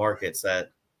different markets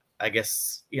that I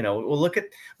guess, well, look at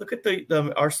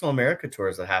the Arsenal America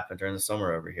tours that happened during the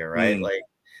summer over here, right? Like,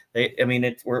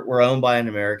 we're owned by an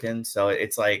American, so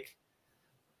it's like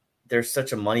there's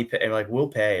such a money pay, and like we'll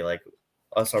pay, like,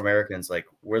 us Americans, like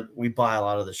we buy a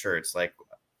lot of the shirts, like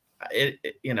it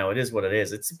is what it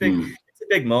is. It's a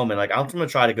big moment. Like, I'm going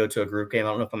to try to go to a group game. I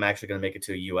don't know if I'm actually going to make it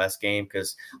to a US game,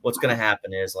 because what's going to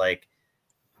happen is, like,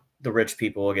 the rich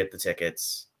people will get the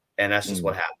tickets, and that's just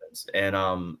what happens. And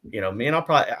me, and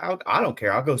I don't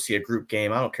care. I'll go see a group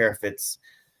game. I don't care if it's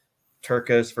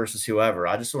Turcos versus whoever.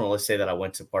 I just want to say that I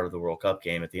went to part of the World Cup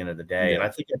game at the end of the day. And I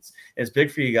think it's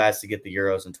big for you guys to get the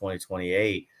Euros in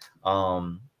 2028.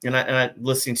 And I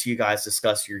listening to you guys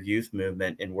discuss your youth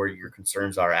movement and where your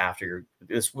concerns are after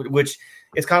this, which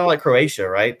is kind of like Croatia,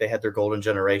 right? They had their golden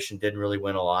generation, didn't really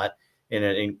win a lot,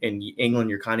 in England,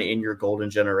 you're kind of in your golden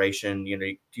generation. You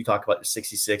know, you talk about the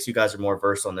 66. You guys are more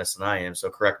versed on this than I am, so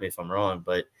correct me if I'm wrong.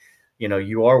 But you know,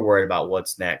 you are worried about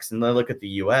what's next. And then look at the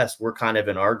U.S. We're kind of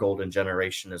in our golden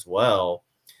generation as well.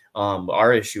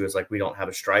 Our issue is like we don't have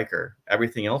a striker.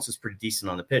 Everything else is pretty decent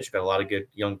on the pitch. We've got a lot of good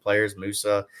young players,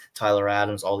 Musa, Tyler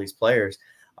Adams, all these players.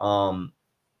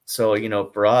 So, you know,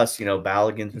 for us, you know,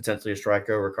 Balogun's potentially a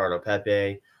striker, Ricardo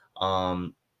Pepe.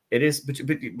 It is,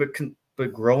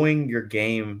 but growing your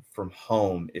game from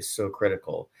home is so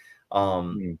critical.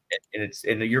 And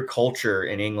your culture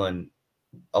in England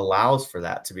allows for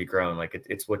that to be grown. Like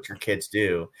it's what your kids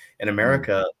do. In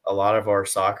America, a lot of our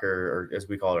soccer, or as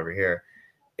we call it over here,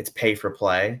 it's pay for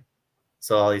play.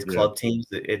 So all these club teams,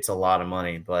 it's a lot of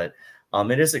money, but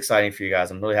it is exciting for you guys.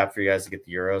 I'm really happy for you guys to get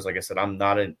the Euros. Like I said, I'm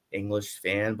not an English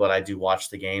fan, but I do watch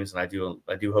the games, and I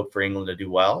do hope for England to do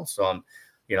well. So I'm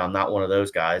not one of those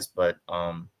guys, but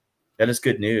that is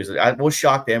good news. I was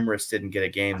shocked Emirates didn't get a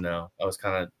game though. That was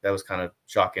kind of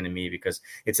shocking to me because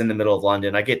it's in the middle of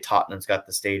London. I get Tottenham's got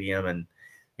the stadium, and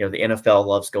you know the NFL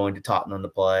loves going to Tottenham to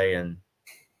play and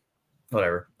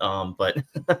whatever. But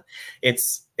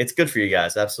it's good for you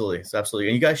guys. Absolutely. It's absolutely.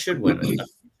 And you guys should win it. You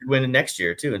should win it next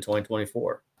year too, in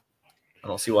 2024. I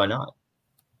don't see why not.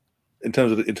 In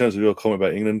terms of your comment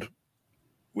about England,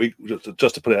 we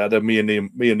just to put it out there, me and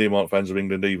Liam aren't fans of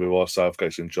England either. While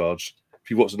Southgate's in charge. If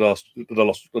you watch the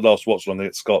last watch along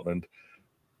against Scotland,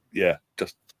 yeah,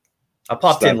 just I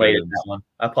popped in late at that one.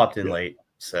 I popped in late.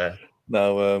 So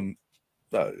no,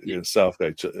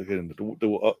 Southgate again.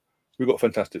 We've got a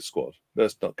fantastic squad.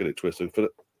 Let's not get it twisted. For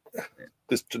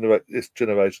this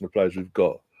generation of players we've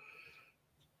got,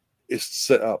 it's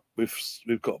set up. We've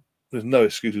got. There's no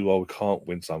excuses why we can't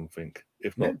win something.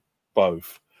 If not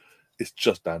both, it's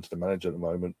just down to the manager at the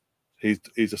moment. He's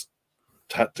just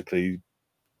tactically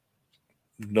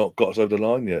not got us over the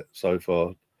line yet so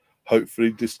far. Hopefully,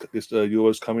 this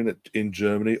Euros coming in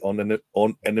Germany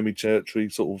on enemy territory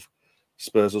sort of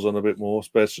spurs us on a bit more,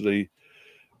 especially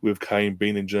with Kane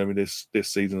being in Germany this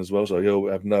season as well. So he'll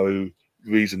have no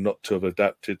reason not to have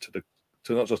adapted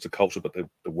to not just the culture but the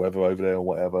weather over there or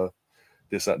whatever,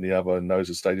 this, that, and the other, and knows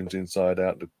the stadiums inside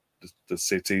out, the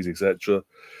cities, etc.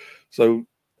 So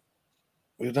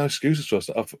we have no excuses for us.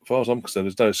 As far as I'm concerned,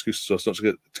 there's no excuses for us not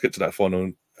to get to that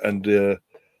final and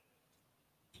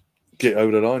get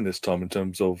over the line this time in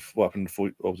terms of what happened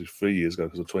obviously 3 years ago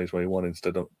because of 2021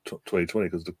 instead of 2020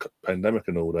 because of the pandemic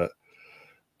and all that.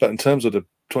 But in terms of the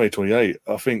 2028,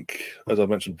 I think, as I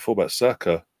mentioned before about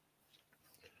Saka,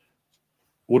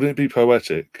 wouldn't it be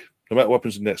poetic, no matter what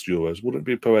happens in the next Euros, wouldn't it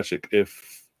be poetic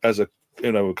if, as a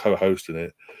we're co-hosting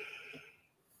it,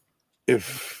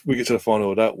 if we get to the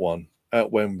final of that one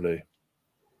at Wembley,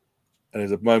 and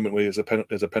there's a moment where there's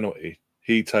a penalty,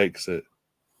 he takes it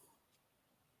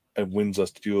and wins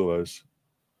us the Euros,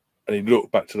 and he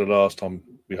looked back to the last time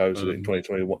we hosted it in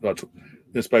 2021, in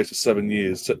the space of 7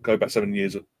 years, go back 7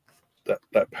 years,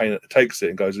 that pain takes it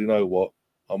and goes, you know what,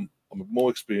 I'm a more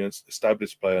experienced,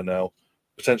 established player now,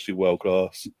 potentially world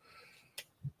class.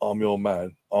 I'm your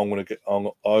man. I want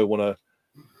to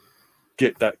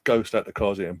get that ghost out the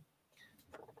closet.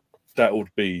 That would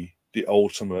be the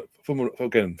ultimate.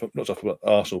 Again, not just an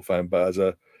Arsenal fan, but as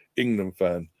a England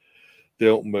fan,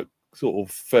 the ultimate sort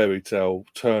of fairy tale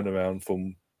turnaround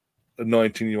from a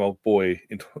 19-year-old boy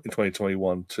in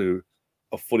 2021 to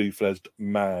a fully fledged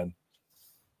man,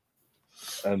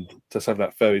 and just have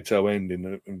that fairy tale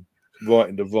ending and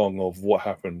righting the wrong of what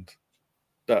happened.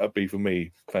 That would be, for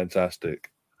me,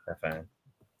 fantastic.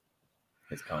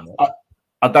 It's kind of...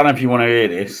 I don't know if you want to hear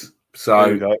this.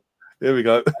 So here we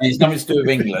go. It's nothing to do with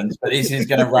England, but this is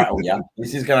going to rattle you.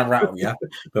 This is going to rattle you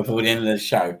before the end of the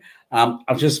show.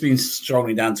 I've just been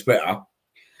scrolling down Twitter.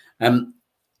 Do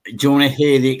you want to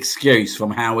hear the excuse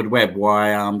from Howard Webb why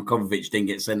Kovacic didn't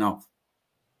get sent off?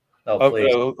 Oh,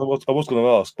 please. I was going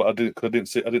to ask, but I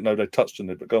didn't know they touched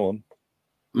on it. But go on.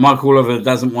 Michael Oliver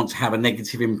doesn't want to have a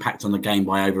negative impact on the game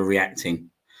by overreacting.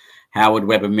 Howard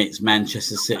Webb admits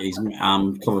Manchester City's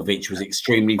Kovacic was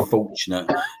extremely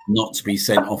fortunate not to be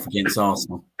sent off against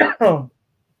Arsenal.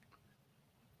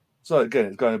 So again,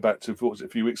 it's going back to a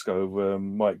few weeks ago.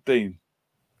 Mike Dean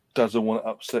doesn't want to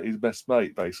upset his best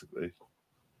mate. Basically,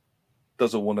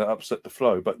 doesn't want to upset the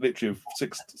flow. But literally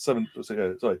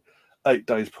 8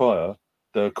 days prior,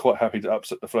 they're quite happy to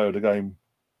upset the flow of the game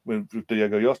with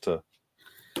Diego Jota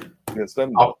against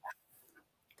them.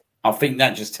 I think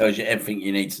that just tells you everything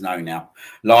you need to know now.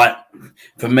 Like,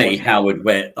 for me, Howard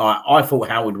Webb, I thought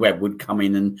Howard Webb would come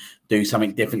in and do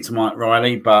something different to Mike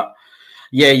Riley, but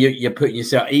yeah, you're putting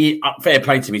yourself, fair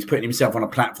play to him, he's putting himself on a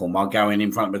platform while going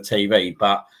in front of a TV,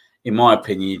 but in my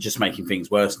opinion, you're just making things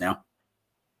worse now.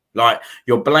 Like,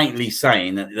 you're blatantly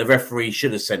saying that the referee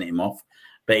should have sent him off,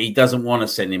 but he doesn't want to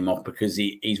send him off because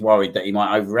he's worried that he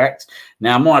might overact.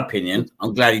 Now, in my opinion,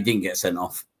 I'm glad he didn't get sent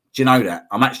off. Do you know that?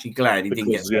 I'm actually glad he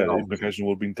didn't get sent off. The implication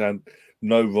would have been down.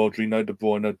 No Rodri, no De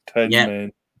Bruyne, no 10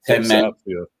 men. 10 men.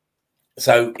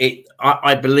 So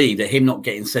I believe that him not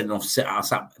getting sent off set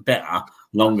us up better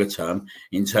longer term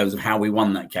in terms of how we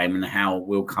won that game and how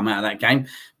we'll come out of that game.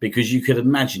 Because you could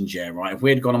imagine, right, if we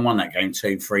had gone and won that game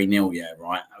 2-3-0,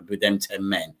 right, with them 10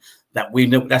 men,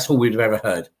 that's all we'd have ever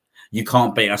heard. You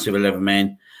can't beat us with 11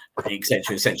 men,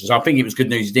 etc., etc. So I think it was good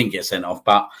news he didn't get sent off,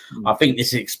 but I think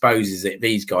this exposes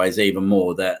these guys even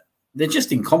more that they're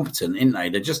just incompetent, aren't they?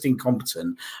 They're just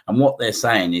incompetent. And what they're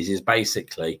saying is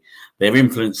basically they're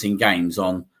influencing games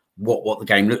on what the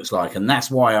game looks like. And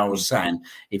that's why I was saying,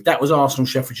 if that was Arsenal,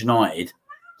 Sheffield United,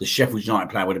 the Sheffield United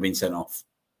player would have been sent off.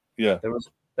 Yeah.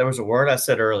 There was a word I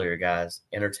said earlier, guys,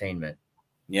 entertainment.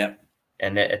 Yeah.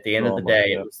 And at the end of the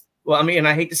day, it was, well, I mean, and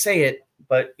I hate to say it,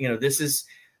 but, this is,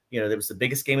 there was the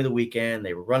biggest game of the weekend.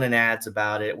 They were running ads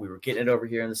about it. We were getting it over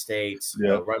here in the States.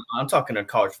 Yeah. I'm talking on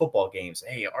college football games.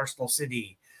 Hey, Arsenal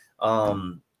City,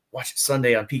 watch it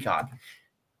Sunday on Peacock.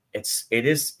 It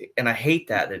is, and I hate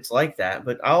that it's like that.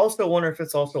 But I also wonder if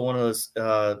it's also one of those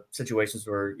situations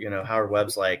where, Howard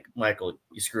Webb's like, Michael,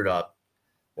 you screwed up.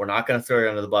 We're not going to throw you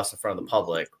under the bus in front of the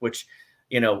public, which,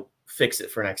 fix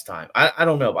it for next time. I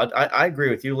don't know. I agree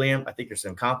with you, Liam. I think there's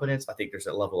some competence. I think there's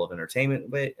a level of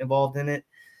entertainment involved in it.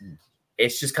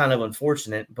 It's just kind of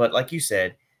unfortunate. But like you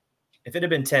said, if it had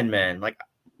been 10 men, like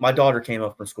my daughter came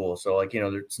up from school. So like,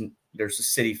 there's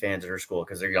City fans at her school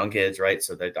because they're young kids, right?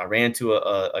 So I ran into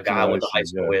a guy I went to high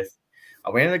school with.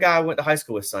 I ran into a guy I went to high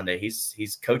school with Sunday.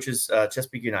 He's coaches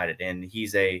Chesapeake United, and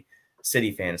he's a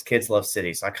City fan. His kids love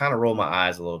City. So I kind of roll my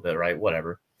eyes a little bit, right?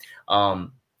 Whatever.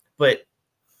 But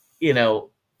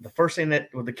the first thing that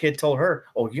the kid told her,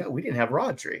 oh, yeah, we didn't have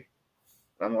Rodri.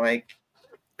 I'm like,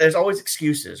 there's always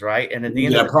excuses, right? And at the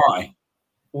end of the day,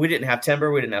 we didn't have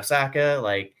Timber, we didn't have Saka.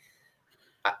 Like,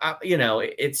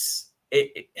 it's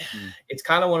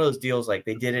kind of one of those deals. Like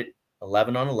they did it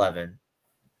 11 on 11,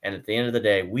 and at the end of the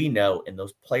day, we know, and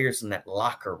those players in that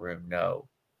locker room know,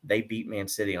 they beat Man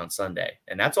City on Sunday,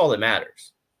 and that's all that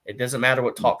matters. It doesn't matter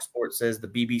what TalkSport says, the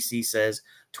BBC says,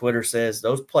 Twitter says.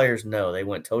 Those players know they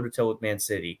went toe-to-toe with Man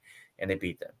City, and they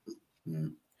beat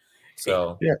them.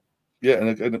 So yeah,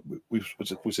 and we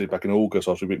said back in August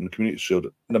after we beat them in the Community Shield,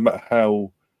 no matter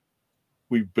how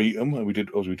we beat them, and we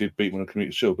did beat them in the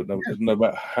Community Shield, but no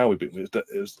matter how we beat them,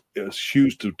 it was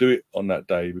huge to do it on that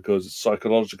day because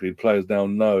psychologically, the players now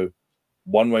know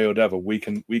one way or the other we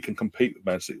can compete with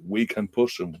Man City, we can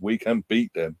push them, we can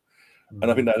beat them. And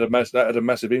I think that had a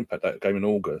massive impact, that game in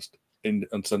August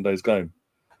on Sunday's game.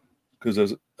 Because,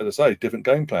 as I say, different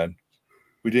game plan.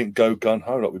 We didn't go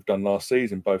gun-ho like we've done last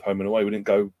season, both home and away. We didn't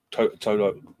go toe-to-toe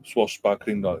like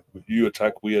swashbuckling, like you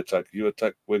attack, we attack, you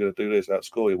attack, we're going to do this,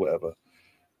 outscore you, whatever.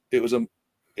 It was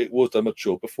a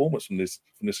mature performance from this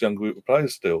young group of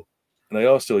players still. And they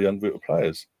are still a young group of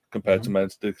players compared to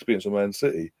the experience of Man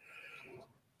City.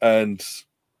 And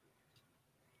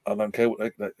I don't care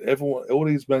what everyone, all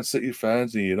these Man City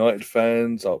fans, the United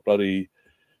fans, are bloody.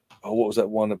 Oh, what was that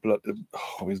one?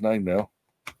 His name now.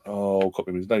 Oh, I can't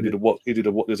remember his name. He did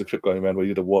a what? There's a clip going around where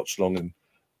he did a watch long and.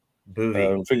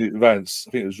 I think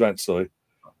it was Rance. Sorry,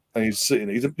 and he's sitting.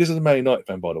 This is a Man United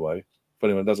fan, by the way. If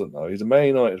anyone doesn't know, he's a Man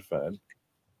United fan,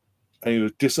 and he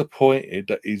was disappointed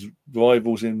that his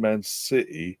rivals in Man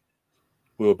City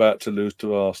were about to lose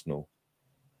to Arsenal.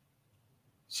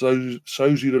 So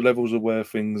shows you the levels of where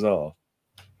things are.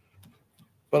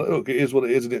 But look, it is what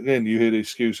it is. And again, you hear the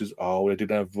excuses. Oh, they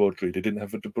didn't have Rodri, they didn't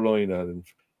have De Bruyne, and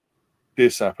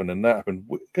this happened and that happened.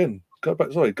 Again, go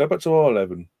back to our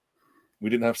 11. We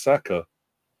didn't have Saka.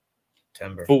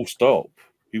 Timber. Full stop.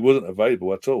 He wasn't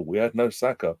available at all. We had no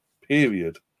Saka.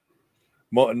 Period.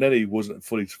 Martinelli wasn't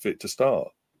fully fit to start.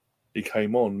 He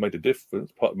came on, made a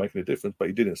difference, part of making a difference, but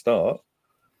he didn't start.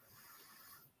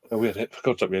 And we had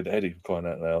the headache crying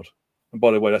out loud. And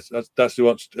by the way, that's the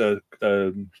answer.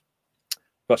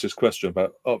 That's his question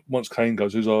about once Kane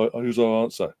goes, who's our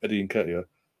answer? Eddie Nketiah,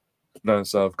 down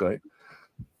Southgate.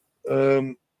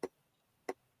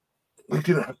 We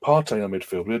didn't have Partey in our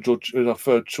midfield. We had our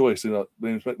third choice. We had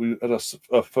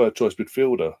our third choice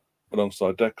midfielder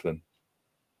alongside Declan.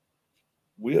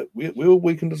 We were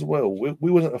weakened as well. We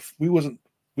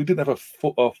didn't have a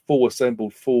full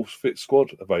assembled, full fit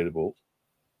squad available.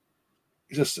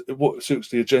 It's just what suits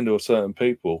the agenda of certain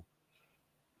people.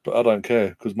 But I don't care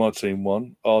because my team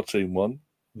won, our team won.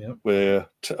 Yeah. I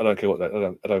don't care what I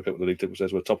don't care what the league table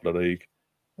says. We're top of the league.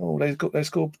 Oh, they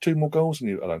scored 2 more goals than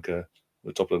you. I don't care.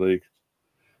 We're top of the league.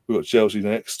 we've got Chelsea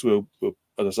next. We'll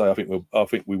as I say, I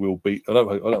think we will beat. I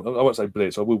won't say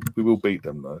blitz. We will beat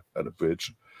them though at the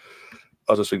Bridge.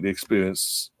 I just think the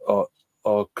experience,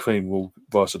 our cream will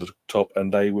rise to the top,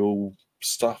 and they will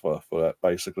suffer for that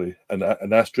basically. And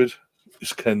Astrid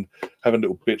can have a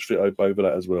little bitch fit over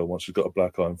that as well. Once she's got a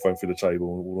black eye and thrown through the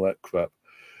table and all that crap.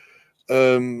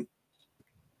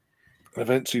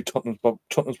 Eventually, Tottenham's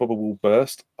bubble will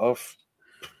burst. I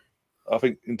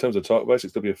think in terms of title race,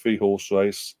 it's going to be a 3-horse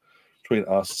race between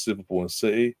us, Liverpool, and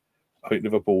City. I think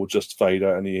Liverpool will just fade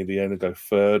out in the end and go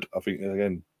third. I think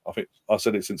I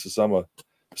said it since the summer.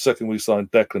 The second we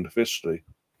signed Declan officially,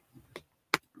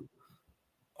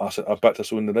 I said I backed us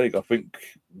to win the league. I think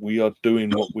we are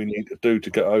doing what we need to do to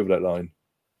get over that line.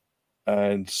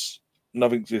 And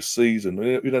nothing this season.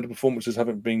 The performances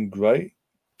haven't been great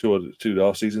to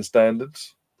our season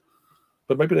standards,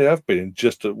 but maybe they have been.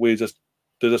 Just that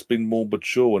they've just been more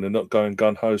mature and they're not going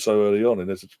gun ho so early on, and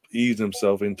they're just easing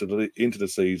themselves into the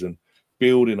season,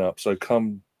 building up. So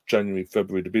come January,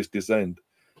 February, the business end,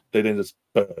 they then just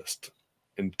burst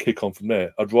and kick on from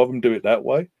there. I'd rather them do it that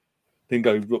way than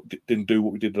didn't do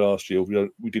what we did last year.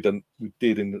 We did in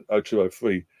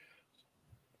 02-03.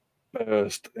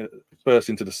 Burst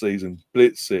into the season,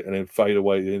 blitz it, and then fade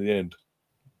away in the end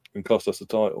and cost us the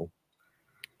title.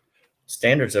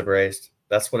 Standards have raised.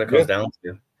 That's what it comes down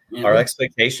to. Yeah. Our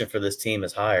expectation for this team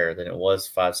is higher than it was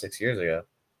 5-6 years ago.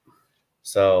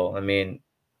 So, I mean,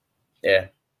 yeah,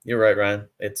 you're right, Ryan.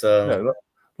 It's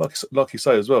like you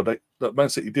say as well. Man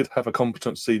City did have a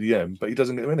competent CDM, but he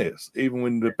doesn't get minutes. Even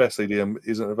when the best CDM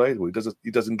isn't available,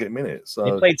 he doesn't get minutes. So.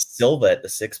 He played Silva at the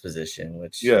 6th position,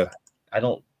 which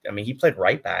he played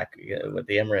right back with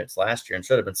the Emirates last year and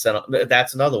should have been sent off.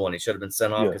 That's another one. He should have been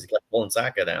sent off because he kept pulling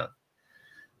Saka down.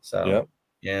 So,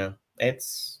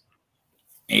 it's.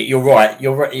 You're right.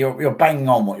 You're banging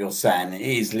on what you're saying. It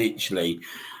is literally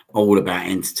all about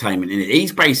entertainment. And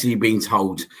he's basically been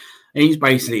told,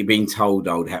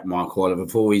 old hat Mark Oliver,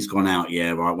 before he's gone out,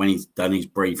 when he's done his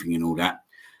briefing and all that,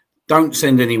 don't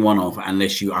send anyone off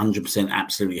unless you 100%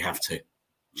 absolutely have to. Do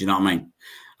you know what I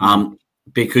mean?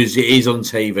 Because it is on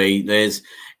TV.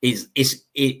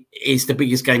 It's the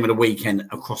biggest game of the weekend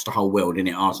across the whole world, isn't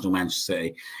it? Arsenal, Manchester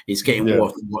City. It's getting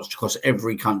watched across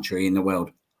every country in the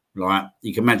world. Right?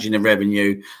 You can imagine the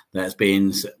revenue that's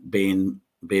being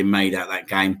made out of that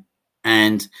game,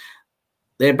 and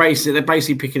they're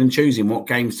basically picking and choosing what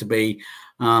games to be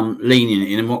lenient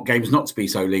in and what games not to be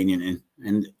so lenient in,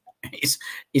 and it's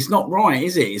not right,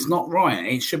 is it? It's not right.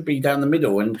 It should be down the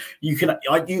middle. And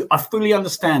I fully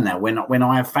understand that when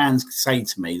I have fans say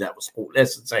to me that support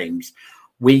lesser teams,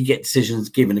 we get decisions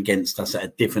given against us that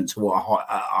are different to what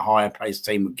a higher placed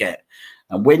team would get.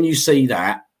 And when you see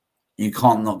that, you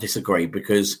can't not disagree,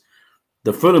 because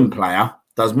the Fulham player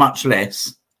does much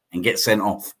less and gets sent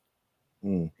off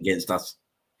against us.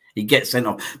 He gets sent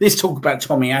off. Let's talk about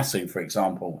Tommy Asu, for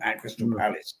example, at Crystal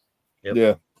Palace. Yep.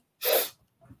 Yeah.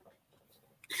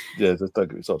 Yeah, just don't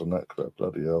get me started on that crap.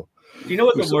 Bloody hell. Do you know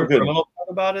what the more criminal part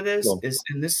about it is? This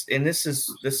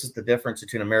is the difference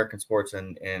between American sports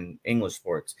and English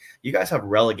sports. You guys have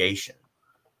relegation,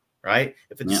 right?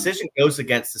 If a decision goes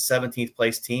against the 17th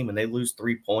place team and they lose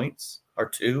 3 points or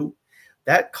 2,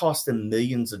 that costs them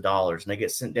millions of dollars, and they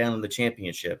get sent down in the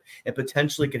championship and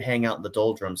potentially could hang out in the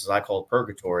doldrums, as I call it,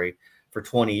 purgatory, for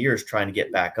 20 years trying to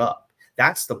get back up.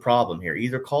 That's the problem here.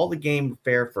 Either call the game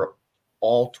fair for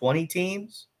all 20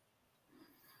 teams,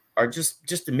 or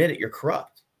just admit it, you're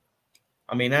corrupt.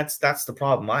 I mean, that's the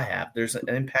problem I have. There's an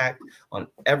impact on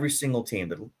every single team.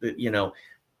 That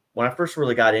when I first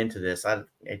really got into this, I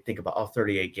think about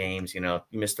 38 games. You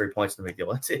missed 3 points, no big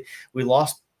deal. That's it. We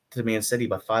lost to Man City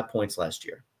by 5 points last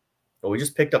year, but we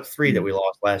just picked up 3 that we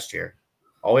lost last year.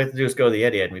 All we have to do is go to the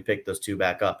Etihad, and we pick those 2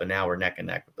 back up, and now we're neck and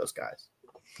neck with those guys.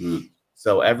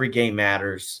 So every game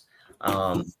matters.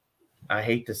 I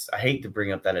hate to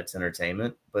bring up that it's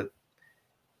entertainment, but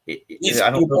I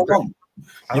don't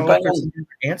know if there's an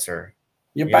answer.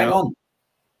 You're bang on.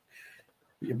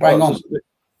 You're bang on.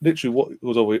 Literally, what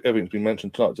was everything's been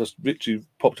mentioned tonight just literally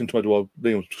popped into my head while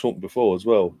Liam was talking before as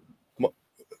well.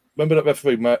 Remember that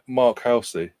referee, Mark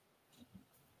Halsey?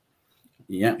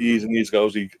 Yeah. Years and years ago,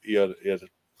 he had a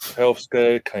health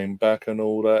scare, came back and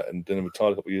all that, and then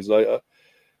retired a couple of years later.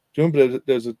 Do you remember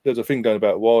there's a thing going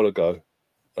about a while ago?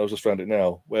 I was just found it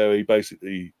now, where he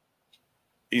basically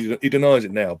he denies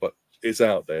it now, but it's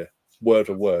out there, word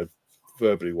for word,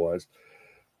 verbally wise.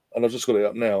 And I've just got it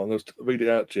up now, and I'll read it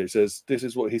out to you. It says, "This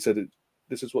is what he said.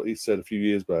 This is what he said a few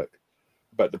years back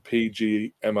about the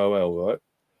PGMOL,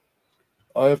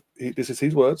 right? This is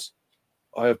his words.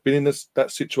 I have been in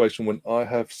that situation when I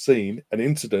have seen an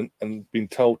incident and been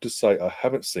told to say I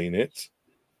haven't seen it.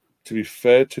 To be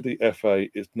fair to the FA,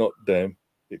 it's not them.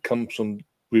 It comes from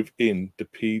within the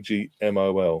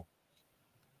PGMOL.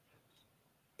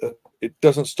 It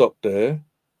doesn't stop there.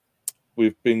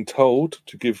 We've been told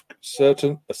to give a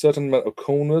certain amount of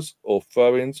corners or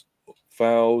throw-ins,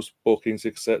 fouls, bookings,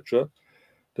 etc.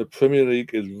 The Premier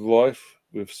League is rife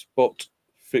with spot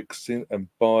fixing and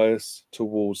bias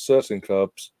towards certain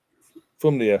clubs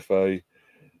from the FA.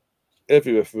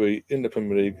 Every referee in the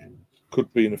Premier League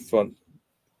could be in front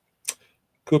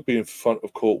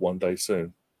of court one day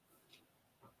soon.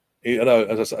 I know,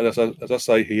 as I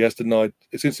say, he has denied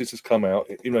since this has come out.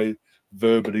 You know,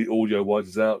 verbally, audio-wise,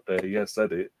 is out there. He has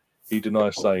said it. He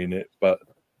denies saying it, but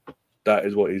that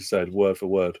is what he said, word for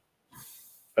word.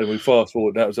 And we fast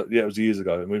forward. It was years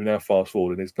ago, and we've now fast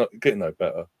forward, and it's not getting no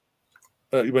better.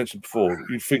 You mentioned before,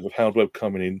 you think of Howard Webb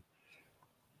coming in.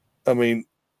 I mean,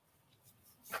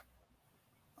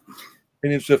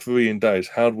 in his refereeing days,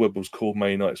 Howard Webb was called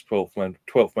Man United's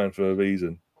 12th man for a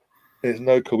reason. It's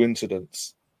no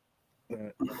coincidence.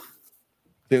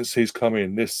 Since he's come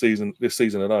in this season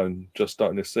alone, just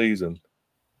starting this season,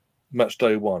 match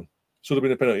day 1 should have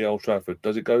been a penalty at Old Trafford.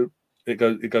 Does it go? It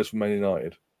goes for Man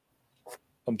United.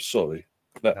 I'm sorry.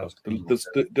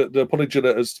 The apology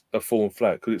letters are fallen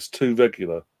flat because it's too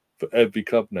regular for every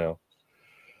club now.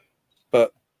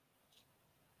 But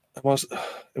in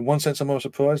one sense, am I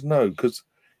surprised? No, because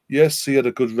yes, he had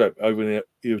a good rep over there.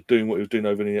 He was doing what he was doing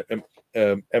over in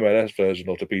the MLS version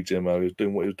of the PGMO. He was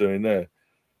doing what he was doing there.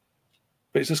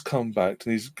 But he's just come back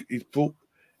and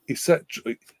he sacked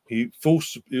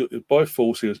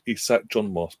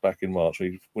John Moss back in March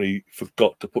when he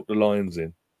forgot to put the lines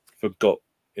in, in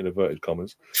inverted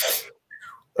commas,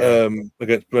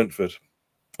 against Brentford,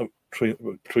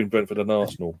 between Brentford and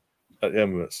Arsenal at the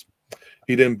Emirates.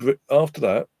 He then, after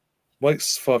that,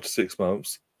 waits 5 to 6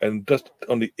 months, and just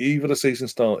on the eve of the season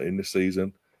starting this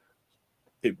season,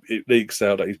 it leaks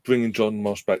out that he's bringing John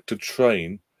Moss back to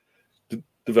train the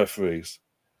referees.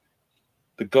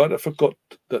 The guy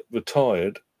that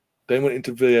retired, then went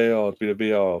into VAR to be a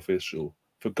VAR official.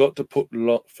 Forgot to put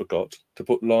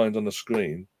lines on the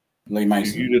screen. Lee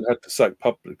Mason. You didn't have to sack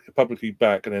publicly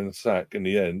back and then sack in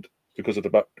the end because of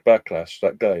the backlash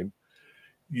that game.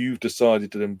 You've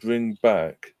decided to then bring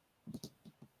back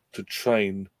to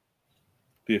train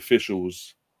the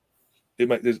officials.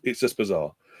 It's just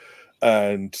bizarre,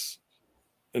 and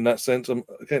in that sense,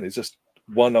 again, it's just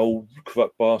one old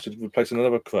corrupt bastard replacing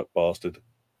another corrupt bastard.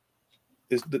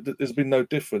 There's been no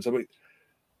difference. I mean,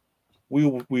 we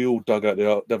all dug out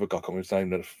the other guy. I can't remember his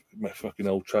name. That fucking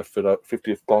Old Trafford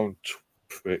 50th goal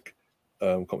prick.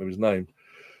 Can't remember his name.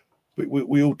 But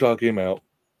we all dug him out.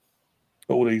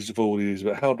 All these,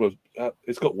 but how do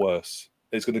it's got worse?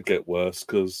 It's going to get worse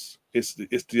because it's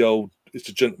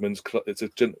the gentleman's club. It's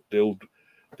the old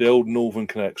Northern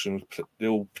connection. They're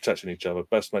all protecting each other.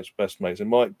 Best mates. And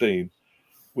Mike Dean,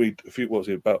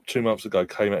 about 2 months ago,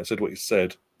 came out and said what he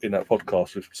said in that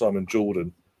podcast with Simon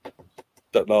Jordan,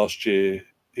 that last year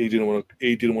he didn't want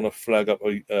to flag up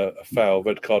a foul,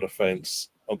 red card offence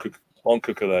on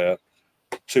Kukulea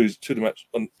to the match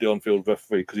on the on-field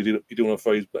referee because he didn't want to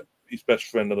throw his best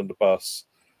friend under the bus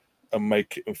and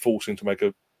force him to make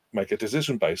a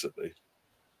decision basically.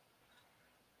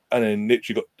 And then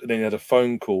literally he had a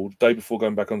phone call the day before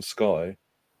going back on Sky,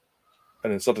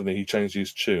 and then suddenly he changed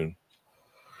his tune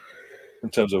in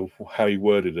terms of how he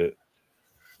worded it.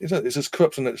 It's as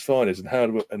corrupt on its finest,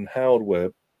 and Howard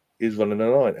Webb is running the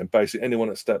line. And basically, anyone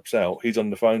that steps out, he's on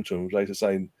the phone to him later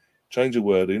saying, "Change your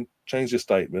wording, change your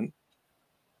statement,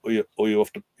 or you're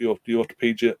off to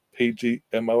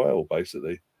PGMOL."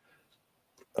 Basically,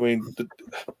 I mean,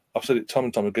 I've said it time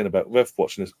and time again about ref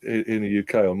watching in the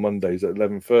UK on Mondays at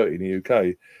 11:30 in the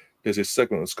UK. There's this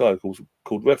segment on Sky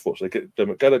called Ref Watch. They get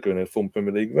Dermot Gallagher in, a former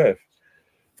Premier League ref,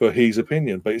 for his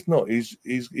opinion, but it's not. He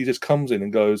just comes in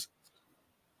and goes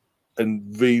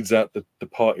and reads out the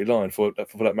party line for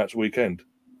that match weekend,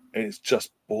 and it's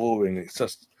just boring. It's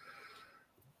just,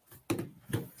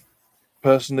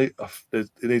 personally, it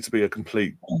needs to be a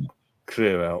complete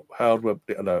clear out. Howard Webb,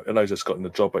 I know he's just gotten the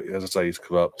job, but as I say, he's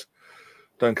corrupt.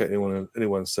 Don't get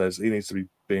anyone says he needs to be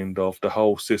binned off. The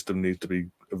whole system needs to be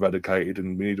eradicated,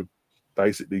 and we need to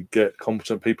basically get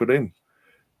competent people in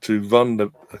to run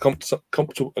a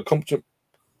competent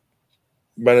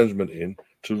management in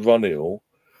to run it all,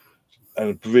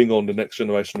 and bring on the next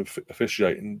generation of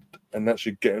officiating and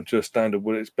actually get them to a standard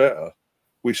where it's better.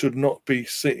 We should not be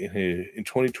sitting here in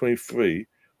 2023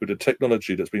 with the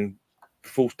technology that's been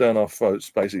forced down our throats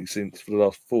basically for the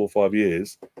last 4 or 5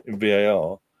 years in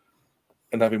VAR,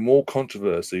 and having more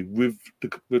controversy with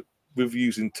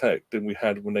using tech than we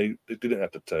had when they didn't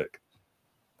have the tech.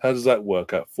 How does that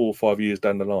work out 4 or 5 years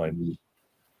down the line?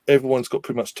 Everyone's got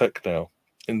pretty much tech now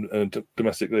in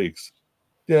domestic leagues.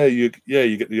 Yeah, you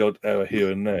get the odd error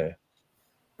here and there,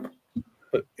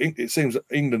 but it seems that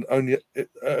England only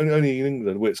in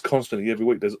England, where it's constantly every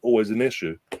week, there's always an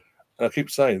issue. And I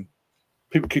keep saying,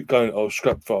 people keep going, oh,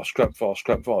 scrap fast, scrap fast,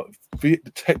 scrap fast. The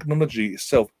technology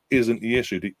itself isn't the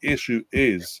issue. The issue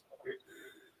is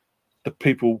the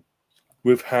people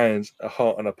with hands, a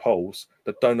heart, and a pulse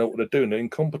that don't know what they're doing. They're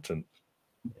incompetent.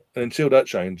 And until that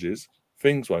changes,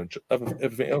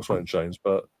 everything else won't change.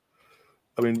 But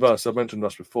I mean, Russ, I mentioned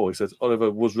Russ before. He says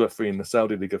Oliver was refereeing the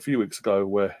Saudi League a few weeks ago,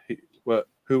 where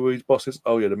who were his bosses?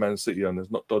 Oh yeah, the Man City owners,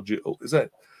 not dodgy. Oh, is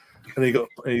that? And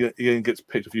he gets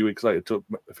picked a few weeks later to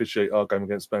officiate our game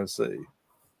against Man City.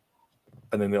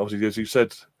 And then obviously, as you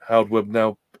said, Howard Webb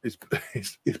now is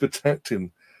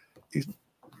protecting. He's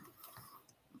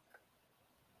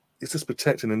just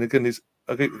protecting. And again,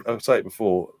 I've said it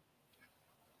before.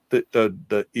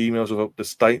 The emails of the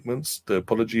statements, the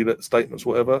apology statements,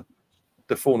 whatever,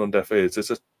 they're falling on deaf ears.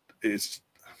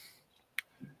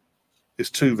 It's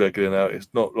too regular now. It's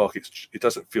not like it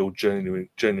doesn't feel genuine.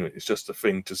 It's just a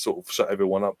thing to sort of shut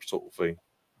everyone up, sort of thing.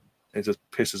 It just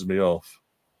pisses me off.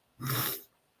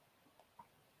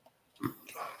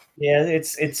 Yeah,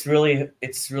 it's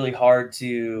really hard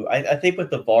to. I think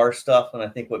with the VAR stuff, and I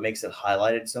think what makes it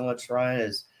highlighted so much, Ryan,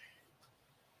 is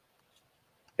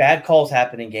bad calls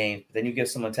happen in games, but then you give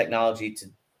someone technology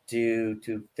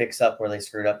to fix up where they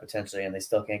screwed up potentially, and they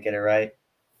still can't get it right.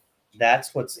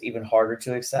 That's what's even harder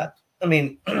to accept. I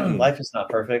mean, life is not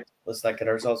perfect. Let's not kid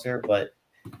ourselves here, but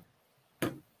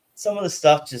some of the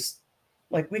stuff just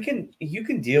like you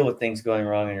can deal with things going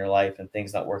wrong in your life and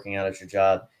things not working out at your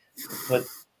job, but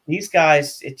these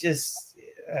guys, it just,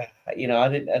 I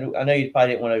know you probably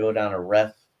didn't want to go down a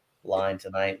ref line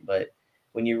tonight, but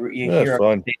when you hear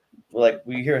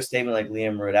we hear a statement like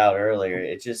Liam wrote out earlier,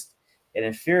 it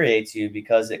infuriates you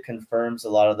because it confirms a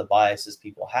lot of the biases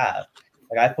people have.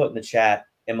 Like I put in the chat,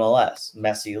 MLS,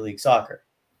 Messi League Soccer.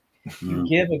 You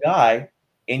give a guy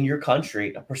in your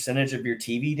country a percentage of your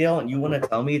TV deal, and you want to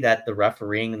tell me that the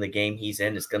refereeing in the game he's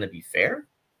in is going to be fair?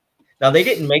 Now, they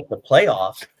didn't make the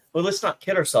playoffs, but let's not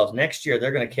kid ourselves. Next year,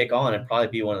 they're going to kick on and probably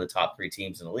be one of the top 3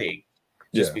 teams in the league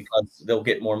just because they'll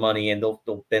get more money and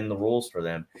they'll bend the rules for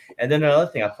them. And then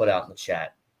another thing I put out in the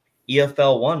chat,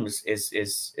 EFL 1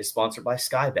 is sponsored by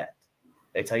Sky Bet.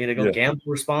 They tell you to go gamble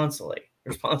responsibly.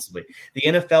 The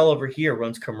NFL over here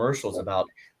runs commercials about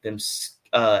them.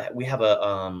 We have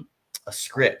a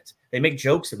script. They make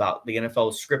jokes about the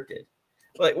NFL scripted.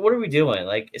 Like, what are we doing?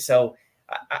 Like, so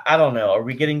I don't know. Are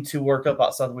we getting too worked up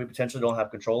about something we potentially don't have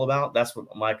control about? That's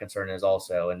what my concern is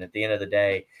also. And at the end of the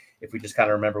day, if we just kind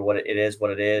of remember what it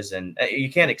is, and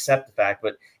you can't accept the fact,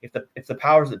 but if the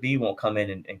powers that be won't come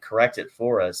in and correct it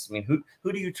for us, I mean,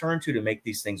 who do you turn to make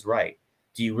these things right?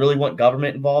 Do you really want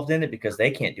government involved in it because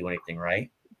they can't do anything right?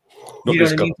 Not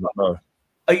this government, no.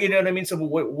 You know what I mean? So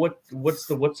what's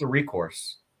the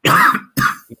recourse?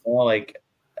 Like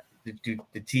the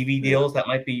TV deals, that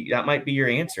might be your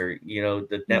answer.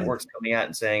 The network's coming out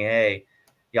and saying, "Hey,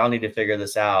 y'all need to figure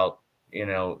this out.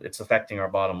 It's affecting our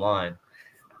bottom line."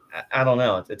 I don't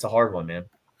know. It's a hard one, man.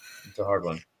 It's a hard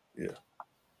one. Yeah.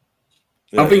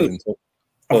 I think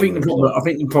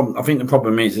the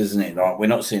problem is, isn't it? Like, we're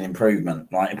not seeing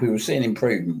improvement. Like, if we were seeing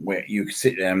improvement, where you could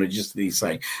sit there and just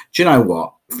say, "Do you know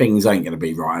what? Things ain't going to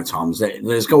be right at times.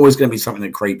 There's always going to be something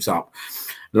that creeps up."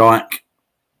 Like,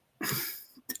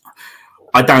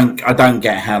 I don't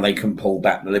get how they can pull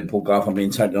back the Liverpool guy. If I'm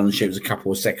being totally honest, it was a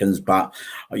couple of seconds, but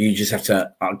you just have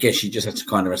to. I guess you just have to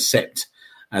kind of accept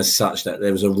as such that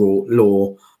there was a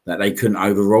law that they couldn't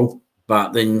overrule.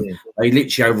 But then they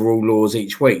literally overrule laws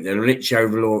each week. They're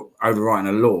literally overwriting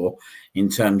a law in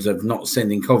terms of not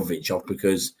sending Kovacic off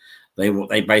because they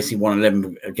basically want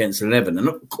 11 against 11. And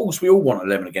of course, we all want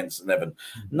 11 against 11.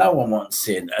 No one wants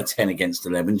a 10 against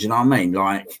 11. Do you know what I mean?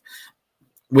 Like,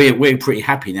 we're pretty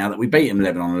happy now that we beat them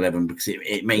 11 on 11 because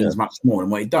it means much more than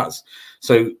what it does.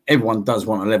 So everyone does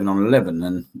want 11 on 11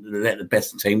 and let the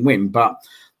best team win. But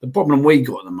the problem we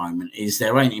got at the moment is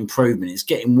there ain't improvement. It's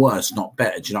getting worse, not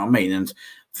better. Do you know what I mean? And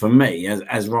for me,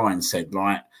 as Ryan said,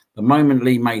 like, the moment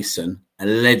Lee Mason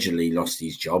allegedly lost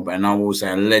his job, and I will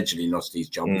say allegedly lost his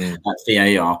job at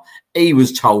VAR, he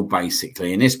was told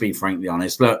basically, and let's be frankly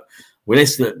honest, look, we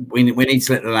need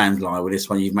to let the land lie with this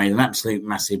one. You've made an absolute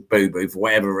massive boo-boo for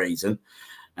whatever reason.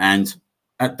 And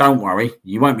don't worry,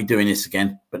 you won't be doing this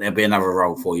again, but there'll be another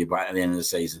role for you at the end of the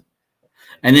season.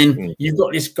 And then you've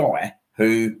got this guy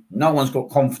who no one's got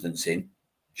confidence in,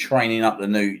 training up the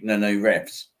new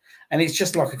refs, and it's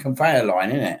just like a conveyor line,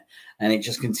 isn't it? And it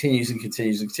just continues and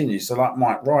continues and continues. So like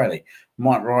Mike Riley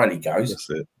goes. That's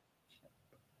it.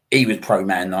 He was pro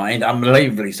Man United,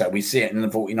 unbelievably so. We see it in the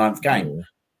 49th game.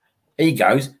 Yeah. He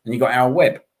goes, and you got Al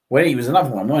Webb. Well, he was another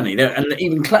one, wasn't he? And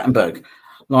even Clattenburg,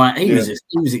 like he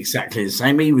was exactly the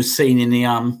same. He was seen in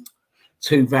the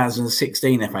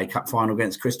 2016 FA Cup final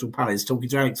against Crystal Palace, talking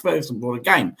to Alex Ferguson before the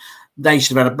game. They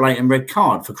should have had a blatant red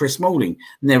card for Chris Smalling.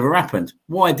 Never happened.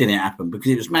 Why didn't it happen?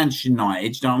 Because it was Manchester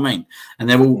United. Do you know what I mean? And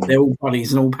they're all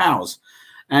buddies and all pals.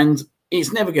 And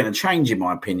it's never going to change, in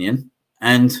my opinion.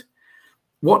 And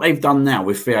what they've done now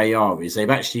with VAR is they've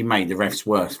actually made the refs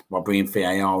worse by bringing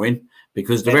VAR in,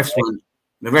 because the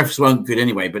refs weren't good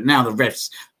anyway. But now the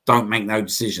refs don't make no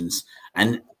decisions.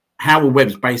 And Howard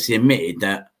Webb's basically admitted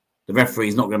that the referee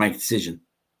is not going to make a decision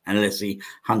unless he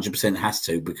 100% has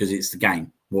to, because it's the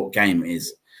game, what game it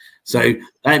is. So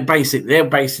they're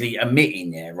basically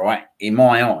admitting there, right, in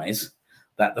my eyes,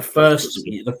 that the first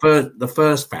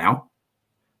foul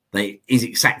is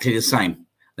exactly the same.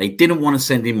 They didn't want to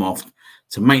send him off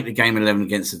to make the game 11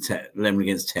 against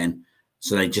 10,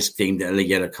 so they just deemed it a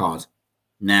yellow card.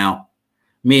 Now,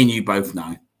 me and you both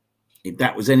know, if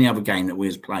that was any other game that we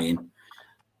was playing,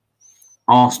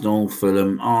 Arsenal,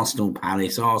 Fulham, Arsenal,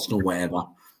 Palace, Arsenal, whatever,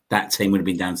 that team would have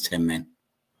been down to 10 men.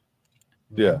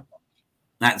 Yeah.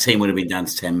 That team would have been down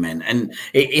to 10 men. And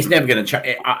it's never going to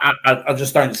change. I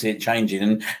just don't see it changing.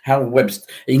 And Howard Webb's,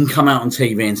 he can come out on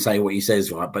TV and say what he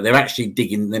says, right? But they're actually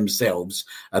digging themselves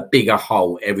a bigger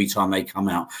hole every time they come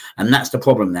out. And that's the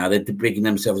problem now. They're digging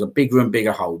themselves a bigger and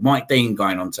bigger hole. Mike Dean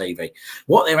going on TV.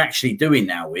 What they're actually doing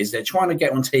now is they're trying to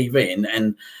get on TV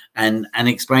and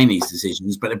explain these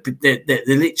decisions, but they're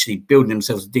literally building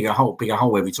themselves a bigger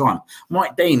hole every time.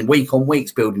 Mike Dean, week on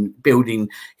week's building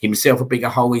himself a bigger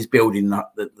hole. He's building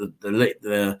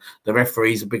the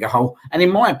referees a bigger hole. And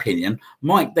in my opinion,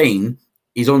 Mike Dean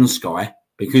is on Sky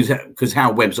because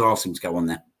Howard Webb's asked him to go on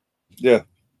there. Yeah,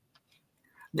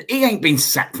 he ain't been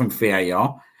sacked from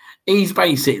VAR. He's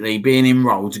basically being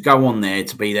enrolled to go on there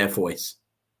to be their voice.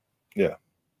 Yeah.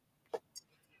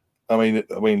 I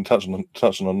mean, touching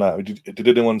on that, did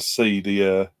anyone see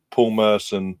the Paul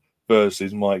Merson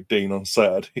versus Mike Dean on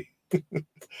Saturday?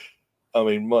 I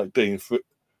mean, Mike Dean,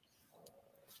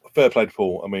 fair play to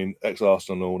Paul. I mean,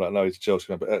 ex-Arsenal and all that. No, he's a Chelsea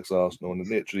fan, but ex-Arsenal, and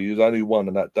literally, he was the only one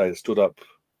on that day that stood up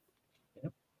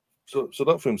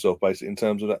for himself, basically, in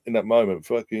terms of that. In that moment,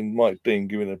 fucking Mike Dean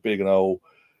giving a big and old,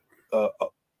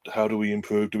 how do we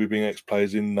improve? Do we bring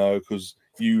ex-players in? No, because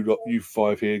you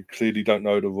five here clearly don't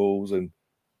know the rules. And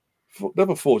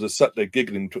never four just sat there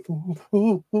giggling,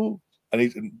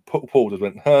 and Paul just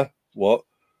went, huh, what?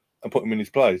 And put him in his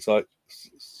place. Like,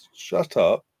 shut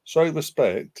up, show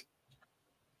respect.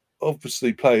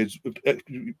 Obviously, players,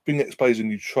 bring ex-players and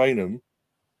you train them.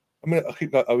 I mean,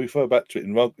 I refer back to it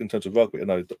in terms of rugby. I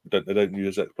know they don't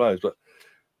use ex-players, but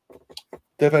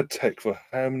they've had tech for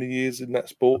how many years in that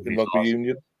sport, in rugby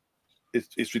union?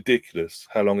 It's ridiculous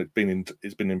how long it's been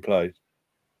in play.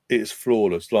 It is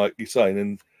flawless, like you're saying,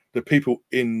 and the people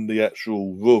in the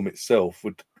actual room itself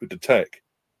with the tech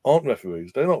aren't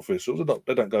referees. They're not officials.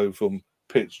 They don't go from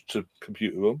pitch to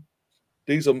computer room.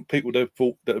 These are people that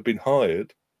have been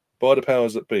hired by the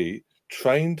powers that be,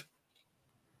 trained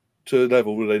to a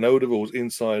level where they know the rules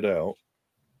inside out,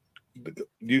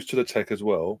 used to the tech as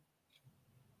well,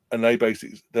 and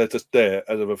they're just there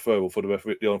as a referral for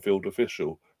the on-field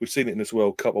official. We've seen it in this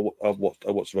World Cup. I watched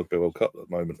the Rugby World Cup at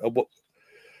the moment.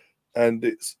 And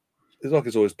it's like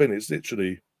it's always been. It's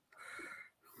literally,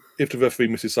 if the referee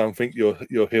misses something, you're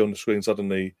here on the screen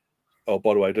suddenly. Oh,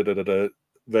 by the way,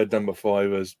 red number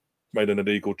 5 has made an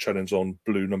illegal challenge on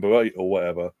blue number 8 or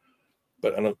whatever.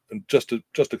 But and just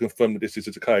to confirm that this is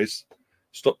the case,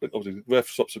 obviously the ref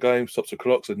stops the game, stops the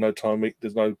clock. So there's no time.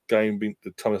 There's no game.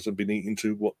 The time hasn't been eaten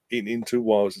into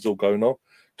while it's all going on.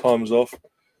 Time's off.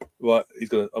 Right,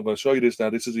 I'm going to show you this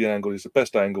now. This is the angle. It's the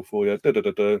best angle for you.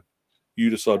 You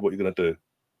decide what you're going to do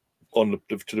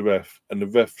to the ref, and the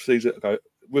ref sees it. Okay,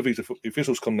 with the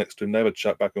officials come next to him. They have a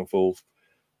chat back and forth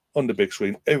on the big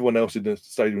screen. Everyone else in the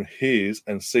stadium hears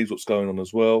and sees what's going on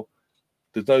as well.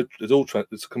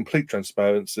 There's complete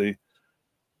transparency,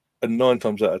 and 9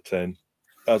 times out of 10,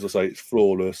 as I say, it's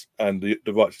flawless, and the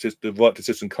right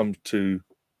decision comes to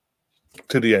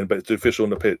the end, but it's the official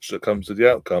on the pitch that comes to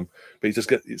the outcome. But it's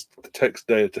the text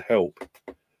there to help,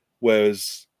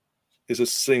 whereas it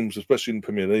just seems, especially in the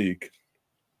Premier League,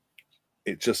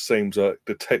 it just seems like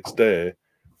the text there,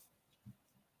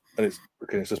 and it's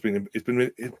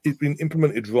been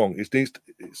implemented wrong.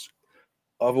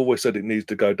 I've always said it needs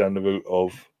to go down the route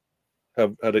of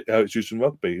how it's used in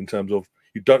rugby, in terms of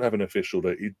You don't have an official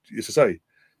there. It's to say,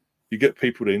 you get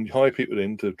people in, you hire people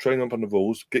in to train up on the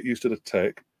rules, get used to the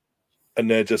tech, and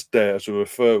they're just there as a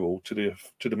referral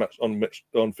to the match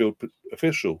on-field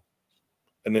official.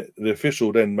 And the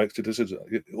official then makes the decision.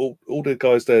 All the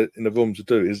guys there in the room to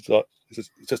do is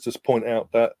just to point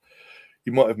out that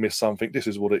you might have missed something. This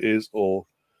is what it is, or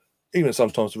even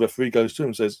sometimes the referee goes to him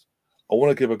and says, "I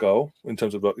want to give a goal in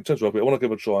terms of rugby. I want to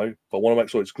give a try, but I want to make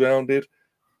sure it's grounded.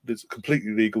 It's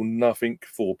completely legal. Nothing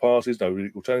for passes, no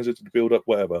illegal challenges to the build up,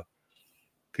 whatever.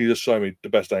 Can you just show me the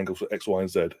best angles for X, Y, and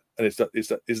Z?" And it's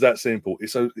that simple.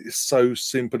 It's so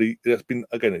simply. It's been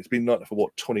like that for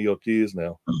what 20 odd years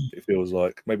now. It feels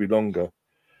like maybe longer.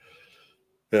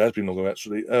 Yeah, it has been longer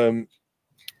actually.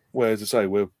 Whereas I say,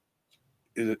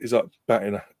 it's like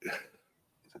batting.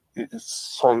 It's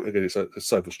so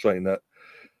frustrating that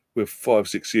we're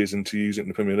 5-6 years into using it in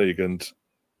the Premier League, and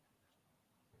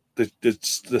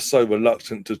they're so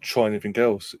reluctant to try anything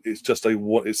else. It's just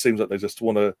it seems like they just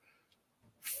want to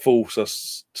force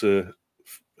us to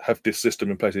have this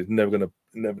system in place. It's never going to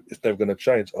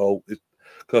change.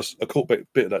 Because I caught a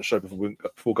bit of that show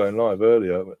before going live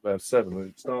earlier, around 7 when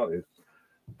it started,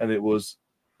 and it was,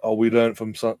 we learned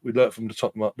from the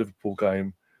Tottenham Liverpool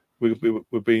game. We're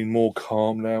being more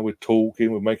calm now. We're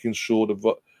talking. We're making sure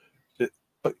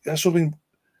but that's something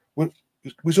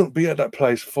we shouldn't be at that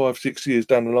place 5-6 years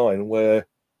down the line where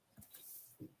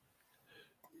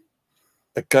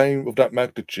a game of that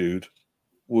magnitude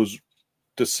was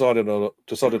decided on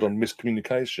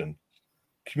miscommunication.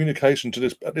 Communication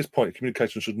at this point,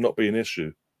 communication should not be an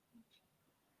issue.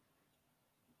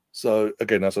 So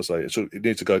again, as I say, it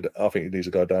needs to go. I think it needs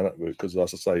to go down that route because,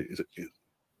 as I say, it's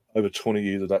over 20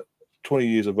 years of that, 20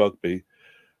 years of rugby,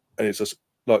 and it's just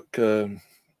like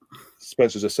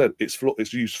Spencer just said,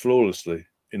 it's used flawlessly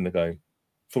in the game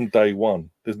from day one.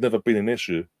 There's never been an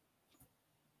issue.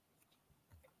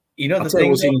 You know the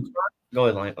thing. Go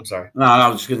ahead, Lane. I'm sorry. No, I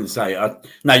was just going to say.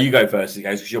 No, you go first,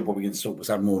 guys, because you're probably going to talk about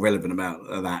something more relevant about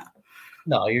that.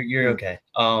 No, you're okay.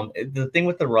 The thing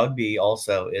with the rugby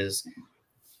also is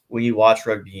when you watch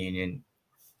rugby union,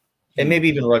 and maybe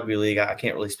even rugby league, I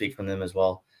can't really speak from them as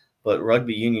well, but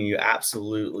rugby union,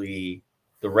 the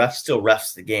ref still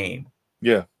refs the game.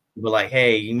 Yeah. But like,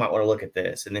 hey, you might want to look at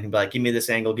this, and then he'd be like, give me this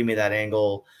angle, give me that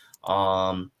angle.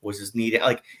 Was this needed?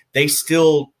 Like they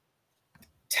still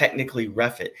technically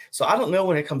ref it. So I don't know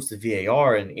when it comes to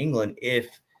VAR in England if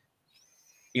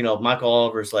Michael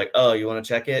Oliver's like, oh, you want to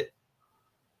check it?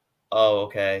 Oh,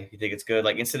 okay. You think it's good?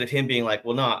 Like instead of him being like,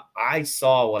 well, no, I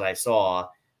saw what I saw.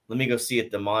 Let me go see it,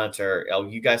 the monitor. Oh,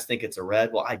 you guys think it's a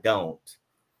red? Well, I don't.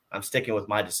 I'm sticking with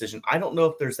my decision. I don't know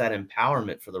if there's that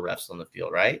empowerment for the refs on the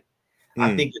field, right?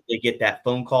 I think that they get that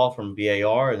phone call from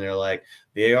VAR and they're like,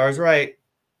 VAR is right.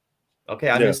 Okay,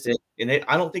 I missed it. And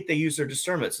I don't think they use their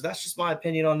discernment. So that's just my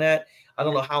opinion on that. I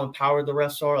don't know how empowered the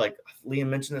refs are. Like Liam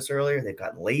mentioned this earlier, they've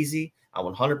gotten lazy. I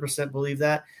 100% believe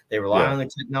that. They rely on the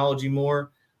technology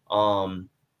more.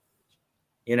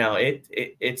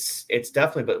 It's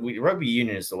definitely, but rugby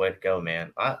union is the way to go,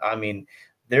 man. I mean,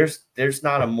 there's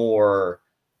not a more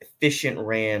efficient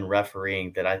ran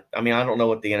refereeing that I don't know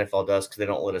what the NFL does because they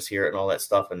don't let us hear it and all that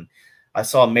stuff. And I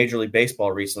saw Major League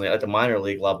Baseball recently at the minor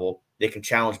league level, they can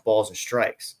challenge balls and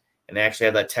strikes, and they actually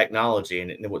have that technology.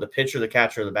 And the pitcher, the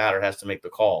catcher, the batter has to make the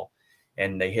call,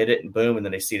 and they hit it and boom, and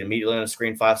then they see it immediately on the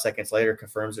screen 5 seconds later,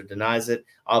 confirms or denies it.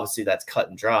 Obviously, that's cut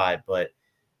and dry, but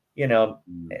there's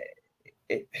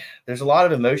a lot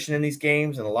of emotion in these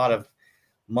games and a lot of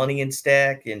money in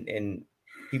stack and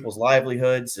people's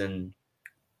livelihoods. And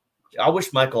I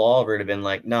wish Michael Oliver had been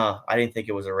like, nah, I didn't think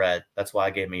it was a red. That's why I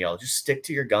gave him a yellow. Just stick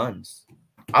to your guns.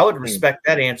 I would respect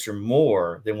that answer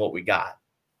more than what we got.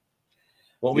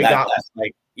 What we got was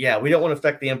like, we don't want to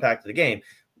affect the impact of the game,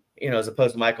 as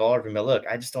opposed to Michael Oliver being like, look,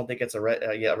 I just don't think it's a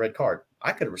red card.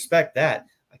 I could respect that.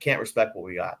 I can't respect what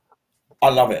we got. I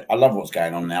love it. I love what's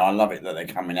going on now. I love it that they're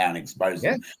coming out and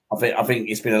exposing. Yeah. I think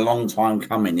it's been a long time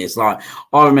coming. It's like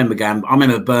I remember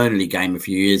a Burnley game a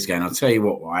few years ago, and I'll tell you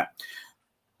what, right?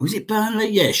 Was it Burnley?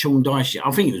 Yeah, Sean Dyche. I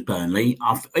think it was Burnley.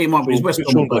 It might be West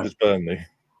Brom. It was Burnley.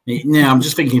 Yeah, I'm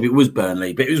just thinking if it was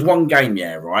Burnley, but it was one game,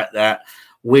 right, that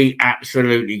we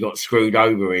absolutely got screwed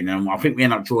over in, and I think we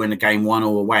ended up drawing the game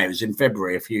 1-1 away. It was in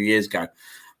February a few years ago.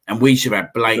 And we should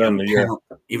have blatant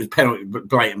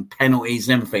blatant penalties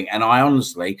and everything. And I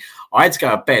had to go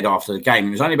to bed after the game.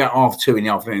 It was only about 2:30 in the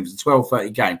afternoon. It was a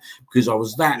 12:30 game because I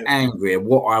was that angry at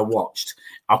what I watched.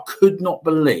 I could not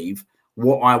believe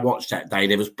what I watched that day.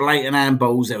 There was blatant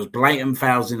handballs, there was blatant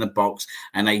fouls in the box,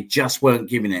 and they just weren't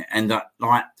giving it. And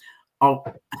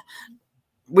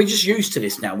we're just used to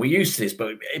this now. We're used to this.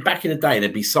 But back in the day,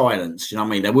 there'd be silence. You know what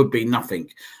I mean? There would be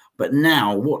nothing. But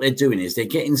now what they're doing is they're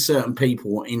getting certain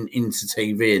people into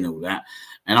TV and all that.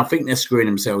 And I think they're screwing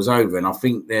themselves over, and I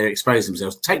think they're exposing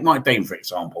themselves. Take Mike Dean, for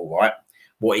example, right?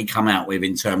 What he come out with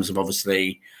in terms of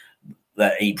obviously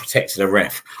that he protected a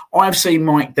ref. I've seen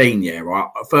Mike Dean,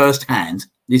 right, firsthand.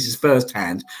 This is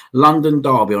firsthand. London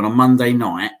Derby on a Monday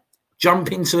night,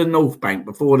 jump into the North Bank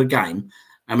before the game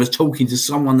and was talking to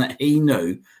someone that he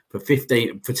knew for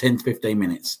 10 to 15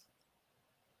 minutes.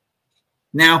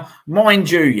 Now, mind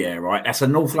you, right, that's a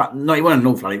North London. No, it wasn't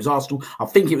North London. It was Arsenal. I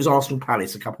think it was Arsenal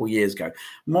Palace a couple of years ago.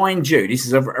 Mind you, this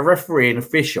is a referee and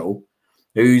official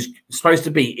who's supposed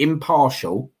to be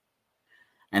impartial,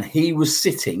 and he was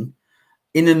sitting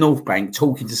in the North Bank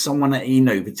talking to someone that he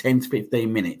knew for 10 to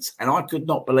 15 minutes. And I could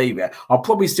not believe it. I've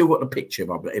probably still got the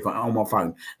picture of it on my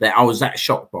phone, that I was that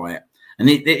shocked by it. And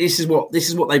this is what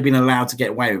they've been allowed to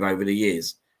get away with over the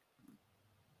years.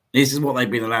 This is what they've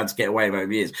been allowed to get away with over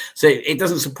the years. So it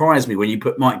doesn't surprise me when you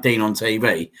put Mike Dean on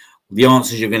TV, the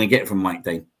answers you're going to get from Mike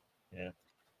Dean. Yeah.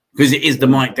 Because it is the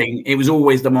Mike Dean. It was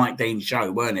always the Mike Dean show,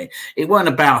 weren't it? It weren't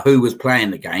about who was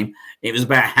playing the game. It was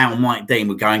about how Mike Dean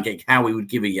would go and get, how he would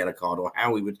give a yellow card or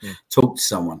how he would talk to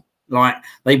someone. Like,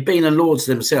 they've been a law to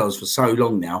themselves for so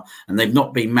long now, and they've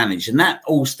not been managed. And that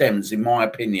all stems, in my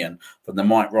opinion, from the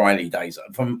Mike Riley days.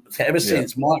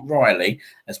 Since Mike Riley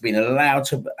has been allowed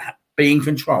to be in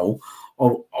control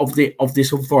of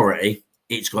this authority,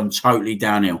 it's gone totally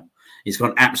downhill. It's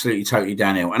gone absolutely totally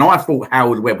downhill. And I thought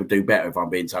Howard Webb would do better, if I'm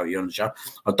being totally honest. I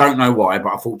don't know why,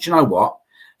 but I thought, you know what?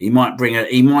 He might bring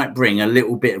a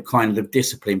little bit of kind of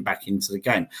discipline back into the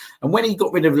game. And when he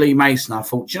got rid of Lee Mason, I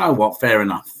thought, you know what? Fair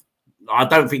enough. I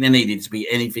don't think there needed to be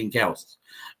anything else.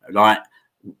 Like,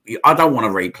 I don't want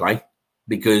to replay,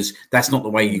 because that's not the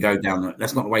way you go down.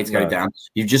 That's not the way to go down.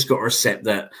 You've just got to accept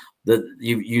that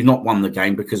you've not won the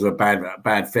game because of a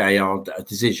bad VAR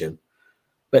decision.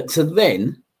 But to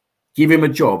then give him a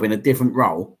job in a different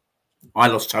role, I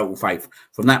lost total faith.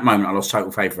 From that moment, I lost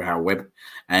total faith for Howard Webb,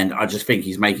 and I just think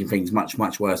he's making things much,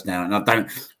 much worse now. And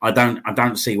I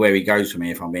don't see where he goes from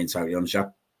here, if I'm being totally honest.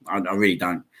 I really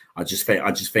don't. I just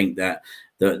think that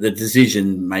the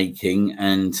decision making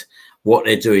and what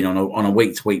they're doing on a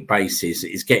week to week basis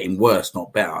is getting worse,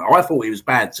 not better. I thought it was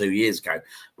bad 2 years ago,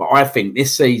 but I think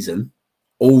this season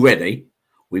already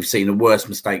we've seen the worst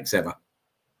mistakes ever.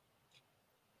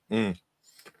 Very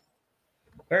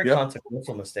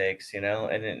consequential mistakes, and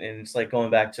it's like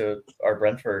going back to our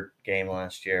Brentford game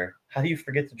last year. How do you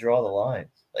forget to draw the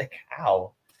lines? Like,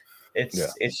 how?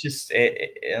 It's just I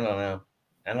don't know.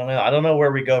 I don't know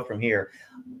where we go from here.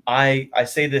 I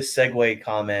say this segue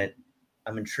comment.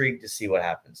 I'm intrigued to see what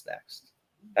happens next.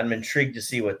 I'm intrigued to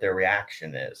see what their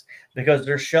reaction is, because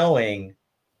they're showing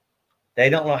they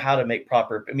don't know how to make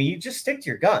proper. I mean, you just stick to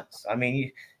your guns. I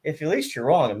mean, if at least you're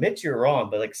wrong, admit you're wrong.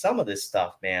 But like some of this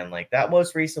stuff, man, like that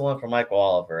most recent one from Michael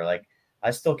Oliver, like I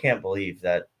still can't believe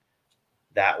that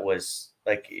was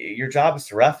like, your job is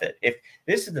to ref it. If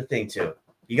this is the thing too,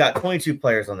 you got 22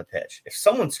 players on the pitch. If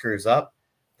someone screws up,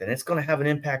 then it's going to have an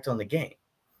impact on the game.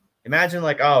 Imagine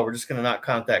like, oh, we're just going to not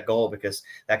count that goal because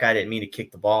that guy didn't mean to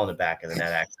kick the ball in the back of the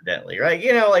net accidentally, right?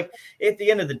 Like at the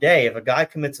end of the day, if a guy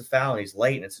commits a foul and he's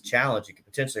late and it's a challenge, you could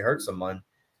potentially hurt someone,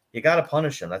 you got to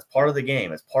punish him. That's part of the game.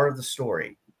 That's part of the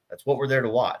story. That's what we're there to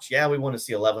watch. Yeah, we want to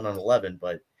see 11 on 11,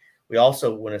 but we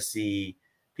also want to see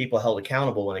people held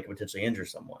accountable when they can potentially injure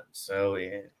someone. So,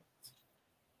 yeah.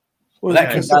 Well,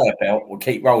 that conveyor belt will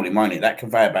keep rolling, won't it? That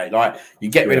conveyor belt, like you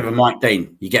get rid of a Mike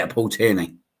Dean, you get a Paul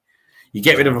Tierney. You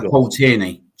get rid of a Paul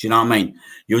Tierney. Do you know what I mean?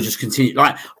 You'll just continue.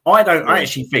 Like I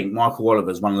actually think Michael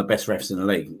Oliver is one of the best refs in the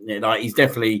league. Like he's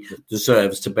definitely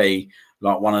deserves to be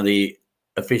like one of the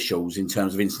officials in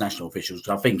terms of international officials.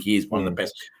 I think he is one of the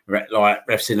best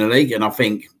refs in the league, and I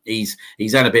think he's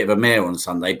had a bit of a mare on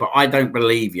Sunday. But I don't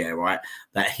believe,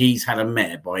 that he's had a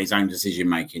mare by his own decision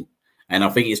making. And I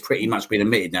think it's pretty much been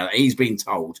admitted now that he's been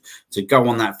told to go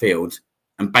on that field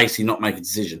and basically not make a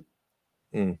decision.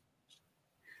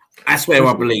 That's where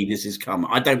I believe this has come.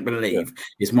 I don't believe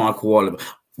it's Michael Oliver.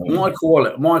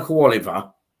 Michael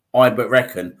Oliver, I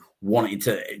reckon, wanted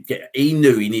to get. He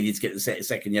knew he needed to get the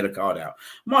second yellow card out.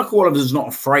 Michael Oliver's not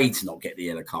afraid to not get the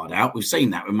yellow card out. We've seen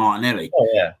that with Martinelli. Oh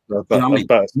yeah, I was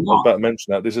about to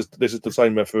mention that. This is the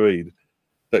same referee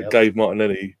that gave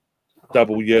Martinelli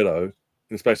double yellow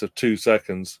in the space of 2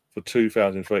 seconds for 2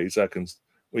 fouls in 30 seconds.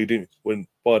 We didn't. When,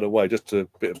 by the way, just a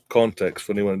bit of context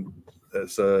for anyone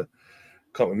that's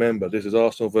can't remember, this is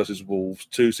Arsenal versus Wolves,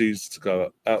 2 seasons to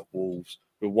go at Wolves.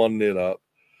 We're 1-0 up.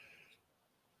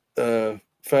 A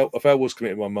foul was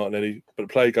committed by Martinelli, but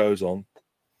the play goes on.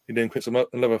 He then quits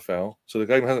another foul, so the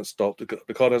game hasn't stopped.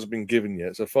 The card hasn't been given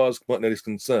yet. So far as Martinelli's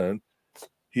concerned,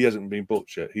 he hasn't been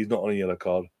booked yet. He's not on a yellow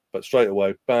card, but straight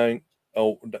away, bang!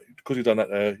 Oh, because you've done that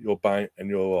there, you're bang and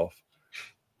you're off.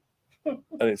 And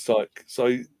it's like,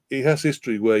 so he has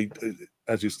history where he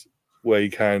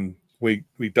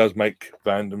does make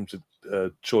random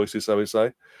choices, so we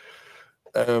say.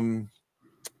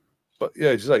 But yeah,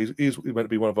 as you say, he's meant to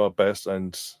be one of our best,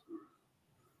 and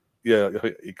yeah,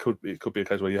 it could be a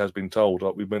case where he has been told,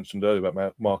 like we mentioned earlier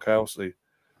about Mark Housley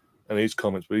and his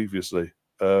comments previously,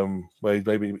 where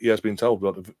maybe he has been told,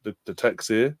 like the text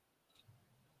here,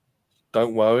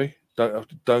 don't worry,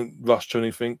 don't rush to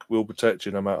anything, we'll protect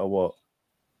you no matter what.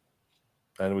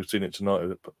 And we've seen it tonight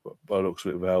by the looks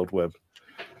of it with Howard Webb.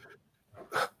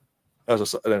 As I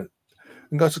said, and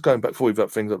just going back before we wrap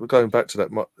things up, we're going back to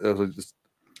that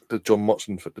the John Moss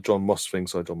thing.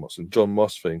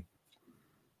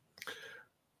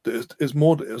 It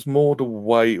was more the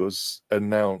way it was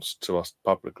announced to us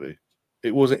publicly.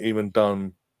 It wasn't even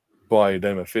done by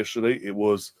them officially. It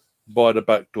was by the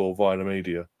back door via the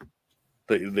media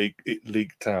that it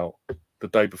leaked out the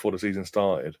day before the season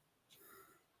started.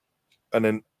 And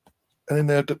then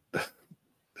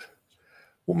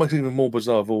what makes it even more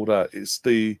bizarre of all that is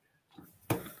the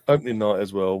opening night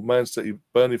as well. Man City,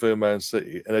 Burnley vs Man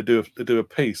City, and they do a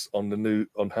piece on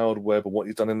Howard Webb and what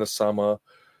he's done in the summer,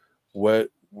 where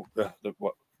the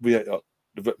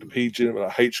PG,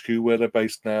 HQ, where they're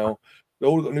based now. They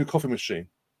all got a new coffee machine,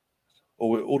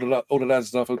 or all the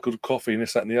lads have a good coffee and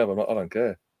this, that, and the other. I don't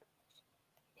care.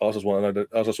 I just want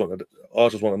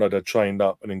to know they're trained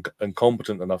up and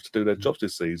competent enough to do their jobs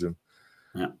this season.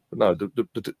 Yeah. But no,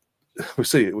 we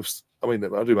see it. I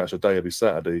do match a day every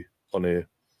Saturday on here,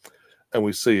 and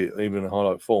we see it even in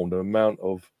highlight form. The amount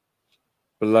of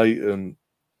blatant,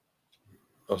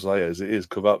 as it is,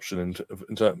 corruption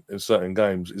in certain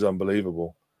games is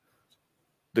unbelievable.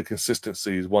 The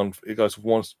consistency is it goes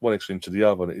from one extreme to the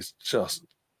other, and it's not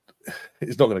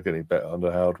going to get any better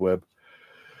under Howard Webb.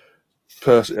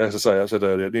 As I said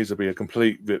earlier, it needs to be a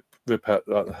complete rip out.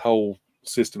 The whole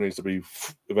system needs to be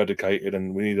eradicated,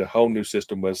 and we need a whole new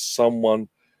system where someone,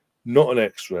 not an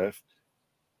ex-ref,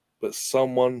 but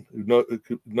someone who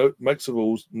makes the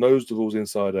rules, knows the rules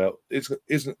inside out, isn't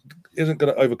going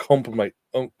to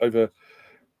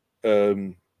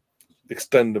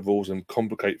extend the rules and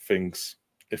complicate things,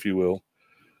 if you will.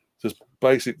 Just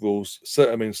basic rules, set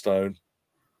them in stone,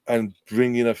 and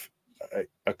bring in a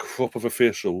crop of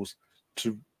officials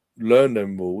to learn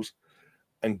them rules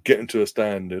and get into a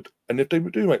standard. And if they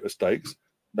do make mistakes,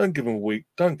 don't give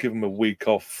them a week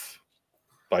off.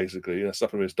 Basically,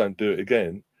 stuff like this. Don't do it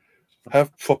again.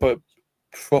 Have proper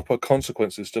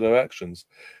consequences to their actions.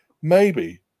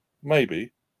 Maybe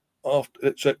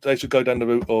after they should go down the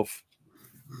route of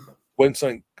when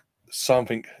something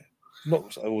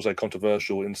not I will say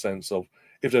controversial in the sense of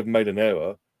if they've made an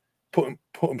error, put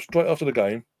them straight after the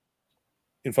game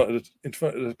in front of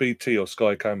the BT or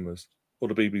Sky cameras or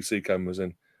the BBC cameras,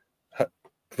 and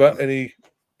without any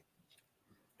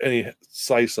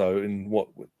say so in what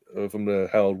from the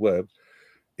Howard Webb,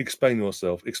 explain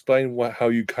yourself. Explain how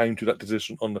you came to that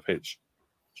decision on the pitch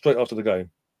straight after the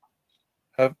game.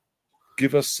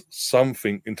 Give us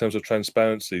something in terms of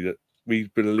transparency that we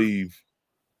believe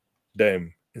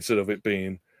them, instead of it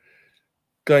being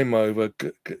game over,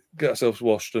 get ourselves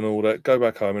washed and all that, go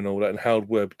back home and all that, and Howard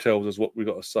Webb tells us what we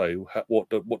got to say, what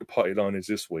the party line is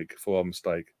this week for our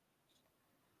mistake.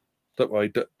 Don't worry,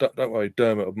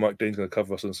 Dermot or Mike Dean's going to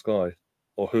cover us on Sky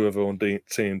or whoever on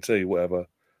TNT, whatever.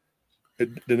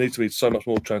 There needs to be so much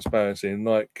more transparency, and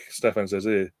like Stefan says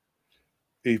here,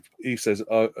 he says,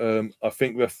 I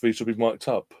think referees should be mic'd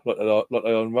up like they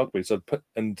are in rugby. So,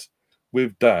 and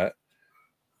with that,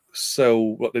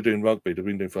 sell what they do in rugby. They've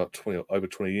been doing for like over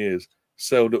 20 years.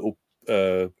 Sell little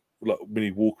like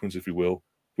mini Walkmans, if you will,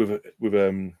 with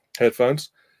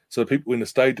headphones. So the people in the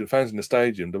stadium, fans in the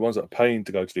stadium, the ones that are paying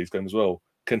to go to these games as well,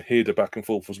 can hear the back and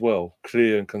forth as well,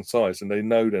 clear and concise, and they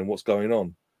know then what's going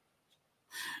on.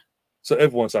 So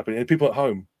everyone's happy, and people at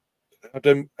home have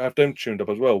them tuned up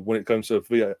as well when it comes to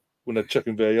VAR, when they're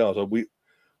checking VAR. So we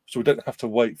don't have to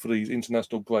wait for these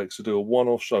international breaks to do a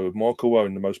one-off show with Michael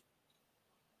Owen, the most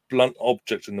blunt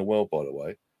object in the world, by the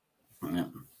way,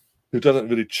 who doesn't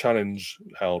really challenge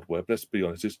Howard Webb. Let's be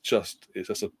honest, it's just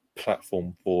a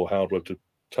platform for Howard Webb to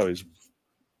tell his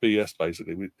BS,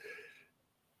 basically.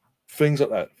 Things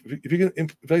like that.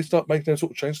 If they start making those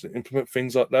sort of changes to implement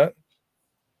things like that,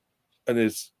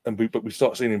 but we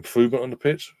start seeing improvement on the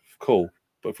pitch, cool.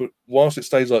 But whilst it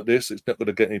stays like this, it's not going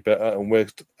to get any better. And we're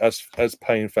as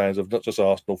paying fans of not just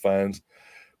Arsenal fans,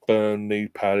 Burnley,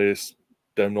 Palace,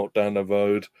 them not down the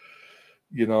road,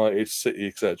 United, City,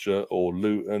 etc., or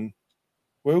Luton,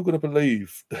 we're all going to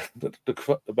believe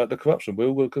about the corruption. We're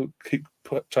all going to keep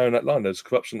towing that line. There's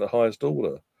corruption at the highest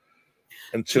order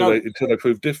until they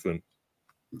prove different.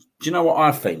 Do you know what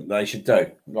I think they should do?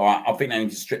 Right, I think they need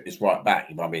to strip this right back.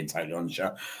 If I'm being totally honest,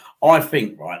 I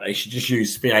think they should just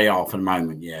use VAR for the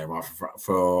moment. Yeah, right.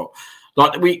 For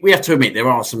like we have to admit there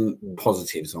are some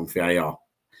positives on VAR.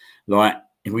 Like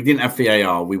if we didn't have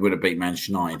VAR, we would have beat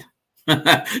Manchester United.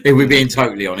 If we're being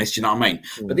totally honest, you know what I mean?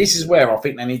 But this is where I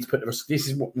think they need to put this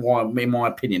is why, in my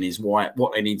opinion, is what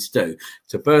they need to do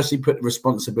to firstly put the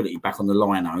responsibility back on the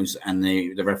linos and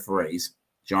the referees.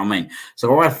 Do you know what I mean?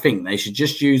 So I think they should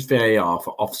just use VAR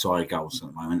for offside goals at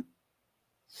the moment.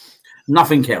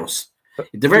 Nothing else.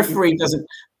 If the referee doesn't,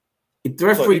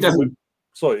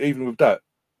 even with that,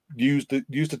 use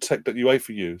the tech that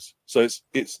UEFA use. So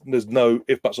it's there's no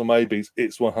if buts or maybes.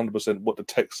 It's 100% what the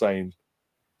tech's saying.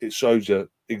 It shows you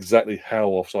exactly how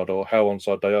offside or how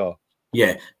onside they are.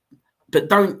 Yeah, but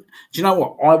do you know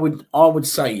what I would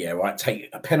say? Yeah, right.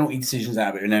 Take penalty decisions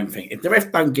out of it and everything. If the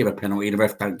ref don't give a penalty, the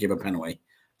ref don't give a penalty.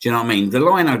 Do you know what I mean? The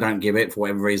lino don't give it for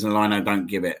whatever reason. The lino don't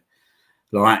give it.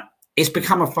 Like it's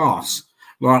become a farce.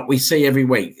 Like we see every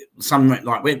week.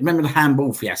 Remember the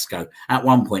handball fiasco? At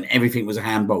one point, everything was a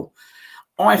handball.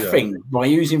 I think by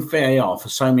using VAR for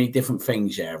so many different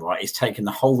things, it's taking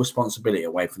the whole responsibility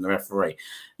away from the referee.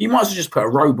 You might as well just put a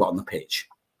robot on the pitch.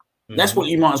 That's what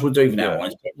you might as well do now.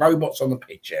 Put robots on the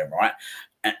pitch, right?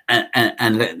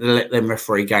 And let them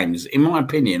referee games. In my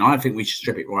opinion, I think we should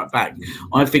strip it right back.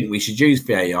 I think we should use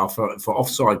VAR for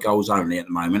offside goals only at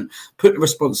the moment. Put the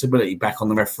responsibility back on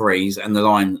the referees and the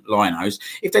linos.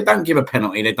 If they don't give a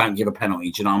penalty, they don't give a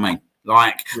penalty. Do you know what I mean?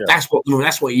 Like that's what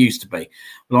it used to be.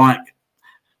 Like.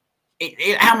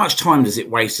 How much time does it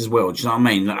waste as well? Do you know what I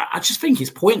mean? I just think it's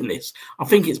pointless. I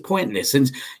think it's pointless.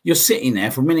 And you're sitting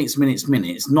there for minutes,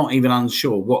 not even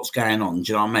unsure what's going on.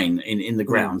 Do you know what I mean? In the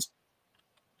ground.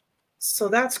 So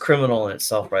that's criminal in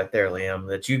itself right there, Liam,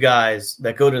 that you guys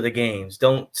that go to the games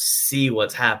don't see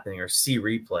what's happening or see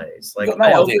replays. Like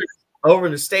over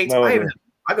in the States, I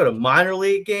go to minor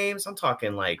league games. I'm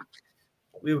talking like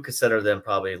we would consider them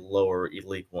probably lower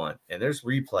League One. And there's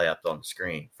replay up on the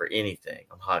screen for anything.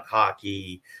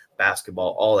 Hockey,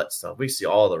 basketball, all that stuff. We see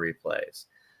all the replays.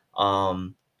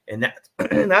 And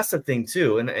that's the thing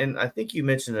too. And I think you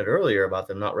mentioned it earlier about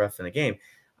them not reffing the game.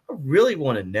 I really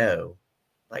want to know,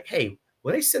 like, hey,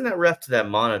 when they send that ref to that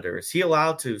monitor, is he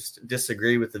allowed to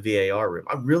disagree with the VAR room?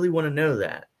 I really want to know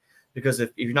that. Because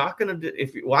if you're not going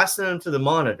to, why send him to the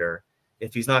monitor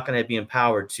if he's not going to be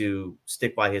empowered to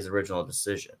stick by his original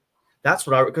decision? That's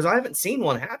because I haven't seen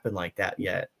one happen like that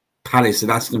yet. Palace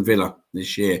and Aston Villa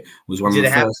this year was one of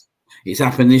the first. It's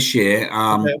happened this year.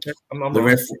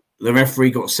 The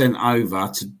referee got sent over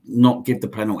to not give the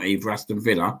penalty for Aston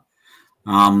Villa.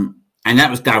 And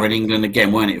that was Darren England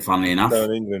again, weren't it, funnily enough?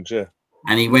 Darren England, yeah.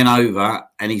 And he went over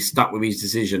and he stuck with his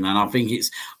decision. And I think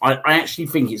I actually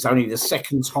think it's only the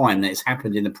second time that it's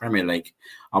happened in the Premier League.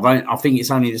 I think it's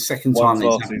only the second time that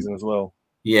it's happened. Season as well.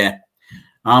 Yeah.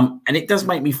 And it does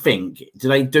make me think, do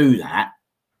they do that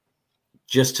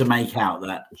just to make out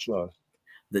that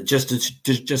just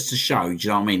to show, do you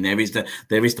know what I mean? There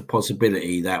is the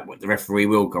possibility that the referee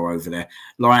will go over there.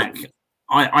 Like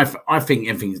I think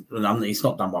everything. It's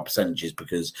not done by percentages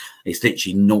because it's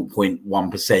literally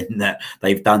 0.1% that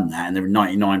they've done that, and there are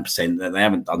 99% that they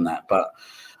haven't done that. But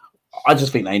I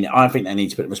just think they need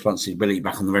to put the responsibility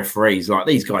back on the referees. Like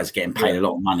these guys are getting paid a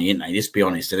lot of money, aren't they? Let's be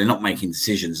honest. And they're not making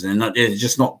decisions, and they're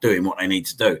just not doing what they need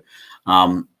to do.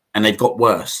 And they've got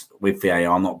worse with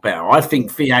VAR, not better. I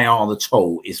think VAR, the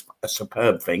tool, is a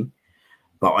superb thing.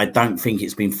 But I don't think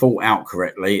it's been thought out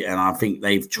correctly, and I think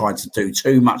they've tried to do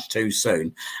too much too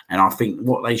soon. And I think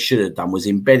what they should have done was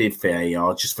embedded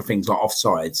VAR just for things like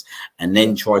offsides, and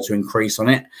then try to increase on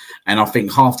it. And I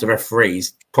think half the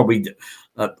referees probably.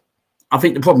 I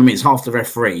think the problem is half the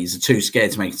referees are too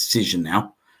scared to make a decision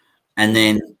now, and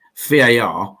then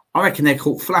VAR. I reckon they're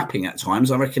caught flapping at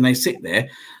times. I reckon they sit there.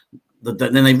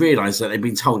 Then they realise that they've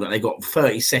been told that they've got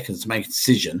 30 seconds to make a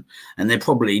decision, and they're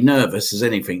probably nervous as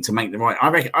anything to make the right.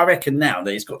 I reckon now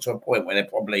that it's got to a point where they're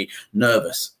probably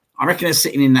nervous. I reckon they're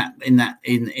sitting in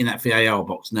that VAR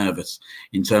box nervous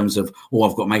in terms of,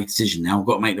 I've got to make a decision now. I've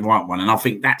got to make the right one, and I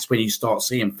think that's when you start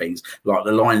seeing things like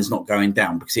the line's not going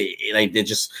down because they're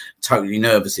just totally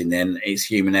nervous in there, and it's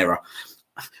human error.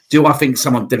 Do I think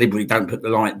someone deliberately don't put the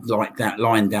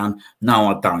line down? No,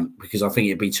 I don't, because I think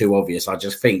it'd be too obvious. I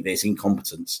just think there's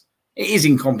incompetence. It is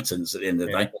incompetence at the end of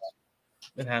the day.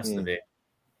 It has to be.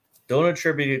 Don't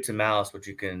attribute it to malice, which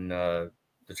you can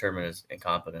determine as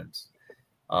incompetence.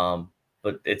 But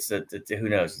it's who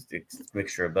knows? It's a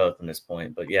mixture of both in this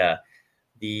point. But yeah,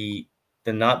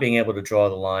 the not being able to draw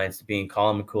the lines, to being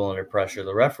calm and cool under pressure.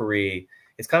 The referee,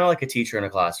 it's kind of like a teacher in a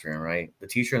classroom, right? The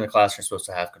teacher in the classroom is supposed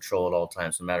to have control at all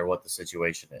times, no matter what the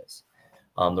situation is.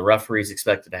 The referee is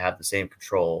expected to have the same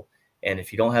control. And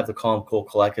if you don't have the calm, cool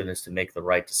collectedness to make the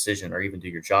right decision or even do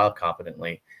your job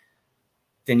competently,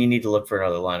 then you need to look for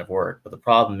another line of work. But the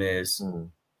problem is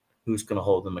who's going to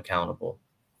hold them accountable?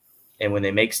 And when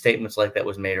they make statements like that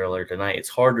was made earlier tonight, it's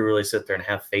hard to really sit there and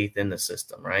have faith in the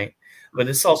system, right? But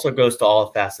this also goes to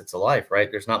all facets of life, right?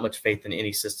 There's not much faith in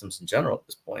any systems in general at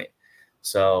this point.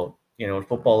 So, in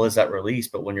football is that release,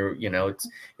 but when you're,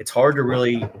 it's hard to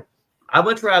really – I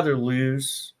would rather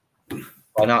lose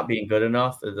by not being good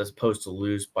enough as opposed to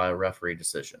lose by a referee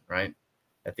decision, right?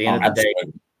 At the end of the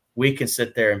day, we can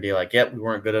sit there and be like, yep, we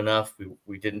weren't good enough.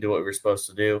 We didn't do what we were supposed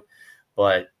to do.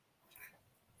 But,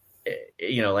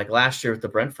 like last year with the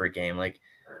Brentford game,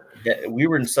 we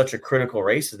were in such a critical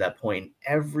race at that point.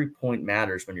 Every point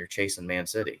matters when you're chasing Man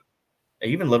City.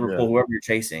 Even Liverpool, whoever you're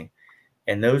chasing.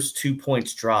 And those 2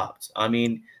 points dropped. I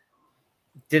mean,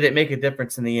 did it make a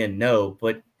difference in the end? No,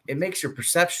 but it makes your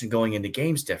perception going into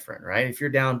games different, right? If you're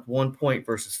down 1 point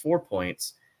versus 4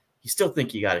 points, you still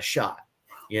think you got a shot.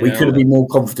 We could have been more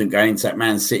confident going into that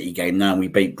Man City game now we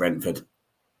beat Brentford.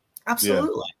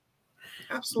 Absolutely.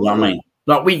 Yeah. Absolutely. You know what I mean?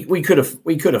 Like we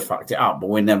could have fucked it up, but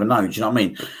we never know. Do you know what I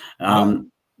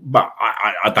mean? But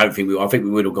I don't think I think we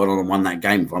would have gone on and won that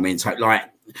game. I mean, so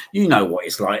you know what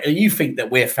it's like. You think that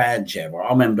we're fans, yeah? I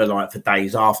remember for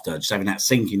days after just having that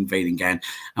sinking feeling going,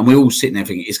 and we're all sitting there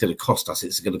thinking it's going to cost us.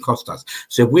 It's going to cost us.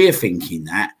 So we're thinking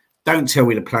that. Don't tell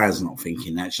me the players are not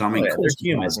thinking that. So I mean, they're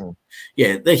humans.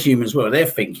 Yeah, they're humans as well. They're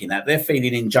thinking that. They're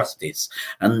feeling injustice.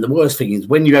 And the worst thing is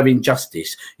when you have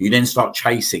injustice, you then start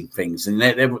chasing things. And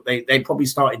they probably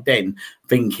started then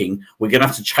thinking we're going to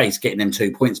have to chase getting them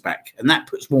 2 points back. And that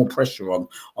puts more pressure on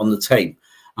the team.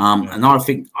 And I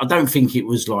don't think it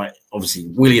was obviously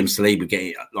William Saliba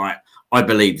getting I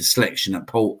believe the selection at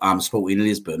Sporting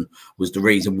Lisbon was the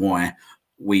reason why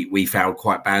we failed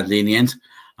quite badly in the end.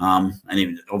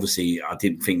 Obviously, I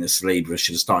didn't think that Saliba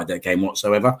should have started that game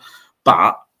whatsoever.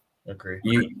 But agree.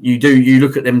 You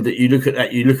look at them. You look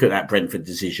at that Brentford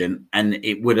decision, and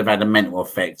it would have had a mental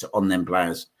effect on them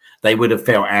players. They would have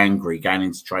felt angry going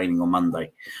into training on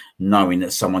Monday, knowing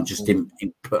that someone just didn't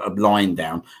put a line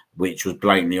down, which was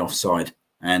blatantly offside.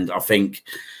 And I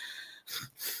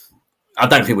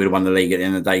don't think we'd have won the league at the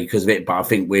end of the day because of it. But I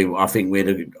think we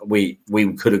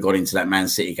could have got into that Man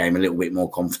City game a little bit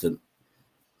more confident.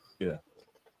 Yeah,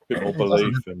 a bit more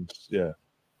belief, and yeah.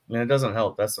 And it doesn't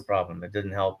help. That's the problem. It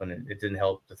didn't help, and it didn't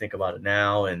help to think about it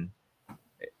now. And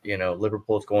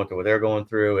Liverpool's going through what they're going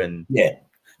through, and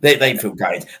they feel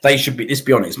great. They should be. Let's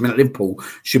be honest. Liverpool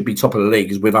should be top of the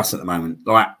league, as with us at the moment.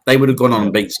 They would have gone on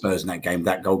and beat Spurs in that game.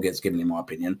 That goal gets given, in my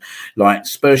opinion.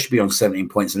 Spurs should be on 17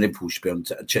 points, and Liverpool should be on.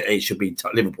 It should be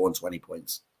Liverpool on 20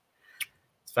 points.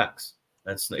 It's facts.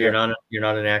 You're not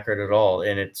inaccurate at all,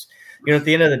 and it's. At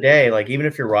the end of the day, even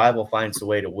if your rival finds a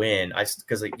way to win,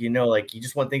 because you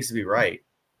just want things to be right.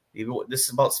 This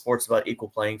is about sports, about equal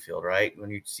playing field, right?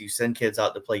 When you send kids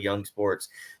out to play young sports,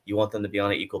 you want them to be on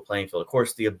an equal playing field. Of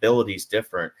course, the ability is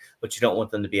different, but you don't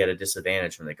want them to be at a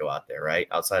disadvantage when they go out there, right?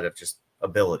 Outside of just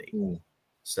ability.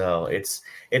 So it's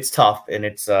tough, and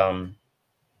it's I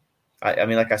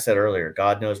mean, like I said earlier,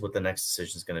 God knows what the next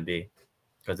decision is going to be,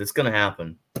 because it's going to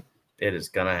happen. It is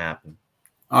going to happen.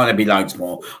 Oh, there'll be loads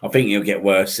more. I think it'll get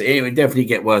worse. It will definitely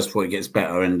get worse before it gets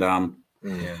better. And I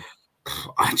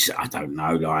don't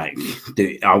know.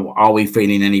 Are we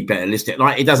feeling any better?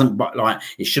 It doesn't.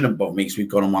 It shouldn't bother me because we've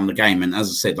gone and won the game. And as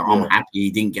I said, I'm happy he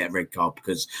didn't get a red card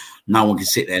because no one can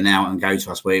sit there now and go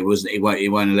to us where it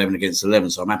weren't 11 against 11.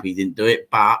 So I'm happy he didn't do it.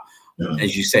 But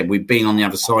as you said, we've been on the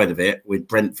other side of it with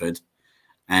Brentford,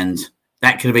 and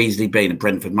that could have easily been a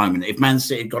Brentford moment. If Man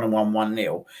City had gone and won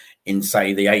 1-0 in,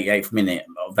 say, the 88th minute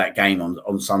of that game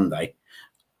on Sunday,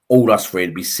 all us three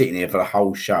would be sitting here for the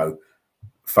whole show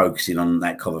focusing on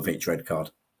that Kovacic red card.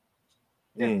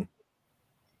 And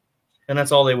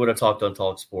that's all they would have talked on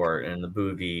Talk Sport and the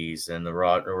Boogies and the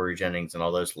Rory Jennings and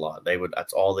all those lot.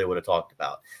 That's all they would have talked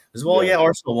about.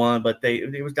 Arsenal won, but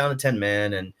it was down to 10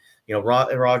 men, and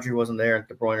Rodri wasn't there and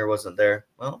De Bruyne wasn't there.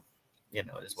 Well, it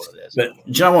is what it is. But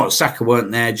do you know what? Saka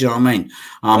weren't there. Do you know what I mean?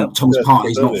 Thomas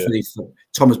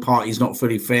Partey's not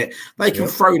fully fit. They can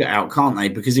throw that out, can't they?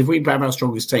 Because if we have our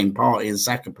strongest team, Partey and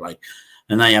Saka play,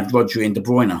 and they have Rodri and De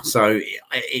Bruyne, so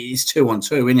it's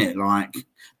 2-on-2, isn't it?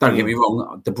 Don't get me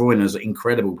wrong, De Bruyne is an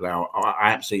incredible player.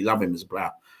 I absolutely love him as a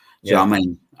player. Do you know what I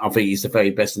mean? I think he's the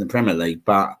very best in the Premier League,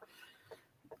 but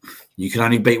you can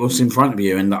only beat what's in front of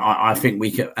you, and I think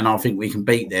we can. And I think we can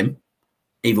beat them.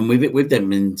 even with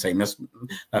them in the team. That's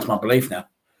my belief now.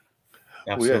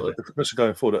 Absolutely. Well, especially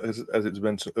going forward, as it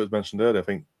was mentioned earlier, I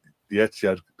think the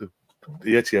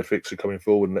Etihad fixture coming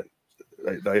forward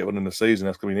later on in the season,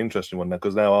 that's going to be an interesting one now,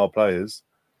 because now our players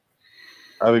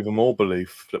have even more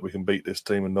belief that we can beat this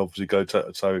team and obviously go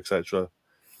toe-to-toe, etc.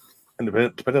 And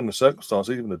depending on the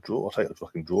circumstances, even a draw, I'll take the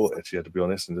fucking draw at Etihad, to be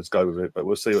honest, and just go with it. But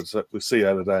we'll see how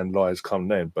the day and lies come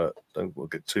then, but we'll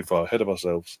get too far ahead of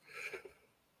ourselves.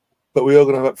 But we are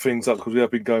going to wrap things up, because we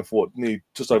have been going for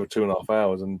just over 2.5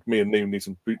 hours, and me and Neil need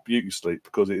some beauty sleep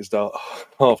because it is about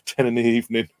 10:30 in the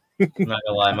evening. I'm not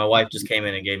gonna lie, my wife just came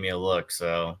in and gave me a look,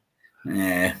 so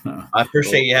yeah. I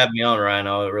appreciate you having me on, Ryan.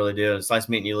 I really do. It's nice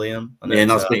meeting you, Liam. Yeah,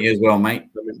 nice meeting you as well, mate.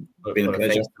 Put a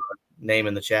pleasure. Name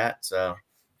in the chat. So,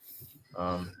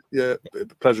 yeah,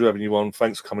 pleasure having you on.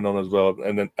 Thanks for coming on as well,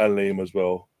 and Liam as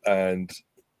well. And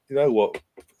you know what?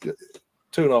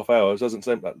 2.5 hours doesn't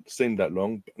seem that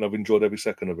long, and I've enjoyed every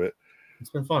second of it.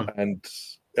 It's been fun, and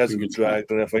it hasn't been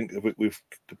dragged. And I think the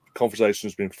conversation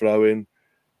has been flowing.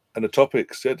 And the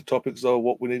topics are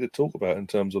what we need to talk about in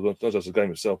terms of not just the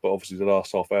game itself, but obviously the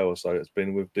last half hour or so it's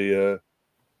been with the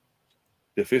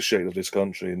officiating of this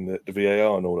country and the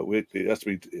VAR and all that. It has to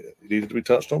be, it needed to be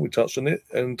touched on. We touched on it,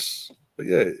 but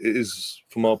yeah, it is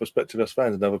from our perspective as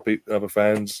fans, and other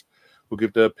fans will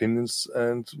give their opinions,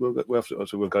 and we'll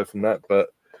go from that.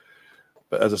 But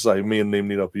as I say, me and Liam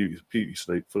need our beauty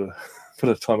sleep for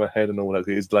the time ahead and all that.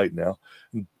 It is late now,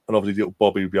 and obviously little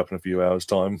Bobby will be up in a few hours'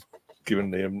 time.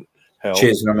 Giving him hell.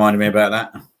 Cheers for reminding me about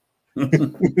that.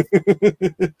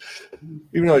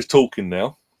 Even though he's talking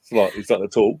now, he's starting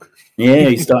to talk. Yeah,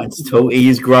 he's starting to talk. He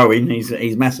is growing.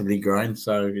 He's massively growing,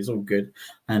 so it's all good.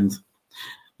 And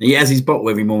he has his bottle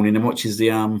every morning and watches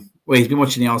the he's been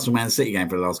watching the Arsenal Man City game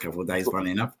for the last couple of days.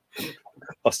 Funny enough,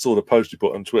 I saw the post you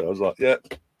put on Twitter. I was like, yeah,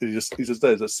 he's just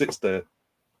there. He just sits there.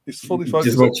 He's fully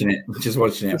focused. Just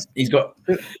watching it. He's got.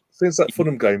 Since that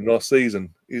Fulham game last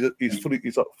season, he's like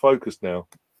focused now.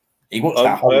 He watched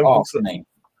that whole half, didn't he?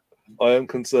 I am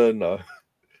concerned though.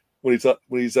 When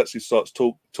he's actually starts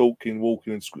talking,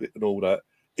 walking, and all that,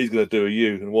 he's going to do a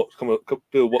U and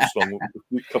do a watch song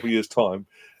a couple of years time,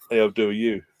 and he'll do a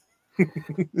U.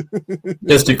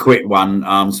 Just a quick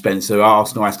one, Spencer.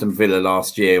 Arsenal, Aston Villa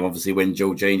last year, obviously when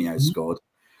Jorginho scored.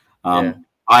 I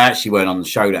actually weren't on the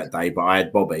show that day, but I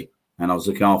had Bobby. And I was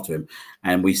looking after him,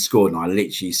 and we scored, and I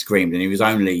literally screamed. And he was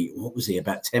only, what was he,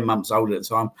 about 10 months old at the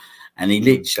time? And he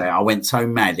literally, I went so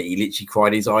mad that he literally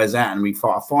cried his eyes out. And I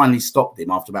finally stopped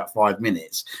him after about 5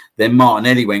 minutes. Then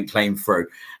Martinelli went clean through,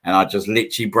 and I just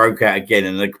literally broke out again.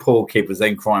 And the poor kid was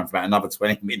then crying for about another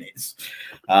 20 minutes.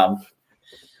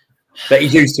 But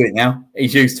he's used to it now. He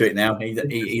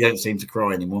don't seem to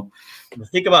cry anymore.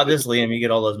 Think about this, Liam. You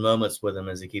get all those moments with him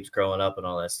as he keeps growing up and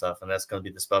all that stuff, and that's going to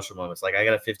be the special moments. Like I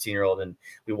got a 15-year-old, and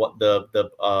we won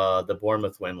the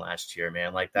Bournemouth win last year,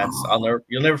 man. Like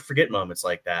you'll never forget moments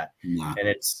like that. No. And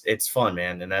it's fun,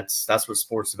 man. And that's what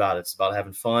sports about. It's about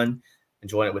having fun,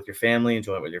 enjoying it with your family,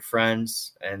 enjoying it with your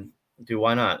friends, and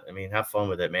why not? I mean, have fun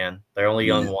with it, man. They're only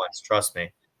young once. Trust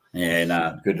me. Yeah,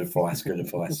 no, good advice. Good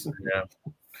advice. Yeah.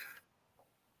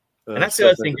 And that's the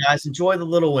other thing, guys. Enjoy the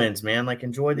little wins, man. Like,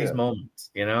 enjoy these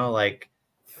moments, like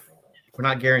we're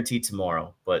not guaranteed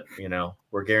tomorrow, but,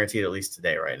 we're guaranteed at least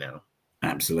today right now.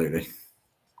 Absolutely.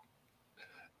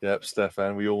 Yep,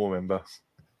 Stefan, we all remember.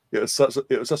 It was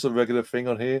such a regular thing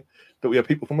on here that we had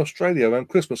people from Australia around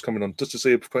Christmas coming on just to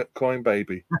see a crying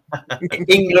baby.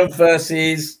 England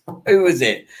versus, who was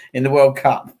it in the World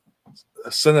Cup?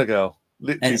 Senegal.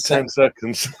 Literally 10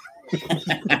 seconds.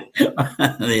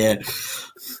 Yeah.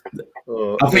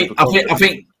 I think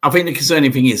the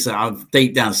concerning thing is that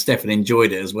deep down Stefan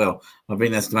enjoyed it as well. I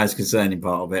think that's the most concerning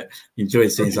part of it. He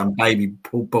enjoyed seeing some baby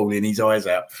bawling his eyes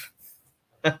out.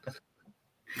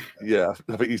 Yeah,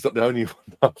 I think he's not the only one.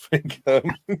 I think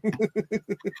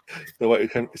the way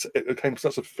it became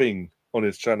such a thing on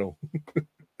his channel.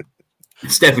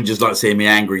 Stefan just likes seeing me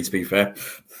angry, to be fair.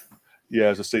 Yeah, I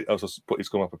was just put his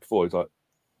comment up before. He's like,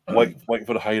 waiting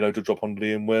for the halo to drop on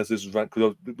Liam. Where's this rant?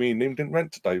 Because me and him didn't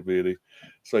rant today, really.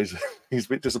 So he's a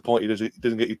bit disappointed he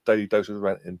doesn't get his daily dose of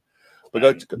ranting. But go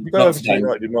over to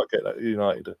United, you might get that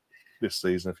United this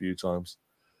season a few times.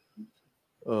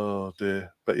 Oh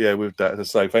dear. But yeah, with that, as I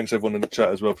say, thanks everyone in the chat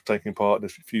as well for taking part.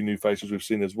 There's a few new faces we've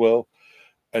seen as well,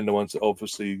 and the ones that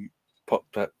obviously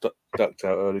ducked out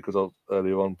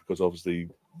earlier on because obviously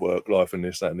work life and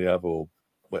this, that, and the other.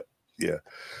 Yeah.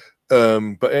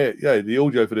 But yeah, the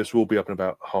audio for this will be up in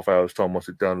about half hour's time once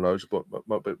it downloads, but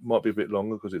might be a bit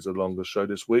longer because it's a longer show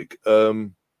this week.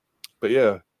 But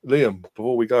yeah, Liam,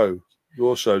 before we go,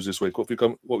 your shows this week, what have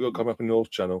you come up on your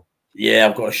channel? Yeah,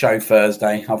 I've got a show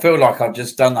Thursday. I feel like I've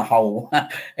just done the whole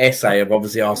essay of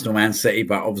obviously Arsenal, Man City,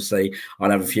 but obviously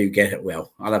I'll have a few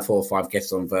I'll have 4 or 5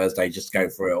 guests on Thursday just to go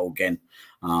through it all again.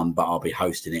 But I'll be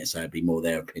hosting it, so it'll be more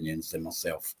their opinions than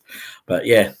myself. But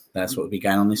yeah, that's what will be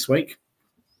going on this week.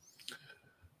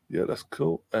 Yeah, that's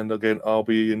cool. And again, I'll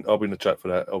be in the chat for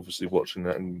that. Obviously, watching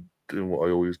that and doing what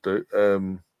I always do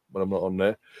when I'm not on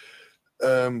there.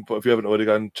 But if you haven't already,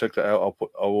 go and check that out.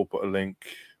 I will put a link.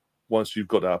 Once you've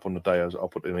got that up on the day, I'll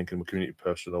put the link in my community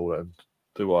post and all that, and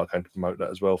do what I can to promote that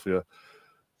as well for you.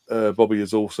 Bobby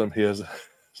is awesome. He has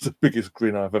the biggest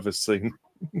grin I've ever seen.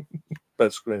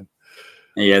 Best grin.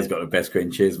 He has got the best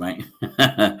grin. Cheers, mate.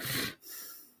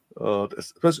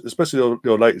 Especially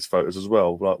your latest photos as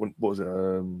well. Like what was it?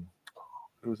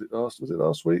 Was it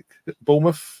last week?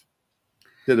 Bournemouth.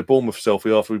 Yeah, the Bournemouth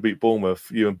selfie after we beat Bournemouth.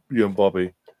 You and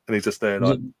Bobby, and he's just there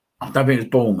like. I don't think it was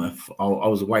Bournemouth. I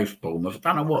was away from Bournemouth.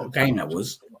 I don't know what game that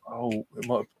was. It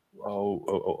might.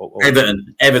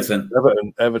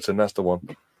 Everton. That's the one.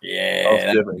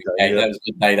 Yeah, that was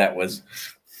a good day. That was.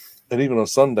 And even on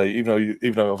Sunday, even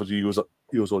though obviously you was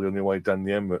already on your way down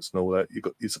the Emirates and all that, he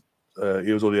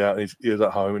was already out and he was at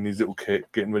home in his little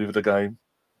kit getting ready for the game.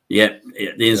 Yeah,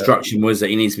 the instruction was that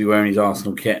he needs to be wearing his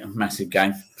Arsenal kit. Massive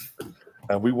game.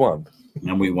 And we won.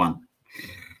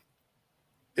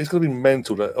 It's going to be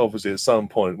mental that obviously at some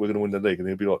point we're going to win the league and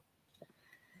he'll be like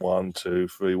 1, 2,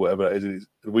 3, whatever it is.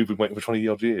 We've been waiting for 20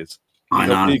 odd years. I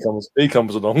know. He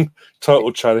comes along,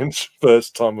 total challenge,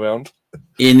 first time round.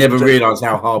 He never realised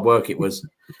how hard work it was.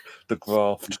 The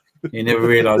graft. He never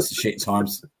realised the shit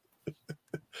times.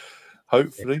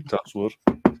 Hopefully, touch wood,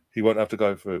 he won't have to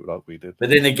go through it like we did. But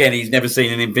then again, he's never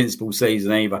seen an invincible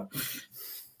season either.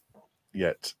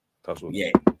 Yet, touch wood.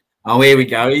 Yeah. Oh, here we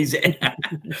go.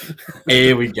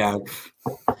 Here we go.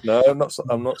 No, I'm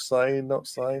not saying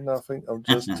nothing. I'm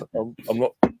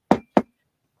not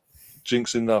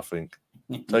jinxing nothing.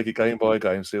 Take it game by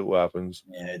game, see what happens.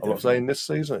 Yeah, I'm not saying this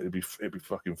season it'd be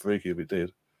fucking freaky if it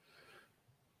did.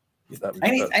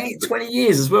 Ain't it 20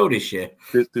 years as well this year?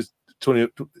 This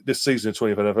season,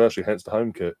 20th anniversary, hence the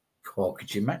home kit. God,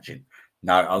 could you imagine?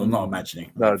 No, I'm not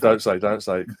imagining. No, don't say.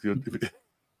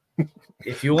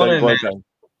 If you want to imagine,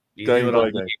 you do it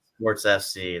on Sports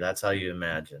FC. That's how you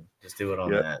imagine. Just do it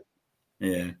on that.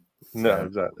 Yeah. No,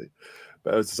 exactly.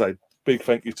 But as I say, big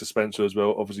thank you to Spencer as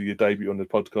well. Obviously, your debut on the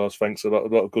podcast. Thanks a lot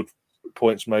of good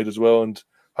points made as well, and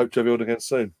hope to have you on again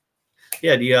soon.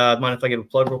 Yeah, do you mind if I give a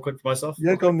plug real quick for myself?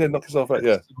 Yeah, go on there, knock yourself out.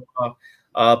 Yeah.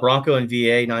 Bronco and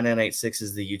VA 9986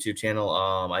 is the YouTube channel.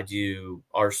 I do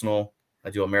Arsenal. I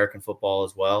do American football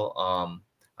as well.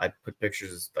 I put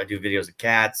pictures. I do videos of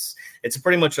cats. It's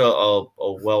pretty much a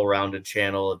well-rounded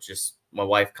channel. Just my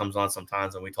wife comes on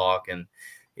sometimes and we talk, and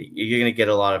you're going to get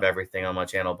a lot of everything on my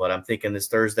channel. But I'm thinking this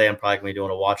Thursday I'm probably going to be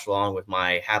doing a watch along with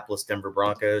my hapless Denver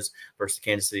Broncos versus the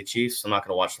Kansas City Chiefs. I'm not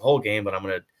going to watch the whole game, but I'm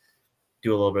going to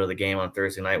do a little bit of the game on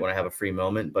Thursday night when I have a free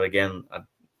moment. But again,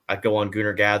 I go on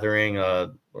Gooner Gathering.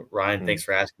 Ryan, thanks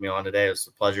for asking me on today. It was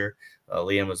a pleasure.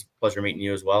 Liam, it was a pleasure meeting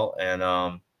you as well. And,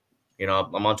 I'm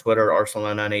on Twitter,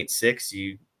 Arsenal9986.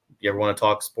 You ever want to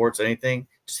talk sports, anything,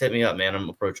 just hit me up, man. I'm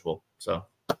approachable. So.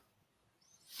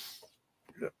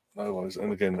 Yeah, no worries.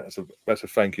 And again, that's a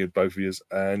thank you to both of you.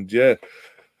 And yeah,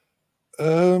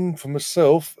 for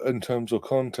myself, in terms of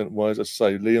content-wise, I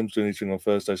say Liam's doing anything on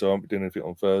Thursday, so I won't be doing anything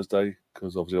on Thursday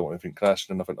because obviously I don't want anything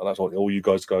clashing and nothing like that. So I want all you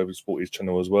guys to go over to support his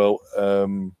channel as well.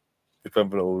 If you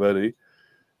haven't already, I'm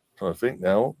trying to think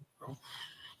now.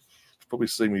 Probably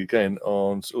see me again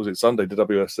on Sunday, the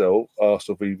WSL,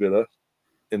 Arsenal v Villa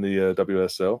in the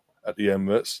WSL at the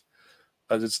Emirates.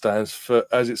 As it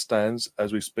stands,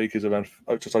 as we speak, is around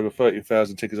just over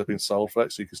 30,000 tickets have been sold for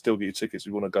that, so you can still get your tickets if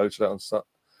you want to go to that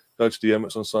go to the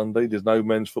Emirates on Sunday. There's no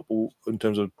men's football in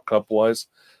terms of club wise,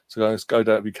 so go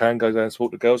down if you can. Go down and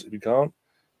support the girls. If you can't,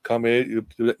 come here.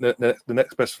 The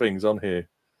next best thing is on here,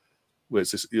 where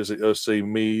you'll see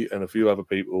me and a few other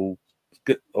people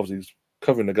obviously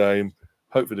covering the game.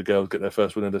 Hopefully the girls get their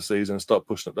first win of the season and start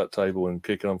pushing up that table and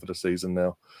kicking on for the season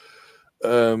now.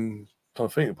 I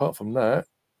think apart from that,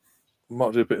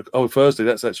 might do a bit of, Thursday.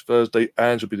 That's actually Thursday.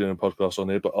 Ange will be doing a podcast on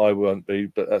here, but I won't be.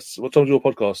 But that's what time's your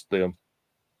podcast, Liam?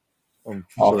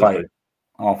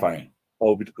 Half eight.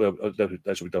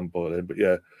 That should be done by then. But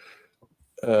yeah,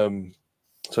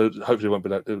 so hopefully it won't be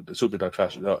that. There should be no